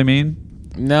 You know what I mean?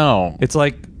 No. It's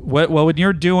like when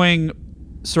you're doing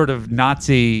sort of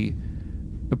Nazi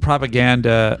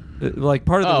propaganda, like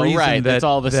part of the reason that it's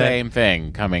all the same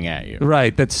thing coming at you.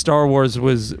 Right, that Star Wars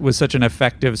was such an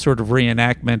effective sort of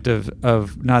reenactment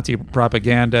of Nazi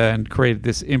propaganda and created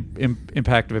this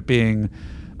impact of it being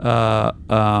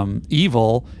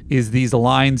evil is these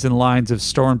lines and lines of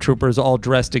stormtroopers all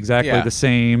dressed exactly the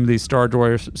same, these Star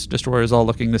Destroyers all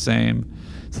looking the same.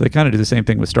 So they kind of do the same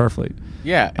thing with Starfleet.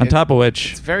 Yeah. On top of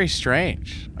which... It's very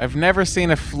strange. I've never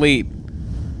seen a fleet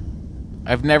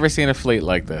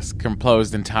like this,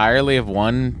 composed entirely of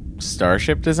one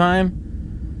starship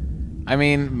design. I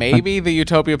mean, maybe the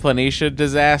Utopia Planitia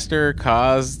disaster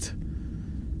caused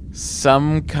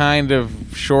some kind of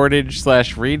shortage /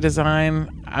 redesign.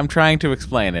 I'm trying to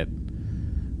explain it.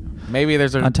 Maybe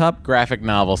there's a graphic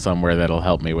novel somewhere that'll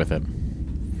help me with it.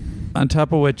 On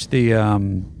top of which, the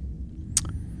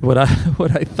what I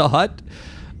thought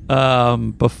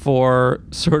before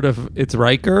sort of it's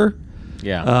Riker,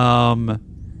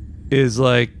 is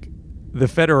like the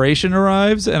Federation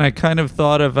arrives, and I kind of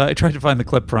thought of I tried to find the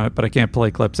clip from it, but I can't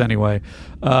play clips anyway.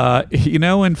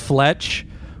 In Fletch,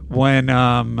 when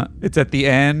it's at the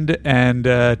end and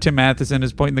Tim Matheson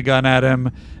is pointing the gun at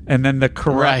him, and then the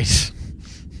corrupt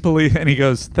police, and he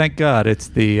goes, "Thank God it's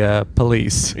the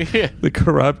police." Yeah. The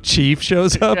corrupt chief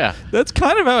shows up. Yeah. That's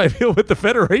kind of how I feel with the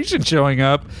Federation showing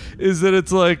up, is that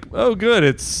it's like, oh good,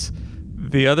 it's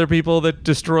the other people that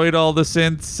destroyed all the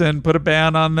synths and put a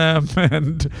ban on them,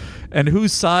 and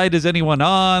whose side is anyone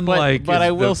on? But I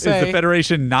will say, is the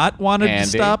Federation not wanted to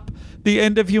stop the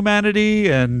end of humanity?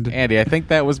 And Andy, I think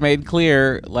that was made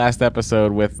clear last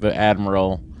episode with the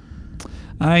Admiral.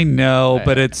 I know,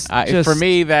 but it's just, for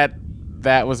me that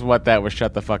was what that was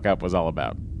Shut the Fuck Up was all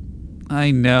about.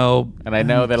 I know, and I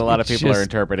know that a lot of people are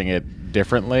interpreting it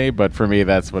differently, but for me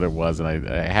that's what it was, and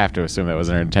I have to assume that was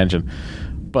their intention.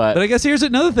 But I guess here's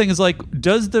another thing: is like,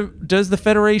 does the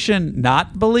Federation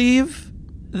not believe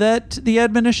that the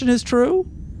admonition is true?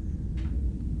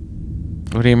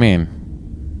 What do you mean?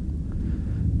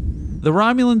 The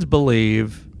Romulans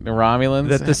believe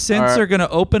that the synths are going to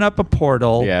open up a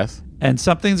portal. Yes. And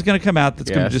something's going to come out that's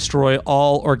going to destroy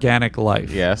all organic life.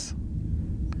 Yes.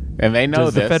 And they know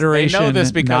this. The Federation they know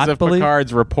this because of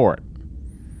Picard's report.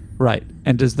 Right.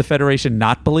 And does the Federation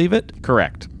not believe it?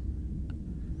 Correct.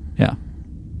 Yeah.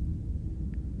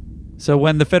 So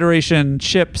when the Federation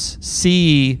ships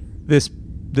see this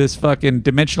fucking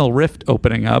dimensional rift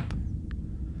opening up,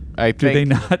 do they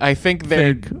not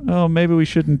think, oh, maybe we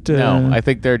shouldn't... No, I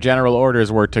think their general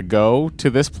orders were to go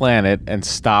to this planet and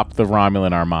stop the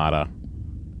Romulan armada.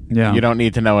 Yeah. You don't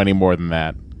need to know any more than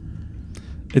that.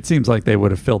 It seems like they would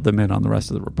have filled them in on the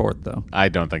rest of the report, though. I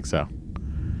don't think so.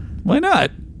 Why not?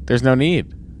 There's no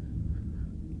need.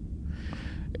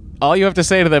 All you have to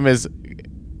say to them is,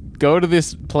 go to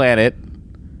this planet.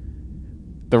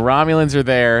 The Romulans are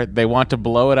there. They want to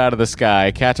blow it out of the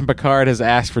sky. Captain Picard has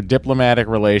asked for diplomatic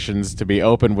relations to be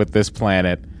open with this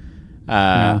planet.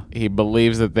 He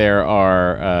believes that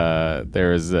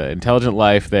there's intelligent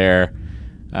life there.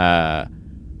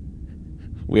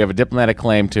 We have a diplomatic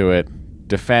claim to it.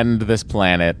 Defend this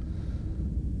planet.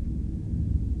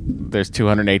 There's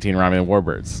 218 Romulan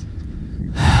warbirds.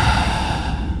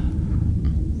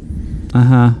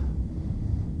 Uh-huh.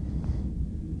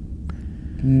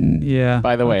 Yeah.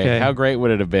 By the way, how great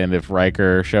would it have been if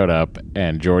Riker showed up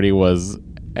and Geordi was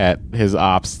at his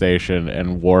ops station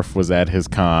and Worf was at his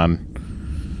con?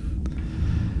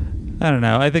 I don't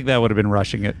know. I think that would have been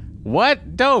rushing it.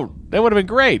 What? Don't. That would have been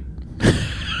great.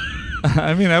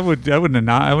 I mean, I wouldn't have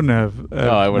loved it. But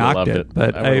I would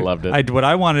have loved it. What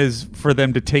I want is for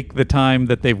them to take the time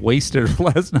that they've wasted the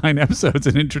last 9 episodes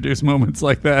and introduce moments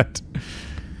like that.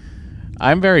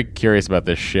 I'm very curious about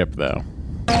this ship, though.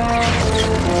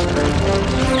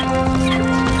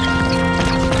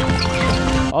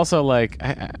 Also, like,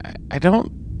 I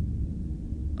don't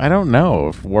know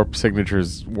if warp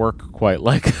signatures work quite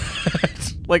like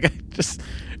that. Like,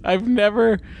 I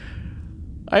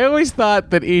always thought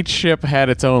that each ship had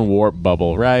its own warp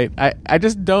bubble, right? I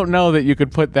just don't know that you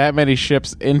could put that many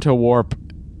ships into warp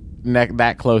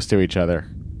that close to each other.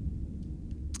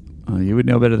 You would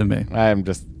know better than me. I don't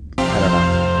know.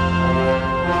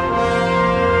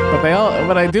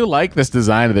 But I do like this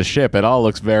design of the ship. It all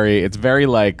looks it's very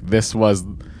like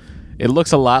it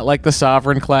looks a lot like the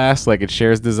Sovereign class, like it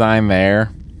shares design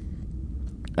there.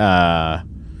 I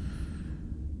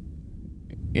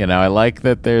like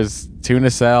that there's two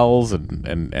nacelles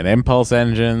and impulse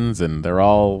engines, and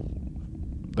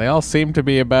they all seem to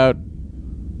be about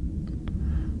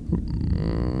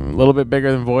a little bit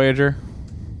bigger than Voyager.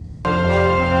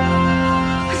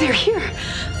 They're here.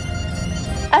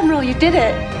 Admiral, you did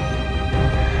it.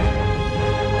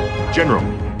 General,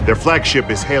 their flagship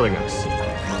is hailing us.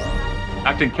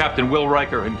 Acting Captain Will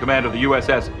Riker in command of the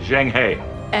USS Zheng He.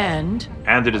 And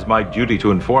it is my duty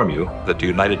to inform you that the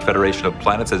United Federation of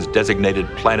Planets has designated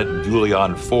planet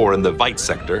Julian 4 in the Vite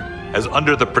sector as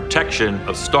under the protection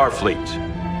of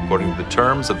Starfleet, according to the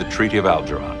terms of the Treaty of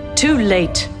Algeron. Too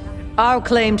late. Our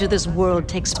claim to this world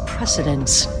takes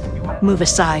precedence. Move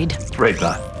aside.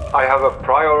 Raytheon. I have a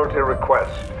priority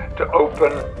request to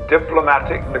open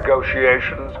diplomatic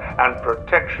negotiations and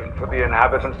protection for the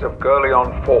inhabitants of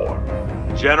Gurleon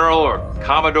 4. General or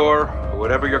Commodore, or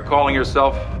whatever you're calling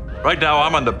yourself, right now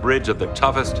I'm on the bridge of the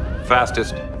toughest,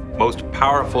 fastest, most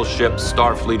powerful ship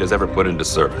Starfleet has ever put into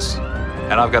service.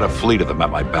 And I've got a fleet of them at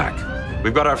my back.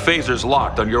 We've got our phasers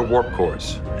locked on your warp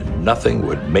cores. And nothing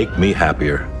would make me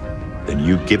happier than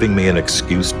you giving me an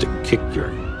excuse to kick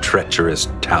your treacherous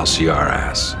Talsiar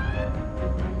ass.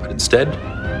 But instead,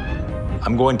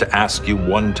 I'm going to ask you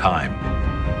one time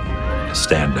to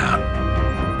stand down.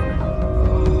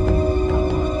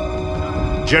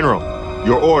 General,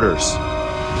 your orders.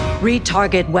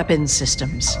 Retarget weapon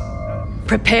systems.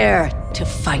 Prepare to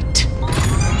fight.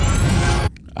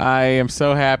 I am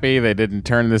so happy they didn't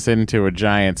turn this into a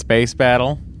giant space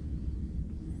battle.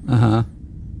 Uh-huh.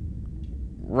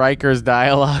 Riker's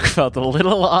dialogue felt a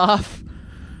little off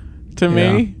to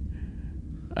me.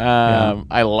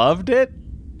 I loved it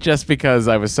just because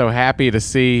I was so happy to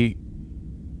see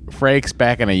Frakes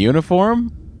back in a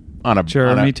uniform on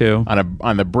me too.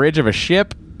 On the bridge of a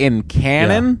ship in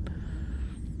canon. Yeah.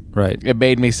 Right. It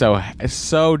made me so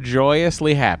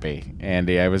joyously happy,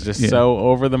 Andy. I was just so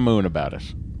over the moon about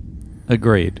it.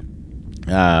 Agreed.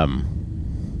 And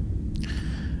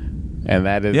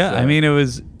that is I mean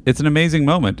it's an amazing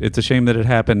moment. It's a shame that it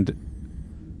happened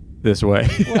this way.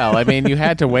 Well, I mean, you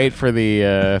had to wait for the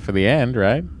end,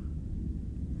 right?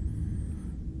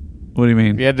 What do you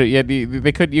mean?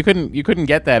 You couldn't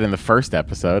get that in the first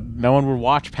episode. No one would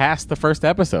watch past the first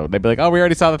episode. They'd be like, "Oh, we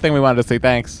already saw the thing we wanted to see.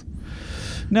 Thanks."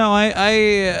 No,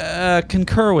 I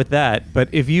concur with that. But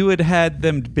if you had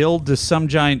them build to some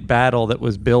giant battle that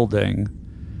was building,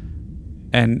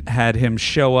 and had him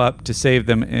show up to save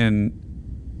them in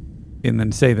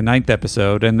say the 9th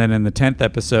episode, and then in the 10th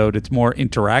episode, it's more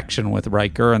interaction with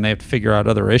Riker, and they have to figure out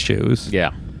other issues.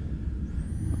 Yeah.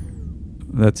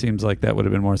 That seems like that would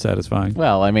have been more satisfying.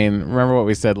 Well, I mean, remember what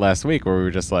we said last week where we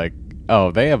were just like, oh,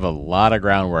 they have a lot of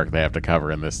groundwork they have to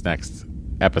cover in this next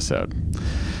episode.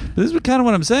 This is kind of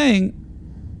what I'm saying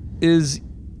is,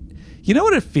 you know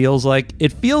what it feels like?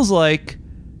 It feels like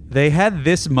they had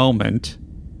this moment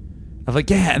of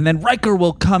like, and then Riker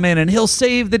will come in and he'll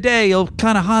save the day. He'll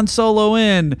kind of Han Solo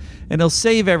in and he'll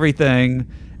save everything.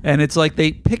 And it's like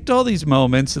they picked all these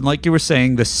moments, and like you were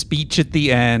saying, the speech at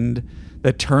the end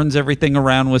that turns everything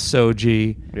around with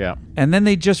Soji. Yeah. And then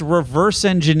they just reverse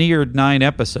engineered 9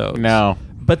 episodes. No.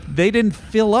 But they didn't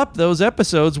fill up those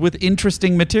episodes with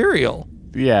interesting material.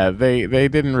 Yeah, they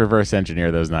didn't reverse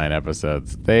engineer those 9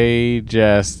 episodes. They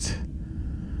just...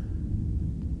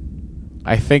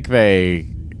 I think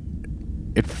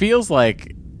it feels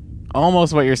like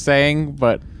almost what you're saying,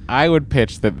 but I would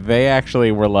pitch that they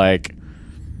actually were like,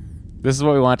 this is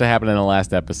what we want to happen in the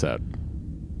last episode.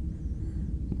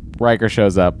 Riker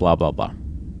shows up, blah, blah, blah.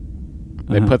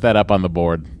 They put that up on the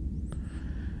board.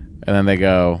 And then they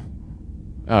go,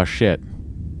 oh, shit.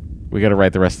 We got to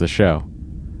write the rest of the show.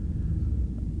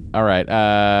 All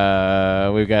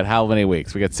right. We've got how many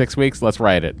weeks? We got 6 weeks. Let's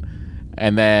write it.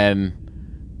 And then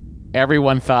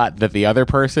everyone thought that the other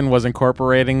person was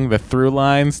incorporating the through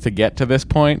lines to get to this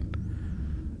point.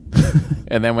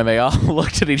 And then when they all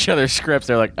looked at each other's scripts,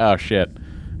 they're like, oh, shit.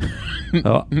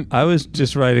 Oh, I was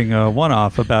just writing a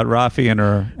one-off about Rafi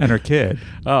and her kid.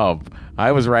 Oh,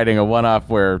 I was writing a one-off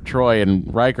where Troy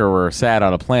and Riker were sad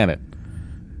on a planet.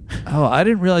 Oh, I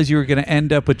didn't realize you were going to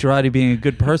end up with Jurati being a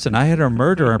good person. I had her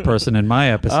murder a person in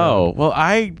my episode. Oh, well,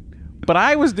 But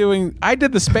I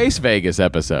did the Space Vegas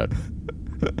episode.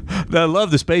 I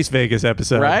love the Space Vegas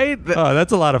episode. Right? Oh,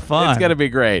 that's a lot of fun. It's going to be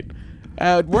great.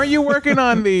 Weren't you working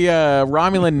on the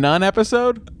Romulan Nun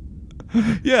episode?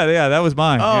 Yeah, that was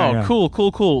mine. Oh, yeah. Cool.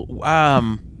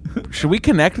 Should we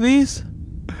connect these?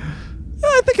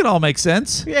 I think it all makes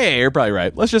sense. Yeah, you're probably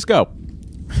right. Let's just go.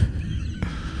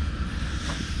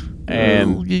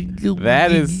 And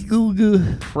that is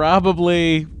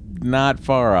probably not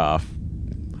far off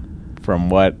from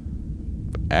what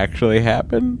actually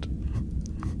happened.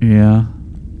 Yeah.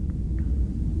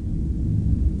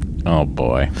 Oh,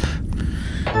 boy.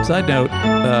 Side note.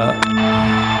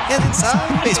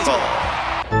 Inside baseball.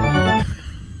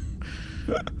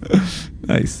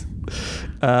 Nice.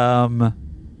 I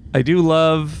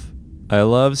love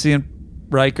seeing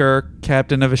Riker,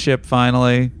 captain of a ship,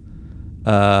 finally.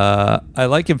 I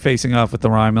like him facing off with the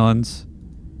Romulans.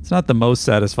 It's not the most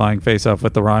satisfying face-off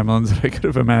with the Romulans that I could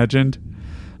have imagined.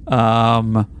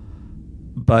 But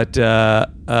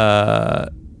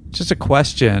just a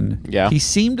question. Yeah. He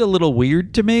seemed a little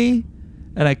weird to me,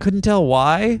 and I couldn't tell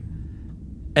why.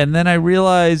 And then I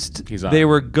realized they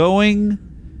were going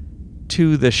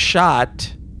to the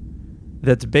shot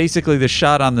that's basically the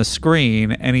shot on the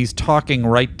screen, and he's talking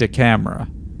right to camera.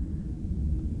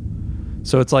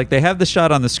 So it's like they have the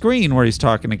shot on the screen where he's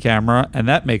talking to camera, and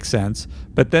that makes sense.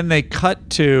 But then they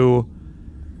cut to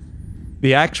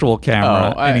the actual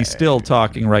camera, and he's still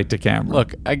talking right to camera.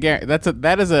 Look, I guarantee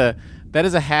that is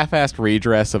a half-assed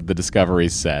redress of the Discovery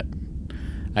set.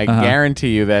 I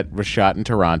guarantee you that was shot in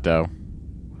Toronto.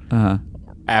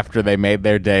 After they made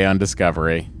their day on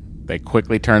Discovery, they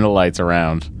quickly turned the lights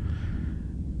around.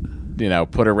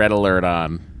 Put a red alert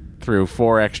on, threw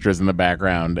 4 extras in the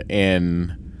background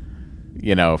in,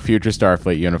 future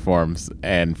Starfleet uniforms,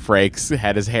 and Frakes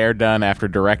had his hair done after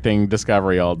directing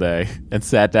Discovery all day and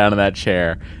sat down in that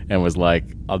chair and was like,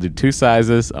 I'll do 2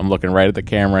 sizes. I'm looking right at the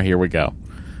camera. Here we go.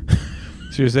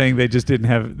 So you're saying they just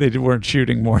they weren't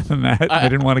shooting more than that? They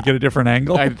didn't want to get a different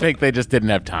angle? I think they just didn't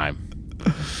have time.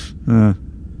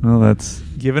 Well, that's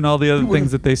given all the other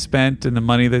things that they spent and the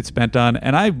money they spent on,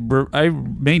 and I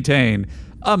maintain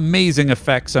amazing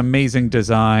effects, amazing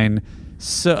design,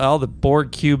 so all the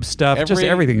Borg cube stuff, just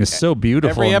everything is so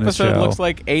beautiful. Every in this episode show. looks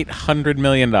like $800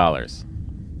 million.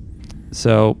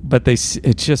 So, but it's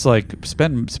just like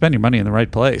spend your money in the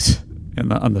right place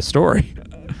on the story.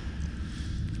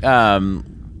 And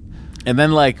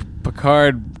then like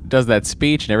Picard does that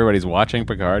speech, and everybody's watching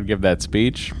Picard give that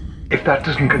speech. If that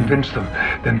doesn't convince them,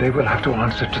 then they will have to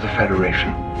answer to the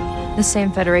Federation. The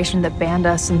same Federation that banned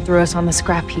us and threw us on the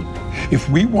scrap heap. If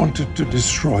we wanted to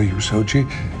destroy you, Soji,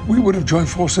 we would have joined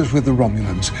forces with the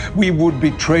Romulans. We would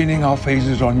be training our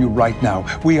phasers on you right now.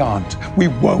 We aren't. We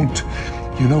won't.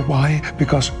 You know why?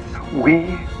 Because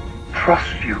we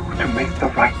trust you to make the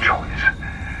right choice.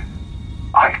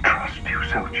 I trust you,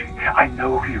 Soji. I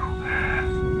know you.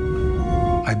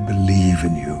 I believe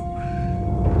in you.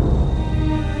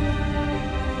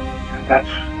 That's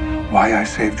why I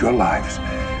saved your lives,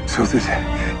 so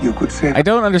that you could save. I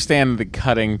don't understand the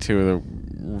cutting to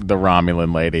the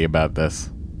Romulan lady about this.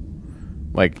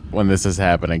 Like, when this is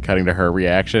happening, cutting to her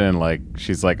reaction, and like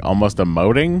she's like almost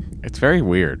emoting. It's very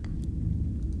weird.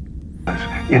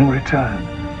 In return,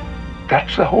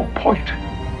 that's the whole point.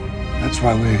 That's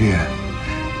why we're here.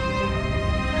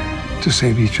 To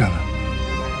save each other.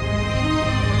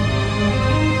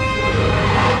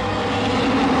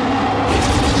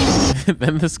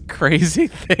 Then this crazy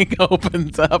thing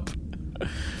opens up.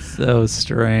 So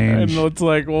strange. And it's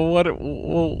like, well,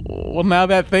 now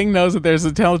that thing knows that there's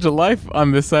intelligent life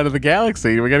on this side of the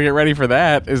galaxy. We gotta get ready for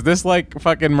that. Is this like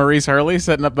fucking Maurice Hurley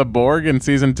setting up the Borg in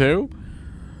season 2?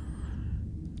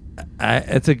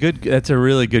 That's a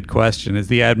really good question. Is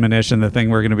the admonition the thing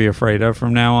we're going to be afraid of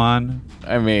from now on?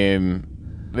 I mean,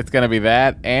 it's going to be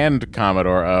that and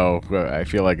Commodore O, I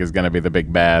feel like is going to be the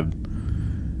big bad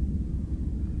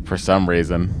for some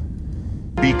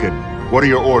reason. Beacon, what are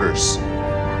your orders?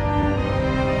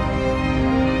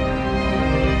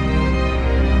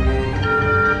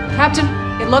 Captain,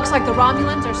 it looks like the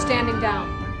Romulans are standing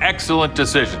down. Excellent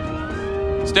decision.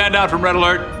 Stand down from Red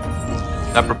Alert.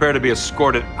 Now prepare to be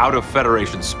escorted out of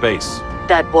Federation space.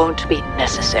 That won't be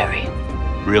necessary.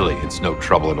 Really, it's no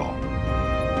trouble at all.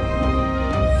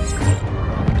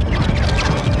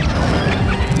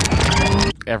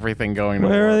 Everything going to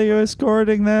Where are they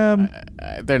escorting them?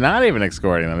 They're not even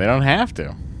escorting them. They don't have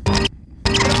to.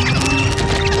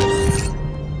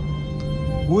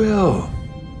 Will,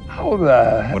 how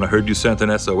the... When I heard you sent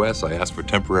an SOS, I asked for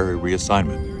temporary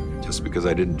reassignment. Just because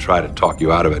I didn't try to talk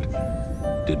you out of it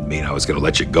didn't mean I was going to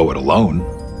let you go it alone.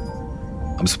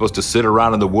 I'm supposed to sit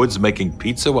around in the woods making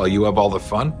pizza while you have all the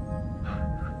fun?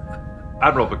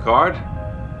 Admiral Picard,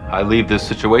 I leave this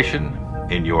situation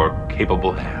in your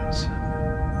capable hands.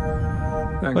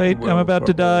 Wait, I'm about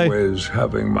to die. Always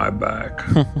having my back.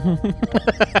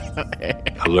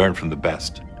 I learned from the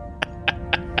best.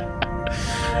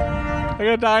 I'm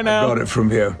gonna die now. I got it from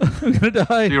here. I'm gonna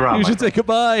die. You should say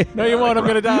goodbye. No, you won't. I'm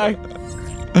gonna die.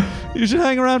 You should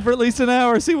hang around for at least an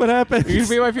hour, see what happens. You should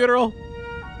be at my funeral.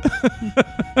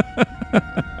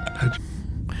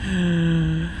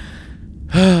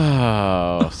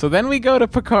 So then we go to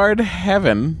Picard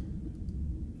Heaven,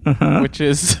 which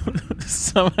is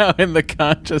somehow in the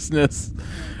consciousness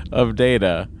of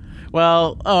Data.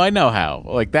 Well, I know how.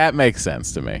 Like, that makes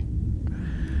sense to me.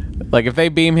 Like, if they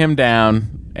beam him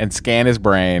down and scan his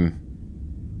brain,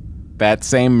 that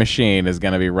same machine is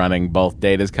going to be running both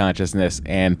Data's consciousness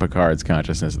and Picard's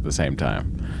consciousness at the same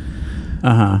time.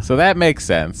 So that makes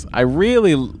sense. I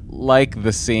really like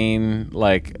the scene,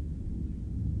 like,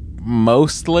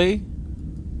 mostly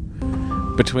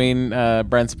between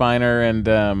Brent Spiner and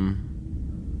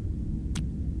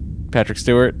Patrick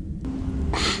Stewart,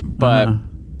 but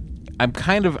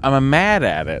I'm mad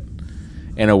at it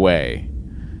in a way,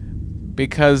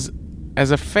 because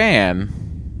as a fan,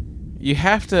 you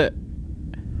have to.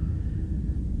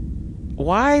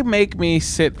 Why make me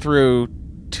sit through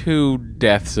 2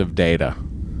 deaths of Data?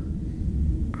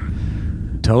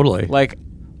 Totally. Like,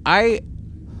 I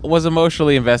was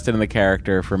emotionally invested in the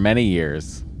character for many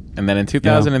years, and then in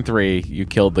 2003, you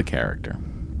killed the character.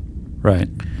 Right.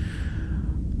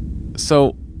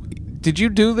 So, did you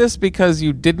do this because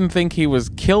you didn't think he was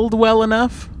killed well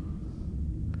enough?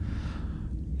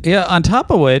 Yeah, on top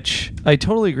of which, I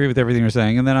totally agree with everything you're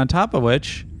saying, and then on top of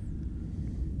which,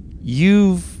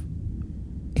 you've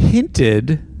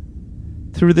hinted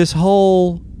through this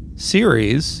whole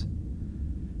series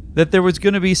that there was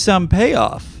going to be some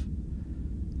payoff.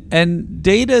 And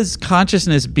Data's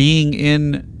consciousness being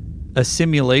in a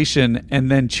simulation and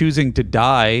then choosing to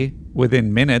die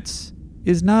within minutes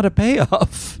is not a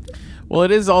payoff. Well,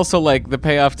 it is also like the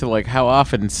payoff to like how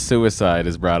often suicide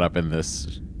is brought up in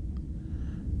this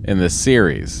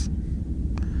series.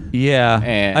 Yeah.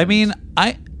 And I mean,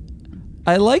 I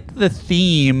like the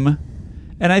theme,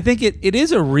 and I think it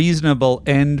is a reasonable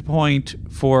end point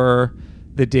for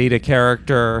the Data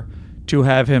character to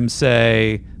have him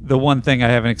say, the one thing I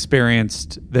haven't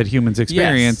experienced that humans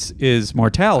experience is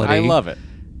mortality. I love it.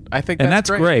 I think that's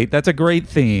great. That's a great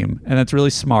theme, and that's really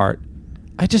smart.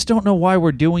 I just don't know why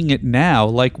we're doing it now.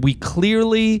 Like, we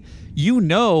clearly,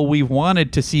 we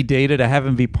wanted to see Data, to have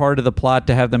him be part of the plot,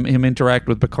 to have him interact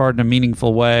with Picard in a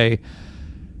meaningful way.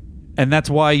 And that's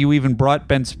why you even brought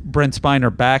Brent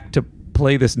Spiner back to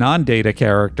play this non-Data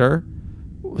character.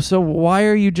 So why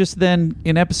are you just then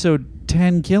in episode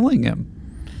 10 killing him?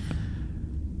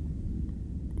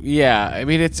 Yeah, I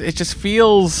mean, it just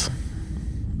feels,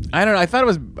 I don't know, I thought it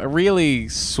was really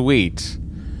sweet,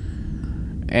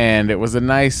 and it was a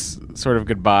nice sort of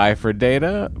goodbye for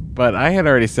Data, but I had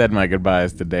already said my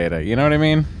goodbyes to Data. You know what I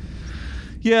mean?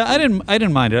 Yeah, I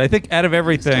didn't mind it. I think out of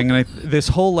everything, this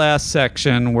whole last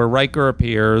section where Riker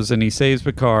appears and he saves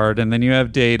Picard, and then you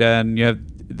have Data, and you have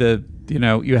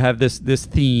you have this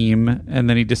theme, and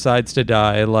then he decides to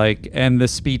die, and the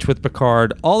speech with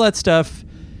Picard, all that stuff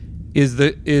is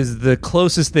the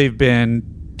closest they've been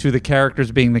to the characters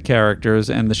being the characters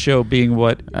and the show being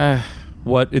what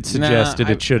it suggested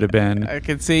it should have been. I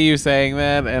could see you saying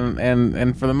that,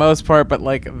 and for the most part, but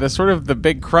like the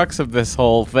big crux of this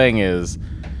whole thing is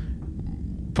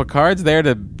Picard's there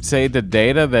to say to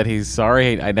Data that he's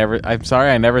sorry. I'm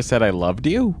sorry I never said I loved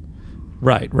you.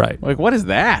 Right. Like, what is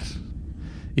that?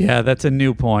 Yeah, that's a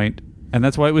new point, and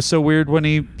that's why it was so weird when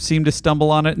he seemed to stumble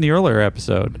on it in the earlier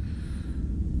episode.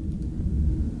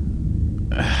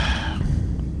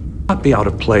 Not be out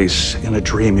of place in a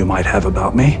dream you might have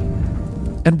about me.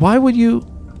 And why would you?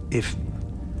 If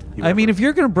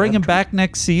you're going to bring him back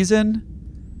next season,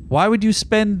 why would you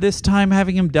spend this time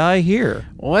having him die here?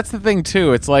 Well, that's the thing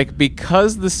too. It's like,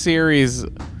 because the series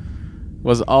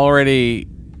was already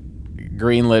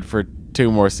greenlit for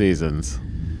 2 more seasons,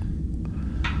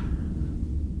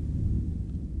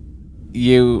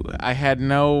 I had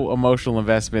no emotional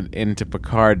investment into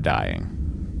Picard dying.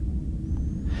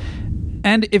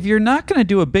 And if you're not going to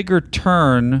do a bigger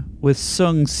turn with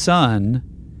Sung Sun,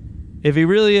 if he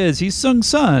really is, he's Sung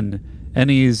Sun,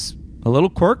 and he's a little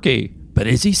quirky, but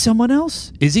is he someone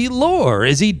else? Is he Lore?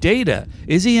 Is he Data?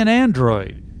 Is he an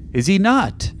android? Is he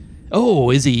not?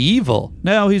 Oh, is he evil?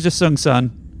 No, he's just Sung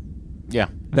Sun. Yeah.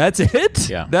 That's it?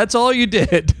 Yeah. That's all you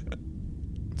did.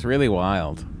 It's really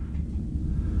wild.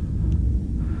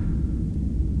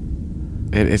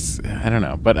 it's I don't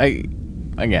know, but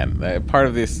part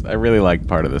of this I really like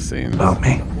part of the scene about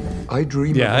me. I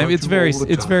dream. Yeah, I mean, it's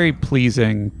very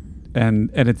pleasing, and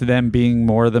it's them being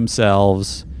more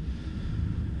themselves.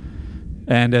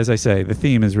 And as I say, the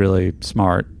theme is really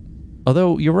smart.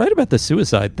 Although you're right about the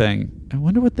suicide thing. I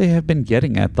wonder what they have been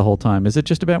getting at the whole time. Is it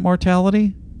just about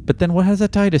mortality? But then what has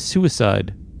that tied to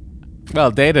suicide?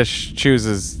 Well, Data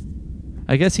chooses.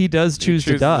 I guess he does choose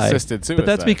to die. Assisted suicide. But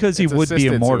that's because he would be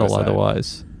immortal suicide.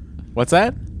 Otherwise. What's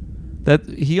that? That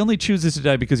he only chooses to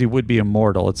die because he would be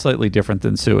immortal. It's slightly different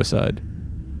than suicide.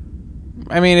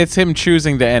 I mean, it's him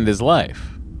choosing to end his life.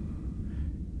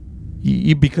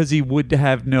 Because he would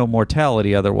have no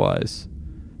mortality otherwise.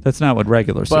 That's not what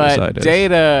regular suicide is. But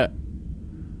Data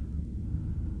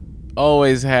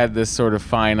always had this sort of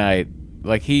finite,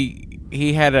 like he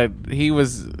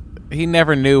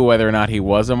never knew whether or not he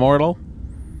was immortal.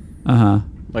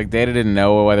 Like Data didn't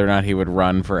know whether or not he would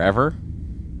run forever.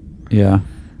 Yeah.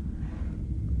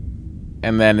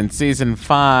 And then in season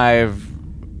 5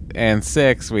 and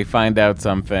 6, we find out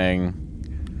something.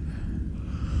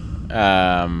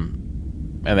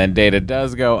 And then Data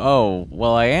does go, oh,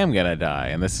 well, I am going to die.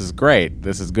 And this is great.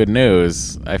 This is good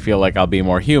news. I feel like I'll be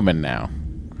more human now.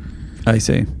 I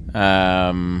see.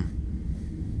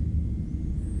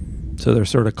 So they're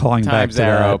sort of calling back to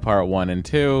Arrow that. Part 1 and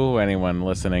 2, anyone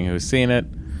listening who's seen it.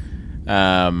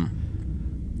 And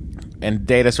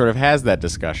Data sort of has that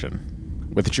discussion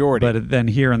with Geordi. But then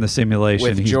here in the simulation,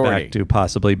 with he's Geordi. back to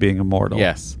possibly being immortal.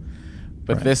 Yes.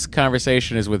 But Right. this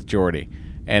conversation is with Geordi.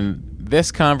 And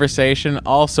this conversation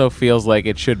also feels like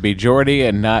it should be Geordi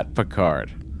and not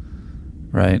Picard.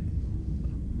 Right.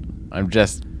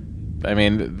 This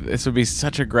would be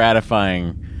such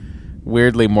a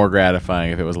weirdly more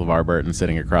gratifying if it was LeVar Burton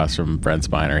sitting across from Brent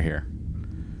Spiner here.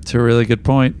 It's a really good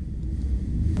point.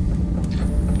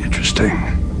 Interesting.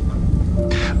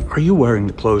 Are you wearing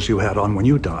the clothes you had on when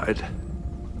you died?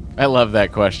 I love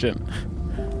that question.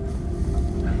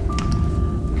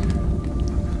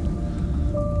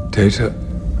 Data,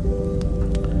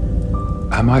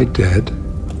 am I dead?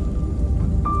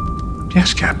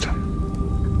 Yes, Captain.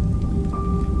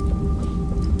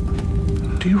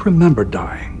 Do you remember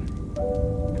dying?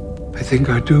 I think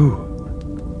I do.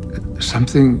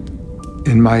 Something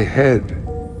in my head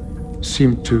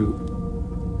seemed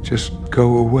to just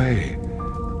go away,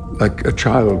 like a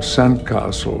child's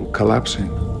sandcastle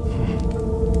collapsing.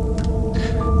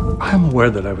 I am aware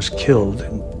that I was killed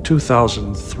in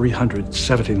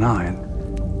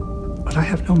 2379, but I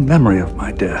have no memory of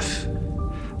my death.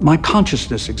 My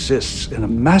consciousness exists in a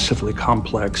massively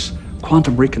complex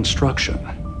quantum reconstruction,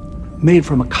 made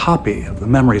from a copy of the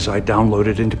memories I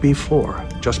downloaded into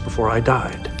B4 just before I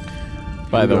died.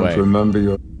 By the way, remember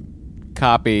your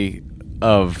copy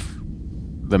of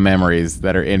the memories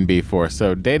that are in B4.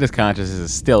 So Data's consciousness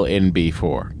is still in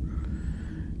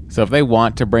B4. So if they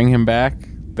want to bring him back,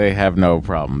 they have no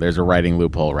problem. There's a writing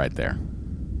loophole right there.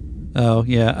 Oh,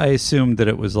 yeah. I assumed that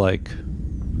it was like, I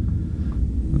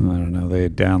don't know, they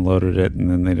had downloaded it and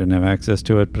then they didn't have access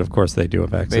to it, but of course they do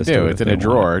have access to it. They do. It's in a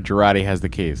drawer. Girardi has the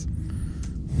keys.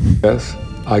 Yes,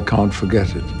 I can't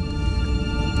forget it.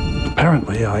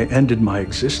 Apparently, I ended my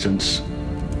existence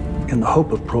in the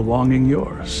hope of prolonging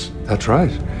yours. That's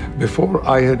right. Before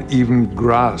I had even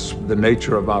grasped the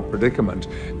nature of our predicament,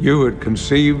 you had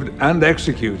conceived and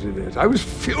executed it. I was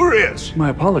furious. My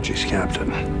apologies, Captain.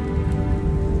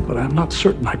 But I'm not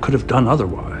certain I could have done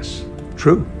otherwise.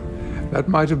 True. That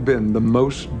might have been the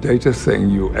most Data thing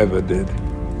you ever did.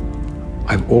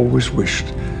 I've always wished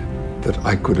that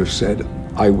I could have said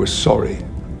I was sorry,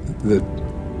 that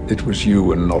it was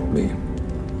you and not me.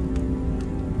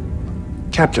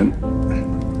 Captain,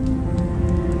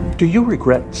 do you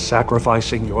regret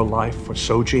sacrificing your life for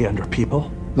Soji and her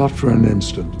people? Not for an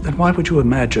instant. Then why would you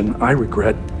imagine I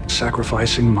regret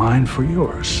sacrificing mine for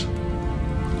yours?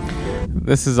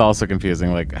 This is also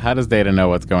confusing. Like, how does Data know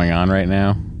what's going on right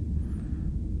now?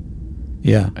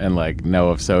 Yeah. And, like, know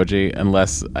of Soji,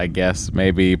 unless, I guess,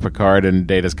 maybe Picard and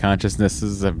Data's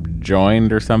consciousnesses have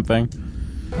joined or something.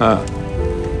 Huh.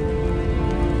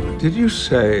 Did you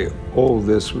say all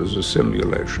this was a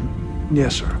simulation?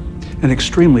 Yes, sir. An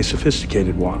extremely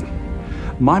sophisticated one.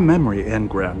 My memory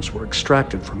engrams were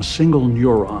extracted from a single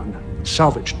neuron,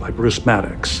 salvaged by Bruce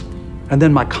Maddox. And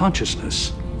then my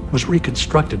consciousness was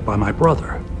reconstructed by my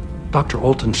brother, Dr.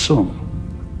 Alton Sung.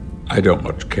 I don't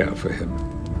much care for him.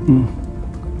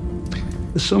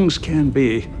 The Sungs can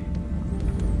be,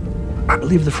 I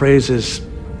believe the phrase is,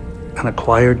 an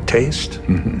acquired taste.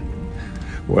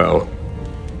 Well,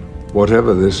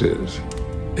 whatever this is,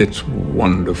 it's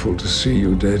wonderful to see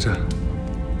you, Data.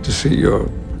 To see your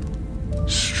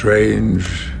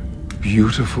strange,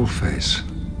 beautiful face.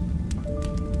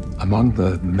 Among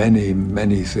the many,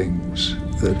 many things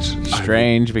that...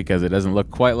 Strange because it doesn't look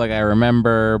quite like I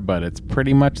remember, but it's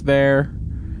pretty much there.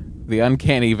 The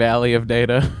uncanny valley of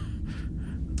Data.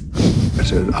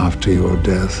 After your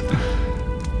death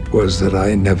was that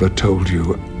I never told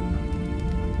you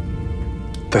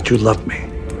that you loved me.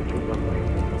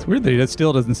 It's weird that he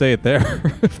still doesn't say it there,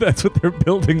 if that's what they're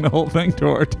building the whole thing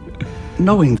toward.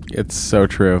 Knowing... It's so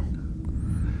true.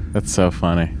 That's so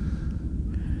funny.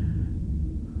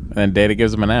 And then Data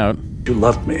gives him an out. You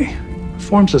loved me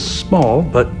forms a small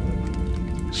but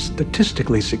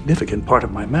statistically significant part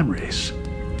of my memories.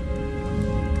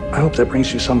 I hope that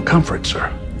brings you some comfort,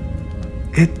 sir.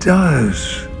 It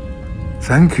does.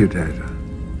 Thank you, Data.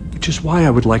 Which is why I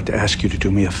would like to ask you to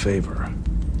do me a favor.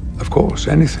 Of course,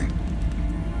 anything.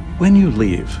 When you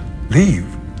leave... Leave?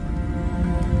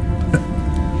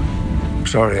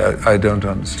 Sorry, I don't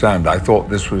understand. I thought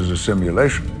this was a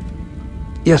simulation.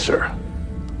 Yes, sir.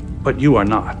 But you are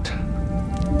not.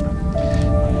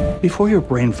 Before your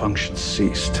brain functions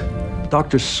ceased,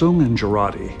 Drs. Sung and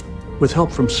Girardi, with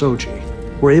help from Soji,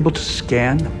 were able to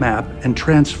scan, map, and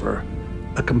transfer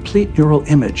a complete neural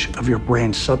image of your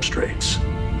brain substrates.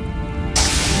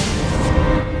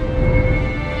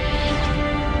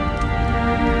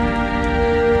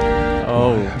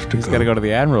 Oh, he's got to go to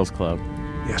the Admirals Club.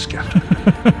 Yes, Captain.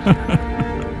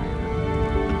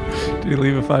 Did he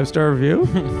leave a 5-star review?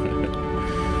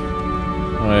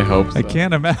 I hope so. I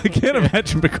can't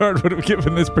imagine Picard would have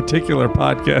given this particular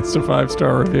podcast a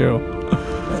 5-star review.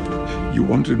 You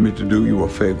wanted me to do you a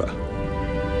favor.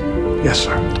 Yes,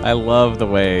 sir. I love the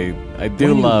way... I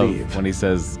do love when he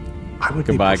says, I would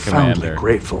goodbye, be profoundly Commander.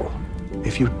 Grateful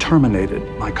if you terminated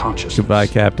my consciousness. Goodbye,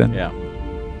 Captain. Yeah.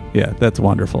 Yeah, that's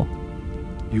wonderful.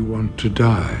 You want to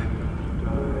die?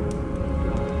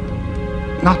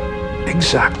 Not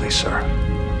exactly, sir.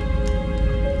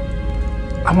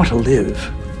 I want to live,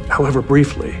 however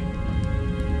briefly,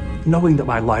 knowing that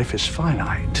my life is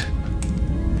finite.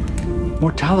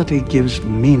 Mortality gives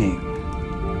meaning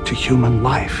to human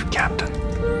life, Captain.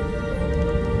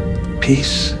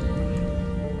 Peace,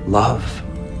 love,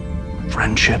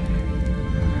 friendship.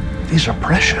 These are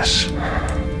precious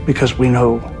because we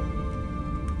know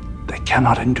they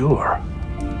cannot endure.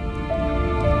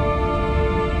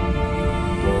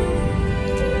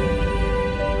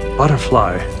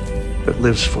 Butterfly that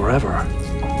lives forever.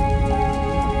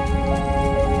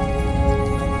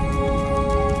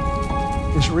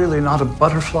 Is really not a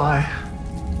butterfly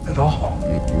at all.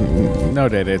 No,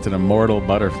 Data, it's an immortal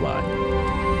butterfly.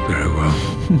 Very well.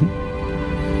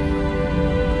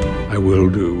 I will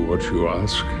do what you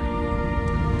ask.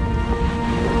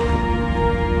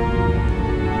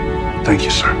 Thank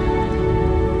you, sir.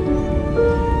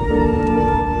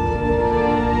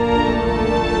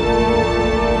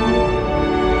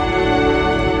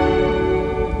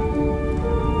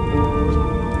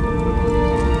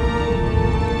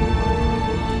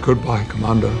 Goodbye,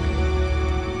 Commander.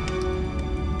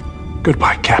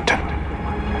 Goodbye, Captain.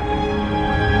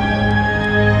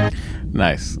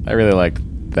 Nice. I really liked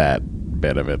that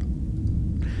bit of it.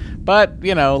 But,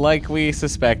 like we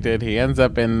suspected, he ends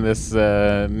up in this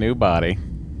new body,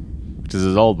 which is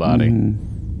his old body,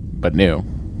 but new.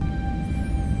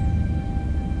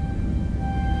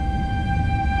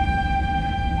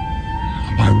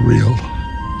 Am I real?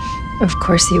 Of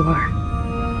course you are.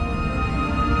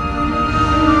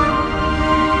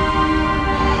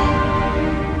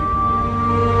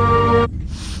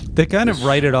 They kind of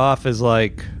write it off as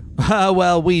like,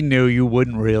 well, we knew you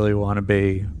wouldn't really want to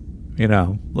be,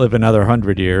 live another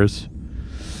 100 years.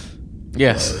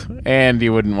 Yes, and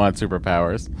you wouldn't want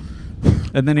superpowers.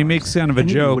 And then he makes kind of a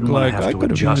joke like, I could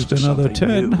have used another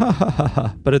 10.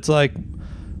 But it's like,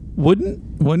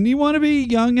 wouldn't you want to be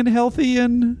young and healthy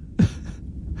and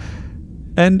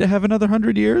have another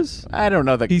 100 years? I don't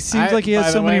know that he seems like he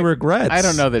has so many regrets. I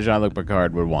don't know that Jean-Luc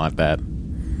Picard would want that.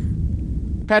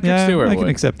 Patrick Stewart I can would.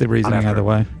 accept the reasoning either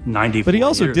way. 94 but he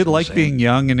also years did like insane. being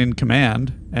young and in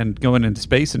command and going into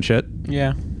space and shit.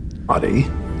 Yeah. Body,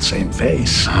 same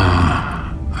face.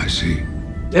 I see.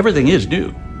 Everything is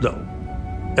new, though.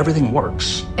 Everything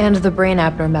works. And the brain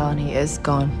abnormality is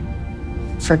gone.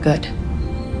 For good.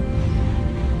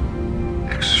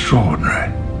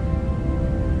 Extraordinary.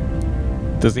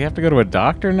 Does he have to go to a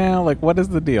doctor now? Like, what is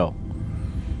the deal?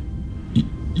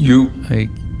 You...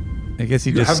 I guess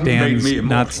he just stands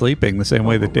not sleeping the same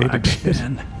way that Data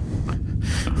did.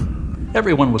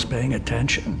 Everyone was paying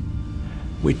attention.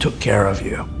 We took care of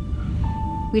you.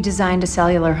 We designed a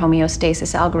cellular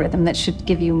homeostasis algorithm that should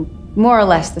give you more or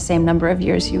less the same number of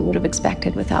years you would have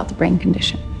expected without the brain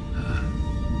condition.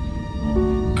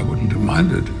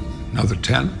 minded. Another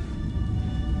 10?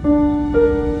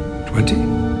 20?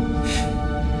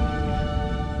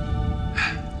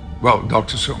 Well,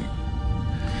 Dr. Sung.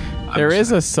 There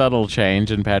is a subtle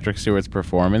change in Patrick Stewart's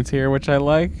performance here, which I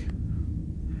like.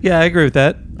 Yeah, I agree with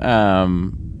that.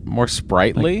 More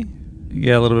sprightly.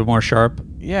 Yeah, a little bit more sharp.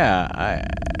 Yeah,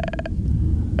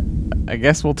 I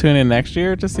guess we'll tune in next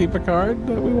year to see Picard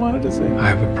that we wanted to see. I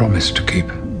have a promise to keep.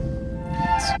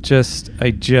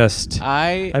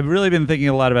 I've really been thinking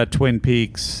a lot about Twin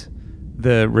Peaks,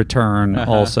 The Return,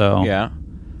 also. Yeah.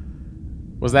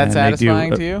 Was that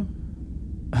satisfying to you?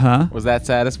 Huh? Was that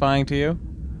satisfying to you?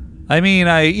 I mean,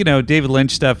 David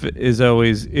Lynch stuff is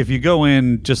always, if you go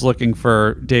in just looking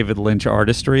for David Lynch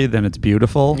artistry, then it's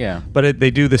beautiful. Yeah. But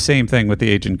they do the same thing with the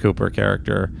Agent Cooper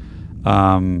character,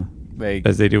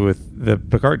 as they do with the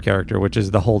Picard character, which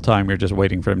is the whole time you're just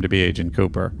waiting for him to be Agent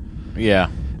Cooper. Yeah.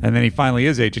 And then he finally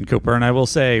is Agent Cooper. And I will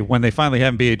say, when they finally have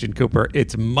him be Agent Cooper,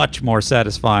 it's much more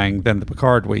satisfying than the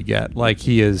Picard we get. Like,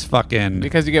 he is fucking...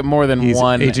 Because you get more than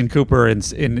one... Agent Cooper in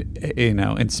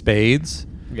spades.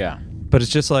 Yeah. But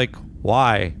it's just like,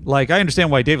 why? Like, I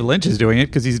understand why David Lynch is doing it,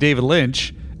 because he's David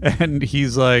Lynch. And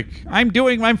he's like, I'm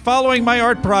following my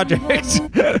art project.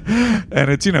 And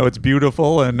it's, it's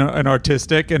beautiful and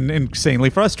artistic and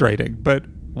insanely frustrating. But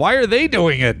why are they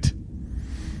doing it?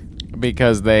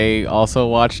 Because they also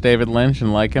watch David Lynch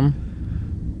and like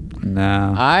him?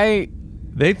 No.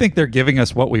 They think they're giving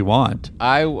us what we want.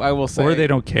 I will say... Or they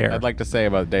don't care. I'd like to say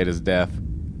about Data's death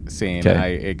scene,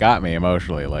 okay. It got me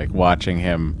emotionally, like watching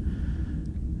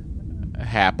him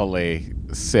happily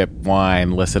sip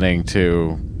wine listening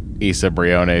to Issa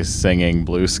Briones singing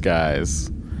Blue Skies.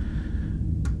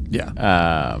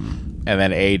 Yeah. And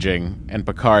then aging and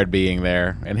Picard being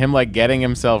there and him like getting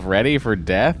himself ready for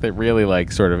death. It really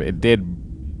like sort of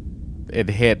it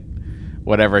hit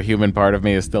whatever human part of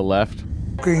me is still left.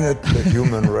 Looking at the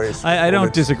human race. I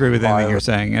don't disagree with anything you're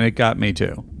saying, and it got me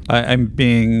too. I'm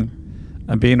being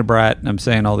a brat and I'm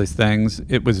saying all these things.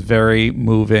 It was very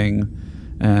moving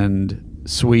and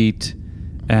sweet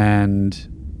and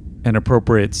an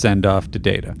appropriate send off to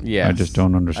Data. Yeah. I just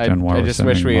don't understand why I we're just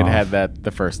wish we had off. had that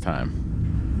the first time.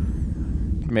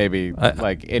 Maybe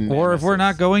like in or if we're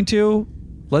not going to,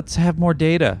 let's have more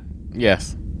Data.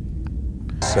 Yes.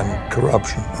 And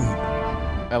corruption.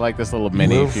 I like this little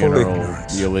mini funeral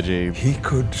eulogy. He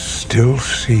could still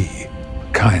see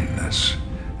kindness,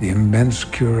 the immense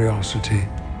curiosity,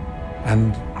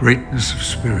 and greatness of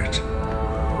spirit.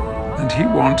 And he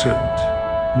wanted,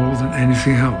 more than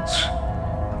anything else,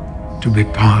 to be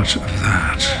part of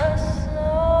that.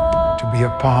 To be a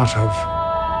part of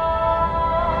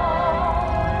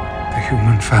the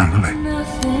human family.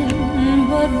 Nothing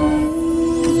but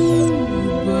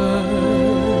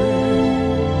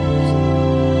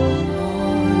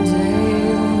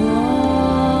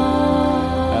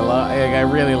I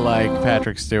really like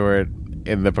Patrick Stewart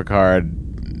in the Picard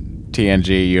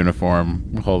TNG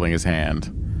uniform holding his hand,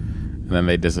 and then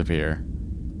they disappear.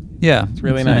 Yeah, it's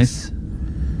really nice.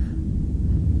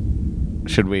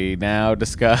 Should we now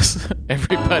discuss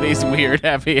everybody's weird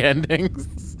happy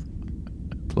endings?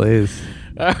 Please.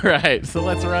 All right, so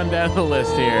let's run down the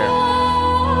list here.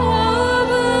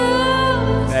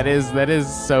 That is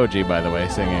Soji, by the way,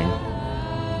 singing.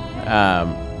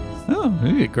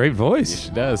 Great voice.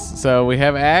 She does. So we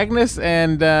have Agnes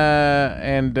and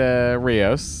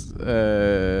Rios.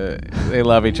 They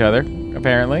love each other,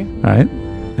 apparently. Right.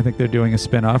 I think they're doing a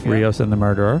spin-off, Rios and the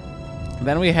Murderer.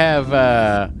 Then we have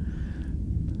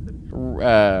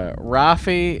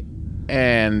Rafi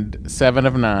and Seven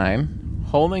of Nine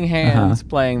holding hands,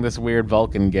 playing this weird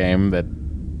Vulcan game that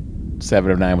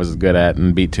Seven of Nine was good at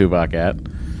and beat Tuvok at.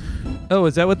 Oh,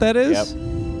 is that what that is? Yep.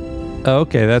 Oh,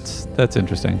 okay, that's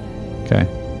interesting. Okay,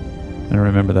 I don't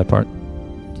remember that part.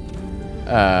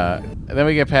 Then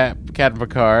we get Captain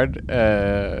Picard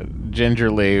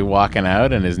gingerly walking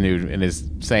out in his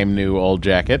same new old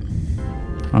jacket.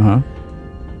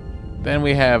 Then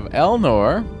we have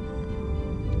Elnor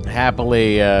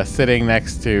happily sitting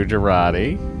next to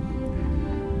Jurati,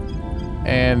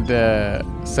 and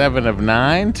Seven of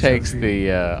Nine takes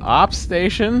the ops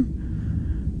station,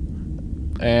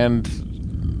 and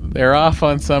they're off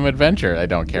on some adventure I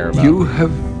don't care about. You have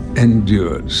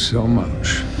endured so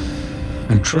much.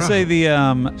 And I'll say the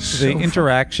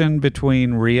interaction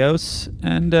between Rios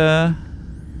and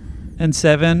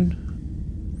Seven.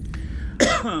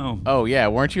 Oh yeah,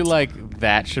 weren't you like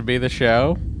that should be the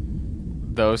show?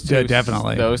 Those two,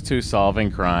 definitely. Those two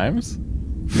solving crimes,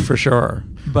 for sure.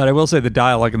 But I will say the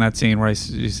dialogue in that scene where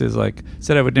he says like,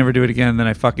 "Said I would never do it again, then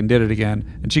I fucking did it again,"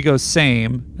 and she goes,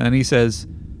 "Same," and he says,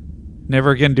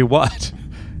 "Never again do what?"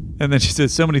 And then she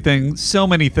says so many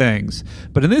things.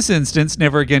 But in this instance,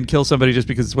 never again kill somebody just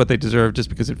because it's what they deserve, just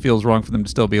because it feels wrong for them to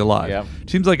still be alive. Yep.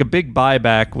 Seems like a big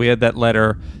buyback. We had that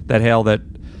letter, that Hale that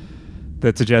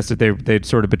suggested they'd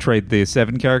sort of betrayed the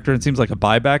Seven character. It seems like a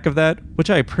buyback of that,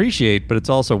 which I appreciate, but it's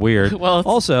also weird. Well,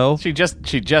 also, she just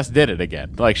did it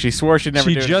again. Like, she swore she'd never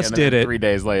do it again. She just did it. 3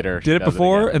 days later. Did it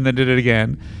before and then did it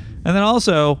again. And then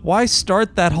also, why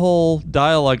start that whole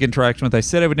dialogue interaction with I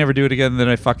said I would never do it again, and then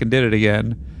I fucking did it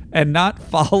again, and not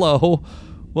follow,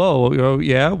 whoa,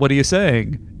 yeah, what are you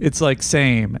saying? It's like,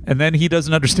 same. And then he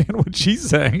doesn't understand what she's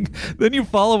saying. Then you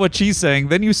follow what she's saying.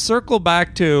 Then you circle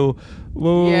back to,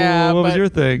 whoa, yeah, what was your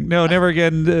thing? No, never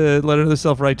again let another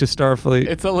self-righteous Starfleet.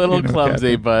 It's a little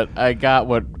clumsy, but I got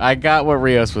what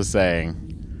Rios was saying.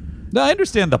 No, I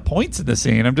understand the points in the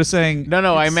scene. I'm just saying.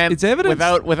 No, I meant it's evidence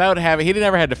without having. He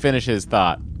never had to finish his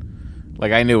thought.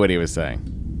 Like, I knew what he was saying.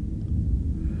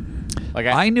 Like,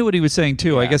 I knew what he was saying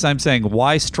too. Yeah. I guess I'm saying,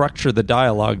 why structure the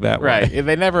dialogue that way? Right.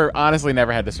 They honestly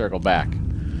never had to circle back.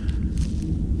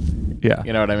 Yeah.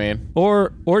 You know what I mean?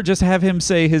 Or just have him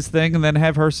say his thing and then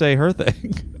have her say her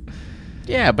thing.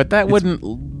 Yeah, but that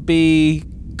wouldn't be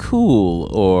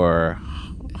cool or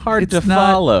hard to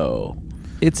follow.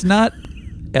 It's not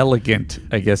elegant,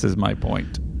 I guess, is my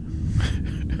point.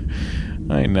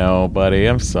 I know, buddy.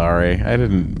 I'm sorry. I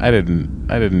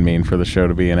didn't mean for the show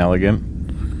to be inelegant.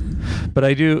 But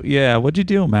I do, yeah. What'd you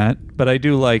do, Matt? But I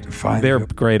do like, they're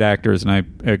great actors, and I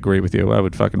agree with you. I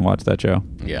would fucking watch that show.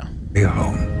 Yeah. Be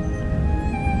home.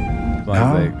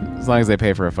 As long as they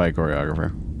pay for a fight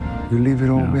choreographer. You leave it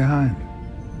all behind.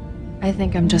 I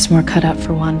think I'm just more cut out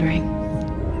for wandering.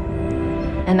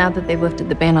 And now that they've lifted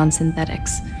the ban on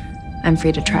synthetics, I'm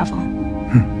free to travel.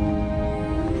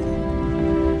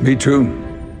 Me too.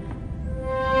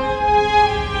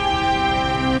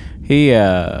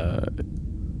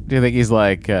 Do you think he's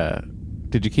like,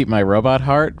 did you keep my robot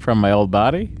heart from my old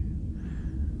body?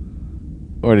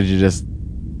 Or did you just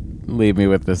leave me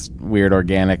with this weird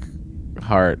organic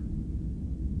heart?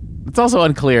 It's also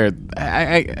unclear.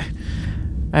 I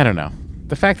don't know.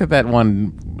 The fact that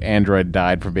one android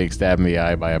died from being stabbed in the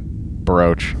eye by a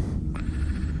brooch.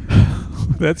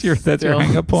 That's your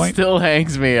hang-up point? Still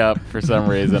hangs me up for some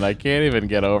reason. I can't even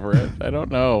get over it. I don't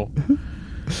know.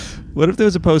 What if there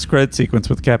was a post-credit sequence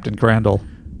with Captain Crandall?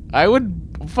 I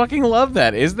would fucking love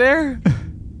that. Is there?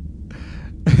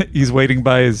 He's waiting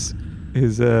by his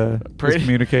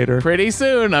communicator. Pretty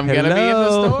soon, I'm going to be in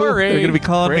the story. They're going to be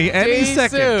calling me any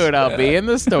second. Pretty soon, I'll be in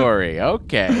the story.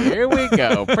 Okay, here we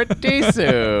go. Pretty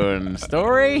soon.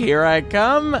 Story, here I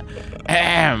come.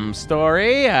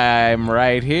 Story, I'm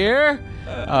right here.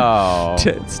 Oh.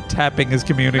 It's tapping his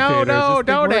communicator. No,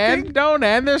 don't end. Don't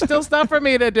end. There's still stuff for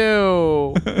me to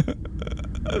do.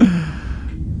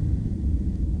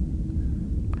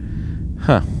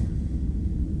 Huh.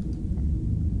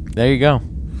 There you go.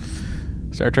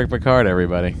 Star Trek Picard,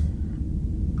 everybody.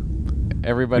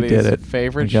 Everybody's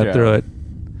favorite show. We got through it.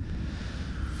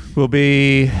 We'll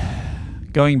be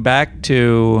going back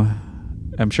to,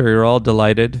 I'm sure you're all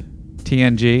delighted,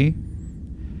 TNG.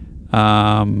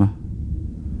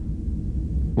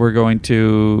 We're going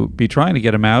to be trying to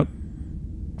get him out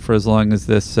for as long as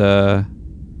this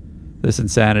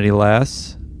insanity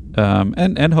lasts.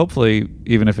 And hopefully,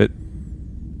 even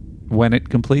when it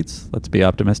completes, let's be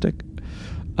optimistic.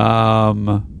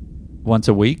 Once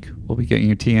a week, we'll be getting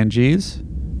you TNGs.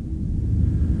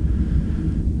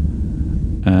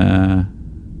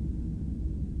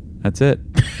 That's it,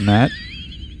 Matt.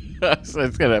 So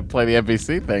it's gonna play the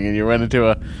NBC thing, and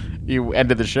you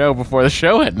ended the show before the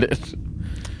show ended.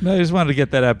 No, I just wanted to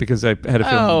get that out because I had a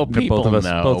feeling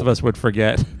that both of us would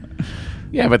forget.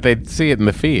 Yeah, but they'd see it in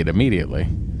the feed immediately.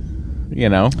 You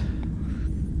know.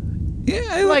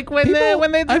 Yeah, like when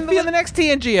the next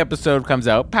TNG episode comes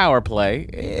out, Power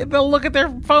Play, they'll look at their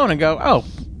phone and go, "Oh,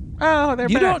 they're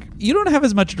back." You don't have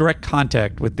as much direct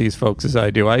contact with these folks as I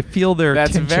do. I feel their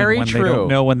tension when they don't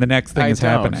know when the next thing is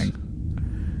happening.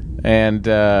 And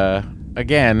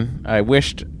again, I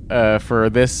wished for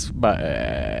this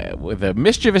with a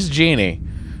mischievous genie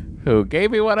who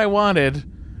gave me what I wanted,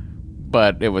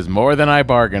 but it was more than I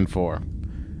bargained for.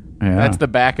 Yeah. That's the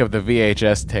back of the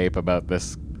VHS tape about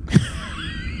this.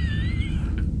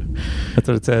 That's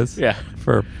what it says. Yeah.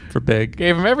 For Big.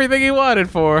 Gave him everything he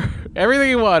wanted,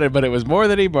 but it was more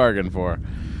than he bargained for.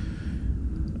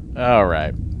 All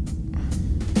right.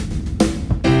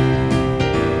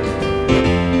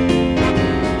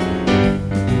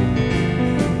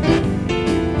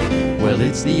 Well,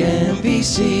 it's the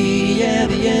MVC, yeah,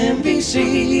 the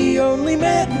MVC. Only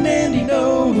Matt and Andy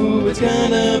know who it's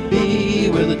gonna be.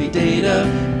 Will it be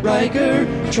Data, Riker,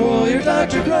 Troy, or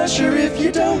Dr. Crusher? If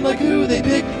you don't like who they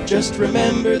pick, just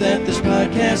remember that this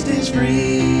podcast is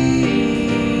free.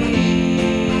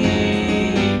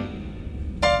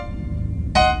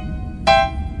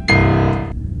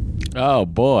 Oh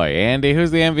boy, Andy,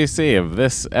 who's the MVC of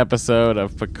this episode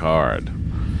of Picard?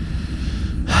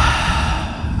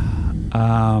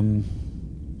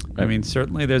 I mean,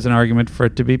 certainly there's an argument for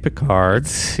it to be Picard. It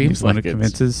seems when like it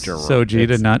convinces it's Soji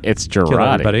to not kill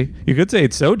everybody. You could say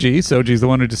it's Soji. Soji's the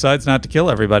one who decides not to kill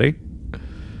everybody.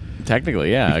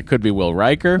 Technically, yeah. It could be Will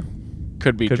Riker.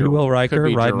 Could be Will Riker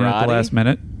riding in at the last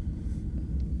minute.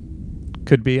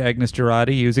 Could be Agnes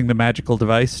Jurati using the magical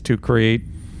device to create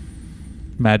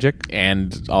magic.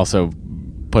 And also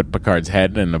put Picard's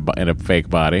head in a fake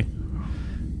body.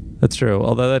 That's true,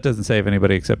 although that doesn't save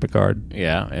anybody except Picard.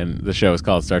 Yeah, and the show is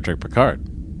called Star Trek Picard.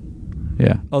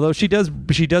 Yeah, although she does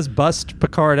bust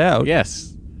Picard out.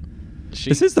 Yes.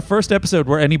 This is the first episode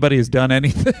where anybody has done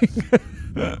anything.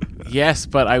 Yes,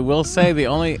 but I will say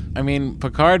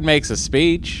Picard makes a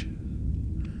speech.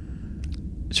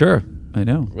 Sure, I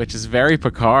know. Which is very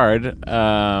Picard.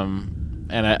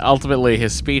 And ultimately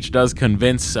his speech does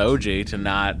convince Soji to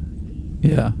not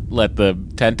let the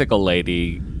tentacle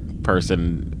lady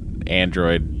person...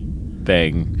 android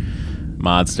thing,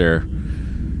 monster,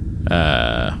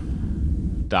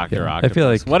 Dr. Octopus. I feel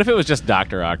like... What if it was just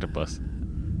Dr. Octopus?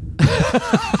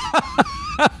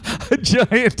 A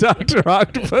giant Dr.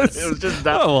 Octopus. It was just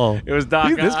it was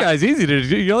Doc. This guy's easy to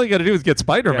do. All you got to do is get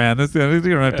Spider-Man.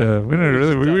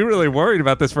 We worried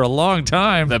about this for a long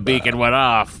time. The beacon went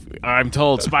off. I'm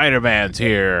told Spider-Man's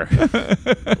here.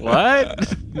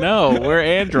 What? No, we're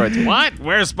androids. What?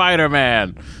 Where's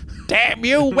Spider-Man? Damn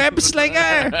you, web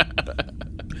slinger!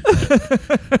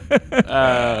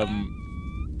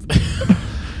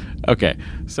 Okay,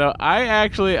 so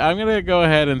I'm going to go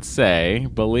ahead and say,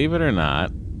 believe it or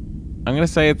not, I'm going to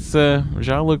say it's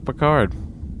Jean-Luc Picard.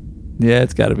 Yeah,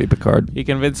 it's got to be Picard. He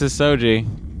convinces Soji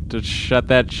to shut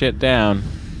that shit down,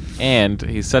 and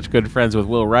he's such good friends with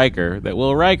Will Riker that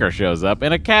Will Riker shows up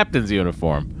in a captain's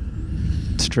uniform.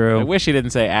 It's true. I wish he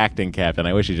didn't say acting captain.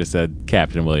 I wish he just said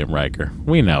Captain William Riker.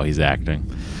 We know he's acting.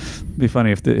 It'd be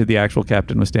funny if the actual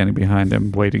captain was standing behind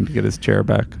him waiting to get his chair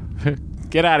back.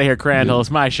 Get out of here, Crandall. It's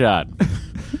my shot.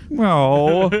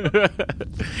 No.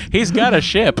 He's got a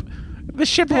ship. The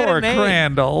ship had a name.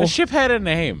 Crandall. The ship had a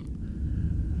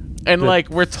name. And,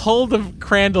 we're told of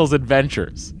Crandall's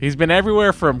adventures. He's been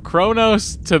everywhere from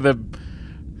Kronos to the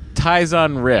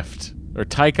Tyzon Rift. Or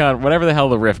Tycon, whatever the hell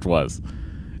the Rift was.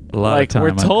 A lot of time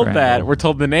we're told on that. We're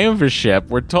told the name of his ship.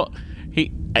 We're told...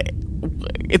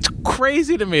 It's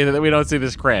crazy to me that we don't see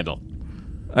this Crandall.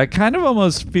 I kind of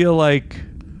almost feel like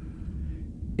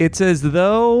it's as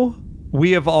though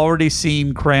we have already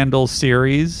seen Crandall's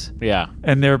series. Yeah.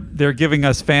 And they're giving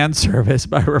us fan service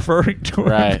by referring to him.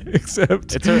 Right.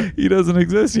 Except he doesn't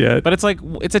exist yet. But it's a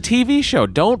TV show.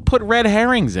 Don't put red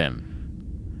herrings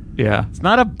in. Yeah. It's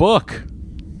not a book.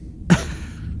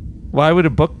 Why would a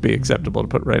book be acceptable to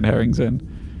put red herrings in?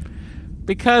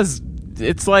 Because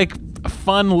it's like a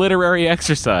fun literary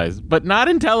exercise, but not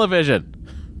in television.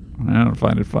 I don't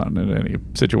find it fun in any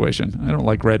situation. I don't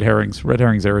like red herrings. Red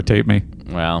herrings irritate me.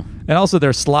 Well. And also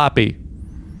they're sloppy.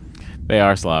 They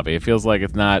are sloppy. It feels like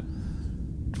it's not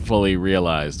fully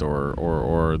realized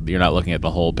or you're not looking at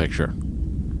the whole picture.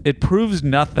 It proves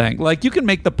nothing. Like, you can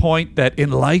make the point that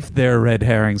in life there are red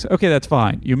herrings. Okay, that's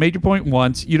fine. You made your point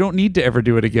once. You don't need to ever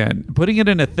do it again. Putting it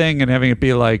in a thing and having it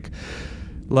be like,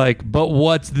 but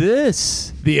what's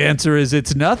this? The answer is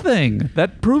it's nothing.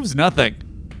 That proves nothing.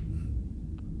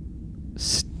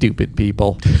 Stupid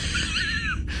people.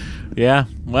 Yeah.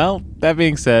 Well, that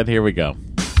being said, here we go.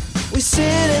 We sit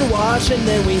and watch and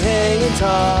then we hang and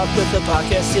talk, but the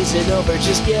podcast isn't over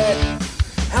just yet.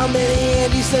 How many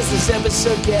Andys does this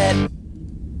episode get?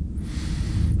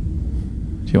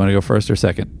 Do you want to go first or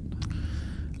second?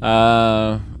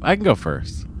 I can go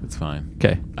first. It's fine.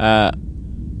 Okay.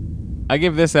 I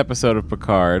give this episode of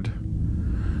Picard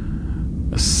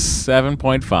a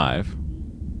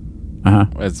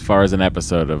 7.5. As far as an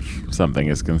episode of something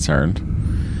is concerned.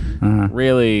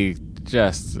 Really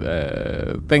just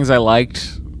things I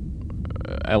liked.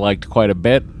 I liked quite a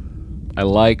bit. I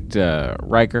liked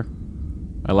Riker.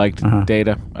 I liked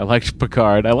Data. I liked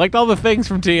Picard. I liked all the things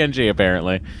from TNG,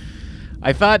 apparently.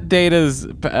 I thought Data's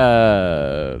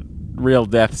real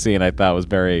death scene, I thought, was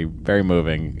very, very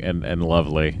moving and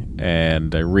lovely.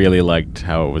 And I really liked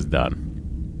how it was done.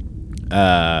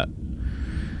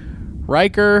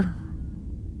 Riker,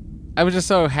 I was just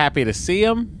so happy to see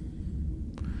him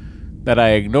that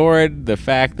I ignored the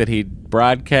fact that he'd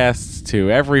broadcasts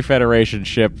to every Federation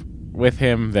ship with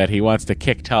him that he wants to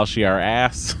kick Tal Shiar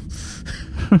ass.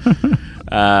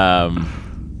 I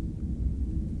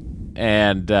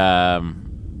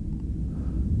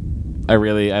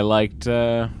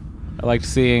liked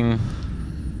seeing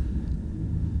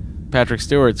Patrick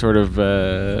Stewart sort of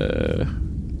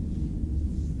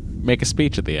make a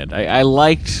speech at the end. I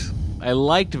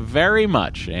liked very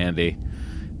much, Andy,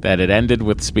 that it ended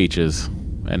with speeches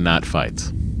and not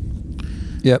fights.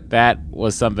 Yep. That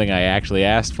was something I actually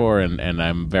asked for, and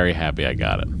I'm very happy I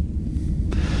got it.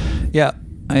 Yeah,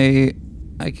 I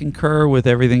concur with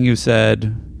everything you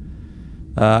said.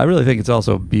 I really think it's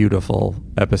also a beautiful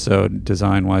episode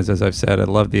design-wise, as I've said. I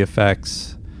love the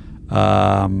effects.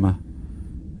 The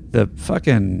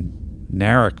fucking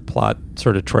Narek plot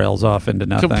sort of trails off into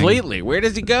nothing. Completely. Where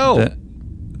does he go?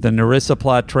 The Narissa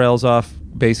plot trails off,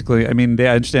 basically. I mean, I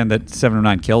understand that 7 of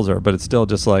 9 kills her, but it's still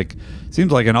just like,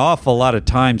 seems like an awful lot of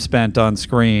time spent on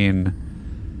screen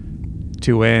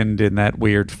to end in that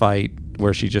weird fight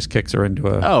where she just kicks her into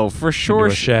a for sure.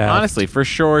 Shaft. Honestly, for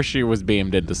sure she was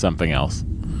beamed into something else.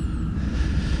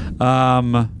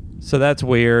 So that's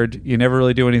weird. You never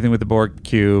really do anything with the Borg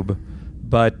cube,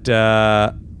 but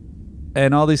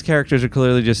and all these characters are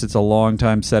clearly just, it's a long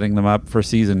time setting them up for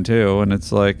season 2, and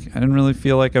it's like, I didn't really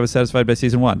feel like I was satisfied by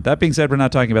season 1. That being said, we're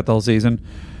not talking about the whole season.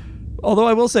 Although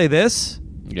I will say this.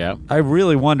 Yeah. I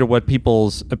really wonder what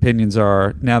people's opinions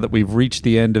are now that we've reached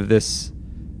the end of this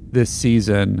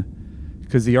season,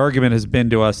 because the argument has been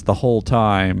to us the whole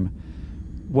time,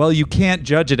 well, you can't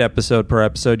judge it episode per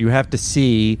episode. You have to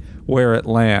see where it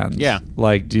lands. Yeah.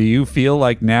 Like, do you feel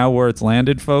like now where it's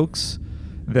landed, folks,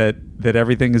 that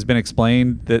everything has been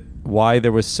explained, that why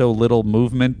there was so little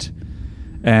movement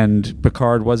and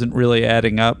Picard wasn't really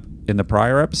adding up in the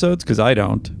prior episodes? Because I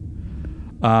don't.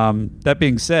 That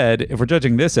being said, if we're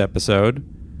judging this episode,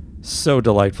 so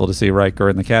delightful to see Riker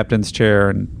in the captain's chair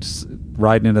and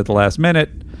riding in at the last minute.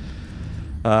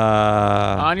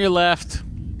 On your left.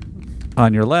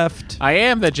 On your left. I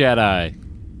am the Jedi.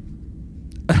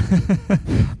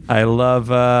 I love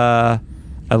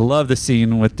the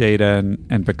scene with Data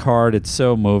and Picard. It's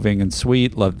so moving and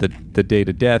sweet. Love the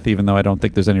Data death, even though I don't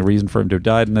think there's any reason for him to have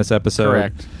died in this episode.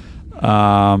 Correct.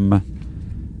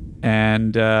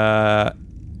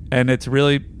 And it's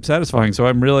really satisfying. So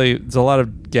it's a lot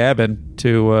of gabbing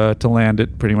to land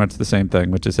it pretty much the same thing,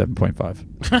 which is 7.5.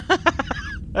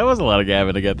 That was a lot of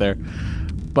gabbing to get there.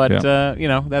 But,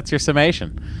 yeah. That's your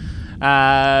summation.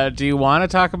 Do you want to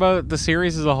talk about the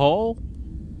series as a whole?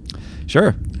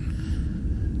 Sure.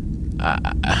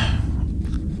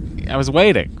 I was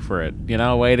waiting for it,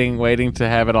 waiting to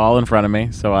have it all in front of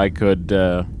me so I could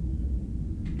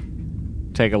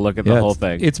take a look at the whole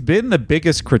thing. It's been the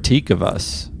biggest critique of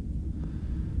us.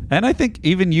 And I think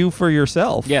even you for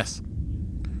yourself. Yes.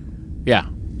 Yeah.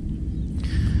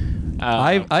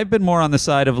 I've been more on the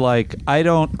side of like,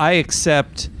 I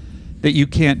accept that you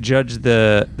can't judge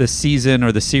the season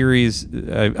or the series.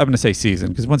 I'm going to say season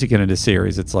because once you get into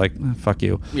series, it's like, fuck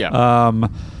you. Yeah.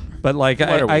 But like,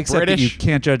 I accept that you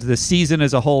can't judge the season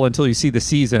as a whole until you see the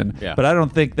season. Yeah. But I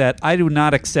do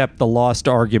not accept the lost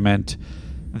argument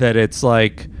that it's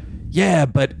like, yeah,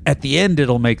 but at the end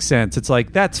it'll make sense. It's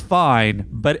like, that's fine,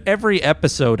 but every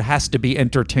episode has to be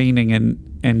entertaining and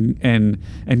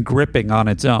gripping on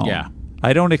its own. Yeah.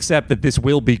 I don't accept that this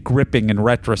will be gripping in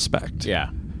retrospect.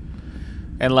 Yeah.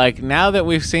 And like, now that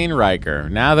we've seen Riker,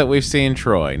 now that we've seen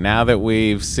Troy, now that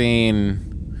we've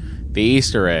seen the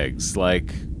Easter eggs,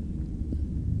 like,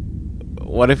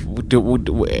 what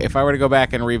if I were to go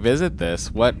back and revisit this,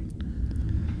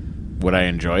 would I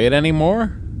enjoy it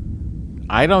anymore?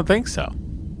 I don't think so.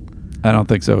 I don't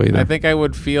think so either. I think I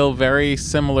would feel very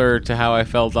similar to how I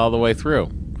felt all the way through.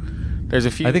 There's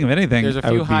a few. I think if anything, there's a I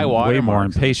few would high be water way more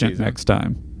marks impatient next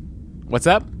time. What's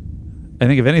up? I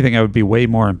think if anything, I would be way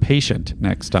more impatient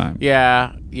next time.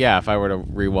 Yeah. If I were to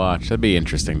rewatch, that'd be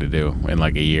interesting to do in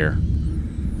like a year.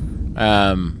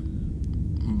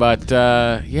 But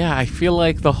I feel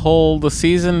like the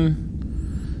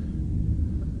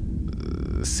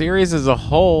series as a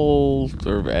whole,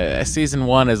 or season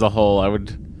 1 as a whole, I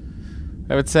would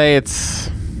say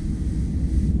it's.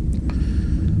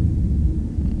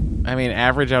 I mean,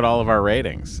 average out all of our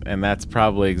ratings, and that's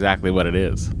probably exactly what it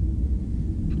is.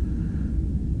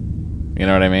 You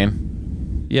know what I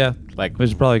mean? Yeah. Like, which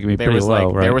is probably gonna be pretty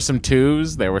low, right? There were some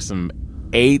 2s, there were some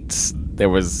 8s, there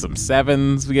was some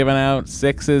 7s given out,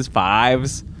 6s,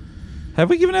 5s. Have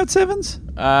we given out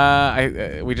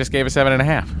 7s? We just gave a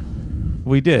 7.5.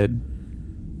 We did.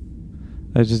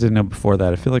 I just didn't know before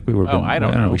that. I feel like we were. I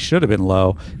don't know. We should have been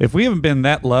low. If we haven't been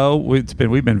that low, we've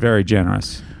been very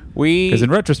generous. Because in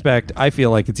retrospect, I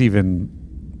feel like it's even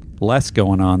less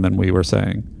going on than we were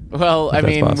saying. Well, I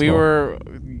mean, we were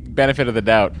benefit of the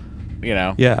doubt, you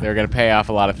know. Yeah. They were going to pay off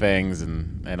a lot of things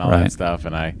and all that stuff,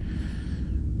 and I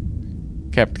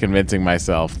kept convincing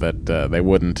myself that they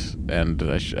wouldn't, and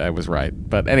I was right.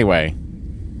 But anyway,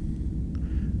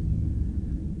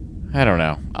 I don't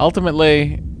know.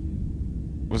 Ultimately,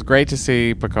 it was great to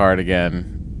see Picard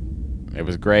again. It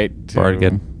was great to... Picard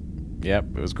again.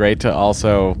 Yep, it was great to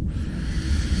also...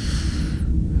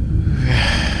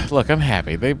 Look, I'm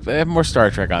happy. They have more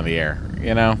Star Trek on the air.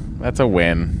 You know, that's a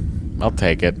win. I'll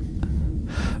take it.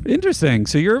 Interesting.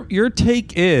 So your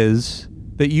take is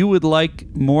that you would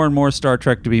like more and more Star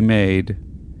Trek to be made,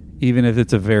 even if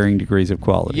it's of varying degrees of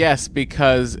quality. Yes,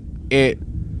 because it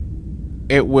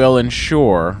will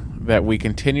ensure that we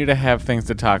continue to have things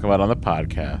to talk about on the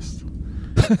podcast,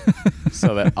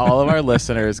 so that all of our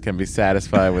listeners can be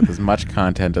satisfied with as much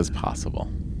content as possible.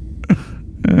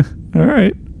 All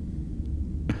right.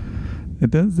 It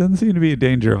doesn't seem to be a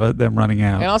danger of them running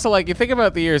out. And also, like, you think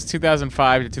about the years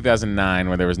 2005 to 2009,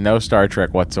 where there was no Star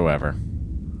Trek whatsoever.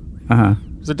 Uh-huh.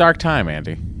 It was a dark time,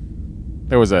 Andy.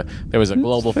 There was a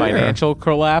global financial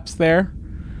collapse there.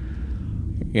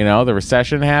 You know, the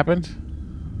recession happened.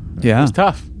 Yeah. It was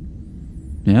tough.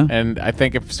 Yeah. And I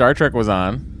think if Star Trek was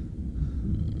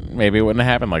on, maybe it wouldn't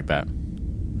have happened like that.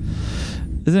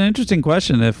 It's an interesting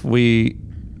question if we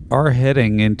are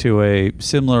heading into a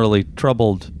similarly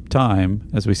troubled time,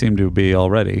 as we seem to be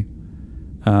already,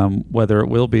 whether it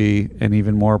will be an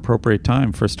even more appropriate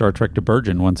time for Star Trek to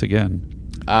burgeon once again.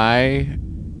 I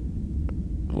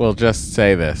will just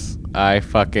say this. I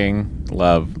fucking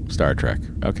love Star Trek,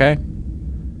 okay?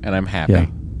 And I'm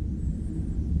happy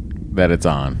that it's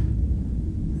on.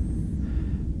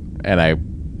 And I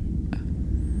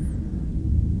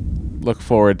look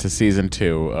forward to season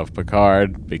 2 of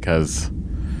Picard because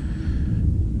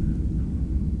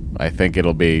I think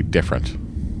it'll be different.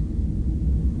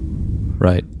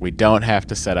 Right. We don't have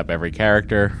to set up every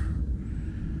character.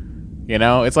 You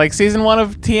know, it's like season 1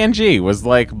 of TNG was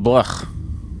like, blech.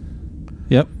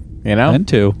 Yep. You know? And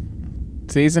 2.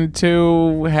 Season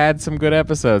 2 had some good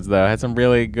episodes, though. Had some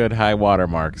really good high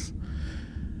watermarks.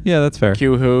 Yeah, that's fair.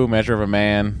 Q Who, Measure of a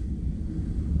Man.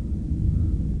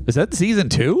 Is that season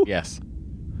 2? Yes.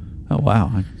 Oh,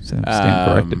 wow. I stand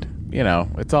corrected. You know,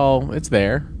 it's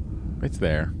there. It's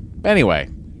there. Anyway,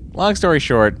 long story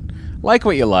short, like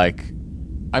what you like.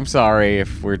 I'm sorry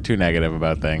if we're too negative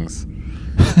about things.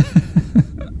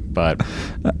 But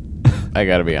I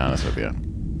gotta be honest with you.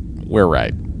 We're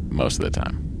right most of the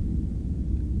time.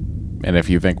 And if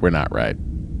you think we're not right,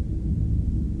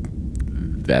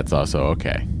 that's also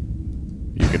okay.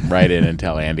 You can write in and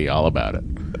tell Andy all about it.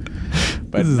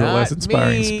 But this is a less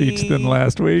inspiring speech than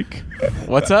last week.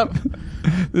 What's up?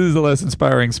 This is a less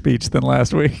inspiring speech than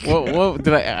last week. What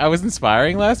did I was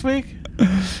inspiring last week?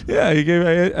 Yeah, you gave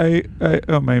I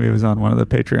oh, maybe it was on one of the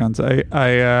Patreons.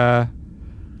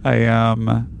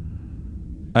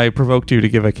 I provoked you to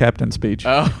give a captain speech.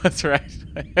 Oh, that's right.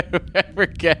 I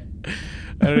forget.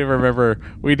 I don't even remember.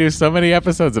 We do so many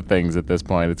episodes of things at this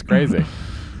point. It's crazy.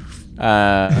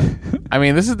 I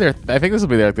mean, this is I think this will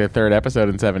be their third episode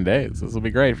in 7 days. This will be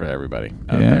great for everybody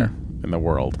out there in the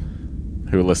world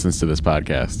who listens to this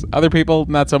podcast. Other people,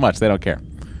 not so much. They don't care.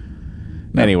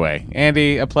 No. Anyway,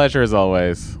 Andy, a pleasure as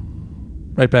always.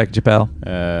 Right back at you, pal.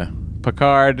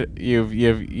 Picard, you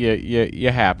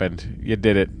happened. You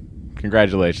did it.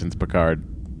 Congratulations, Picard.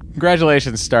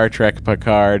 Congratulations, Star Trek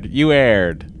Picard. You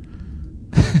aired.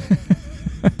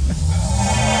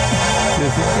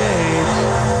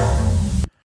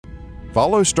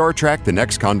 Follow Star Trek The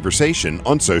Next Conversation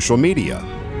on social media.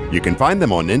 You can find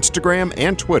them on Instagram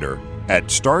and Twitter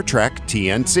at Star Trek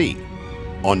TNC.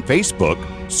 On Facebook,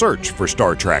 search for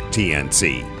Star Trek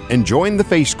TNC and join the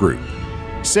Face Group.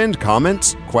 Send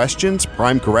comments, questions,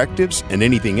 prime correctives, and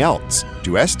anything else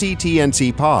to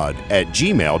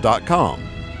sttncpod@gmail.com.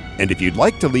 And if you'd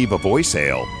like to leave a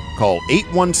voicemail, call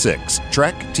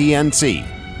 816-TREK-TNC.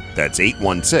 That's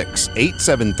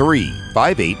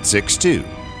 816-873-5862.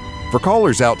 For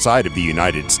callers outside of the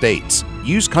United States,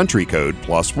 use country code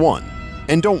 +1.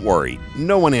 And don't worry,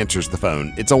 no one answers the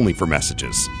phone, it's only for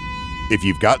messages. If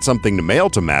you've got something to mail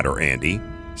to Matter Andy,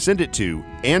 send it to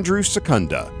Andrew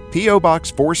Secunda, P.O.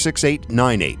 Box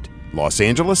 46898, Los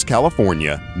Angeles,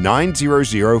 California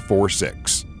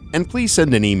 90046. And please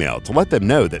send an email to let them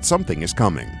know that something is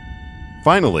coming.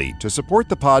 Finally, to support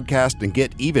the podcast and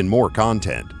get even more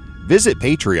content, visit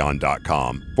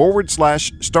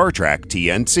patreon.com/Star Trek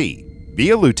TNC. Be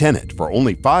a lieutenant for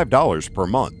only $5 per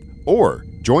month, or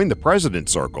join the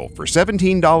President's Circle for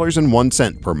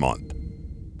 $17.01 per month.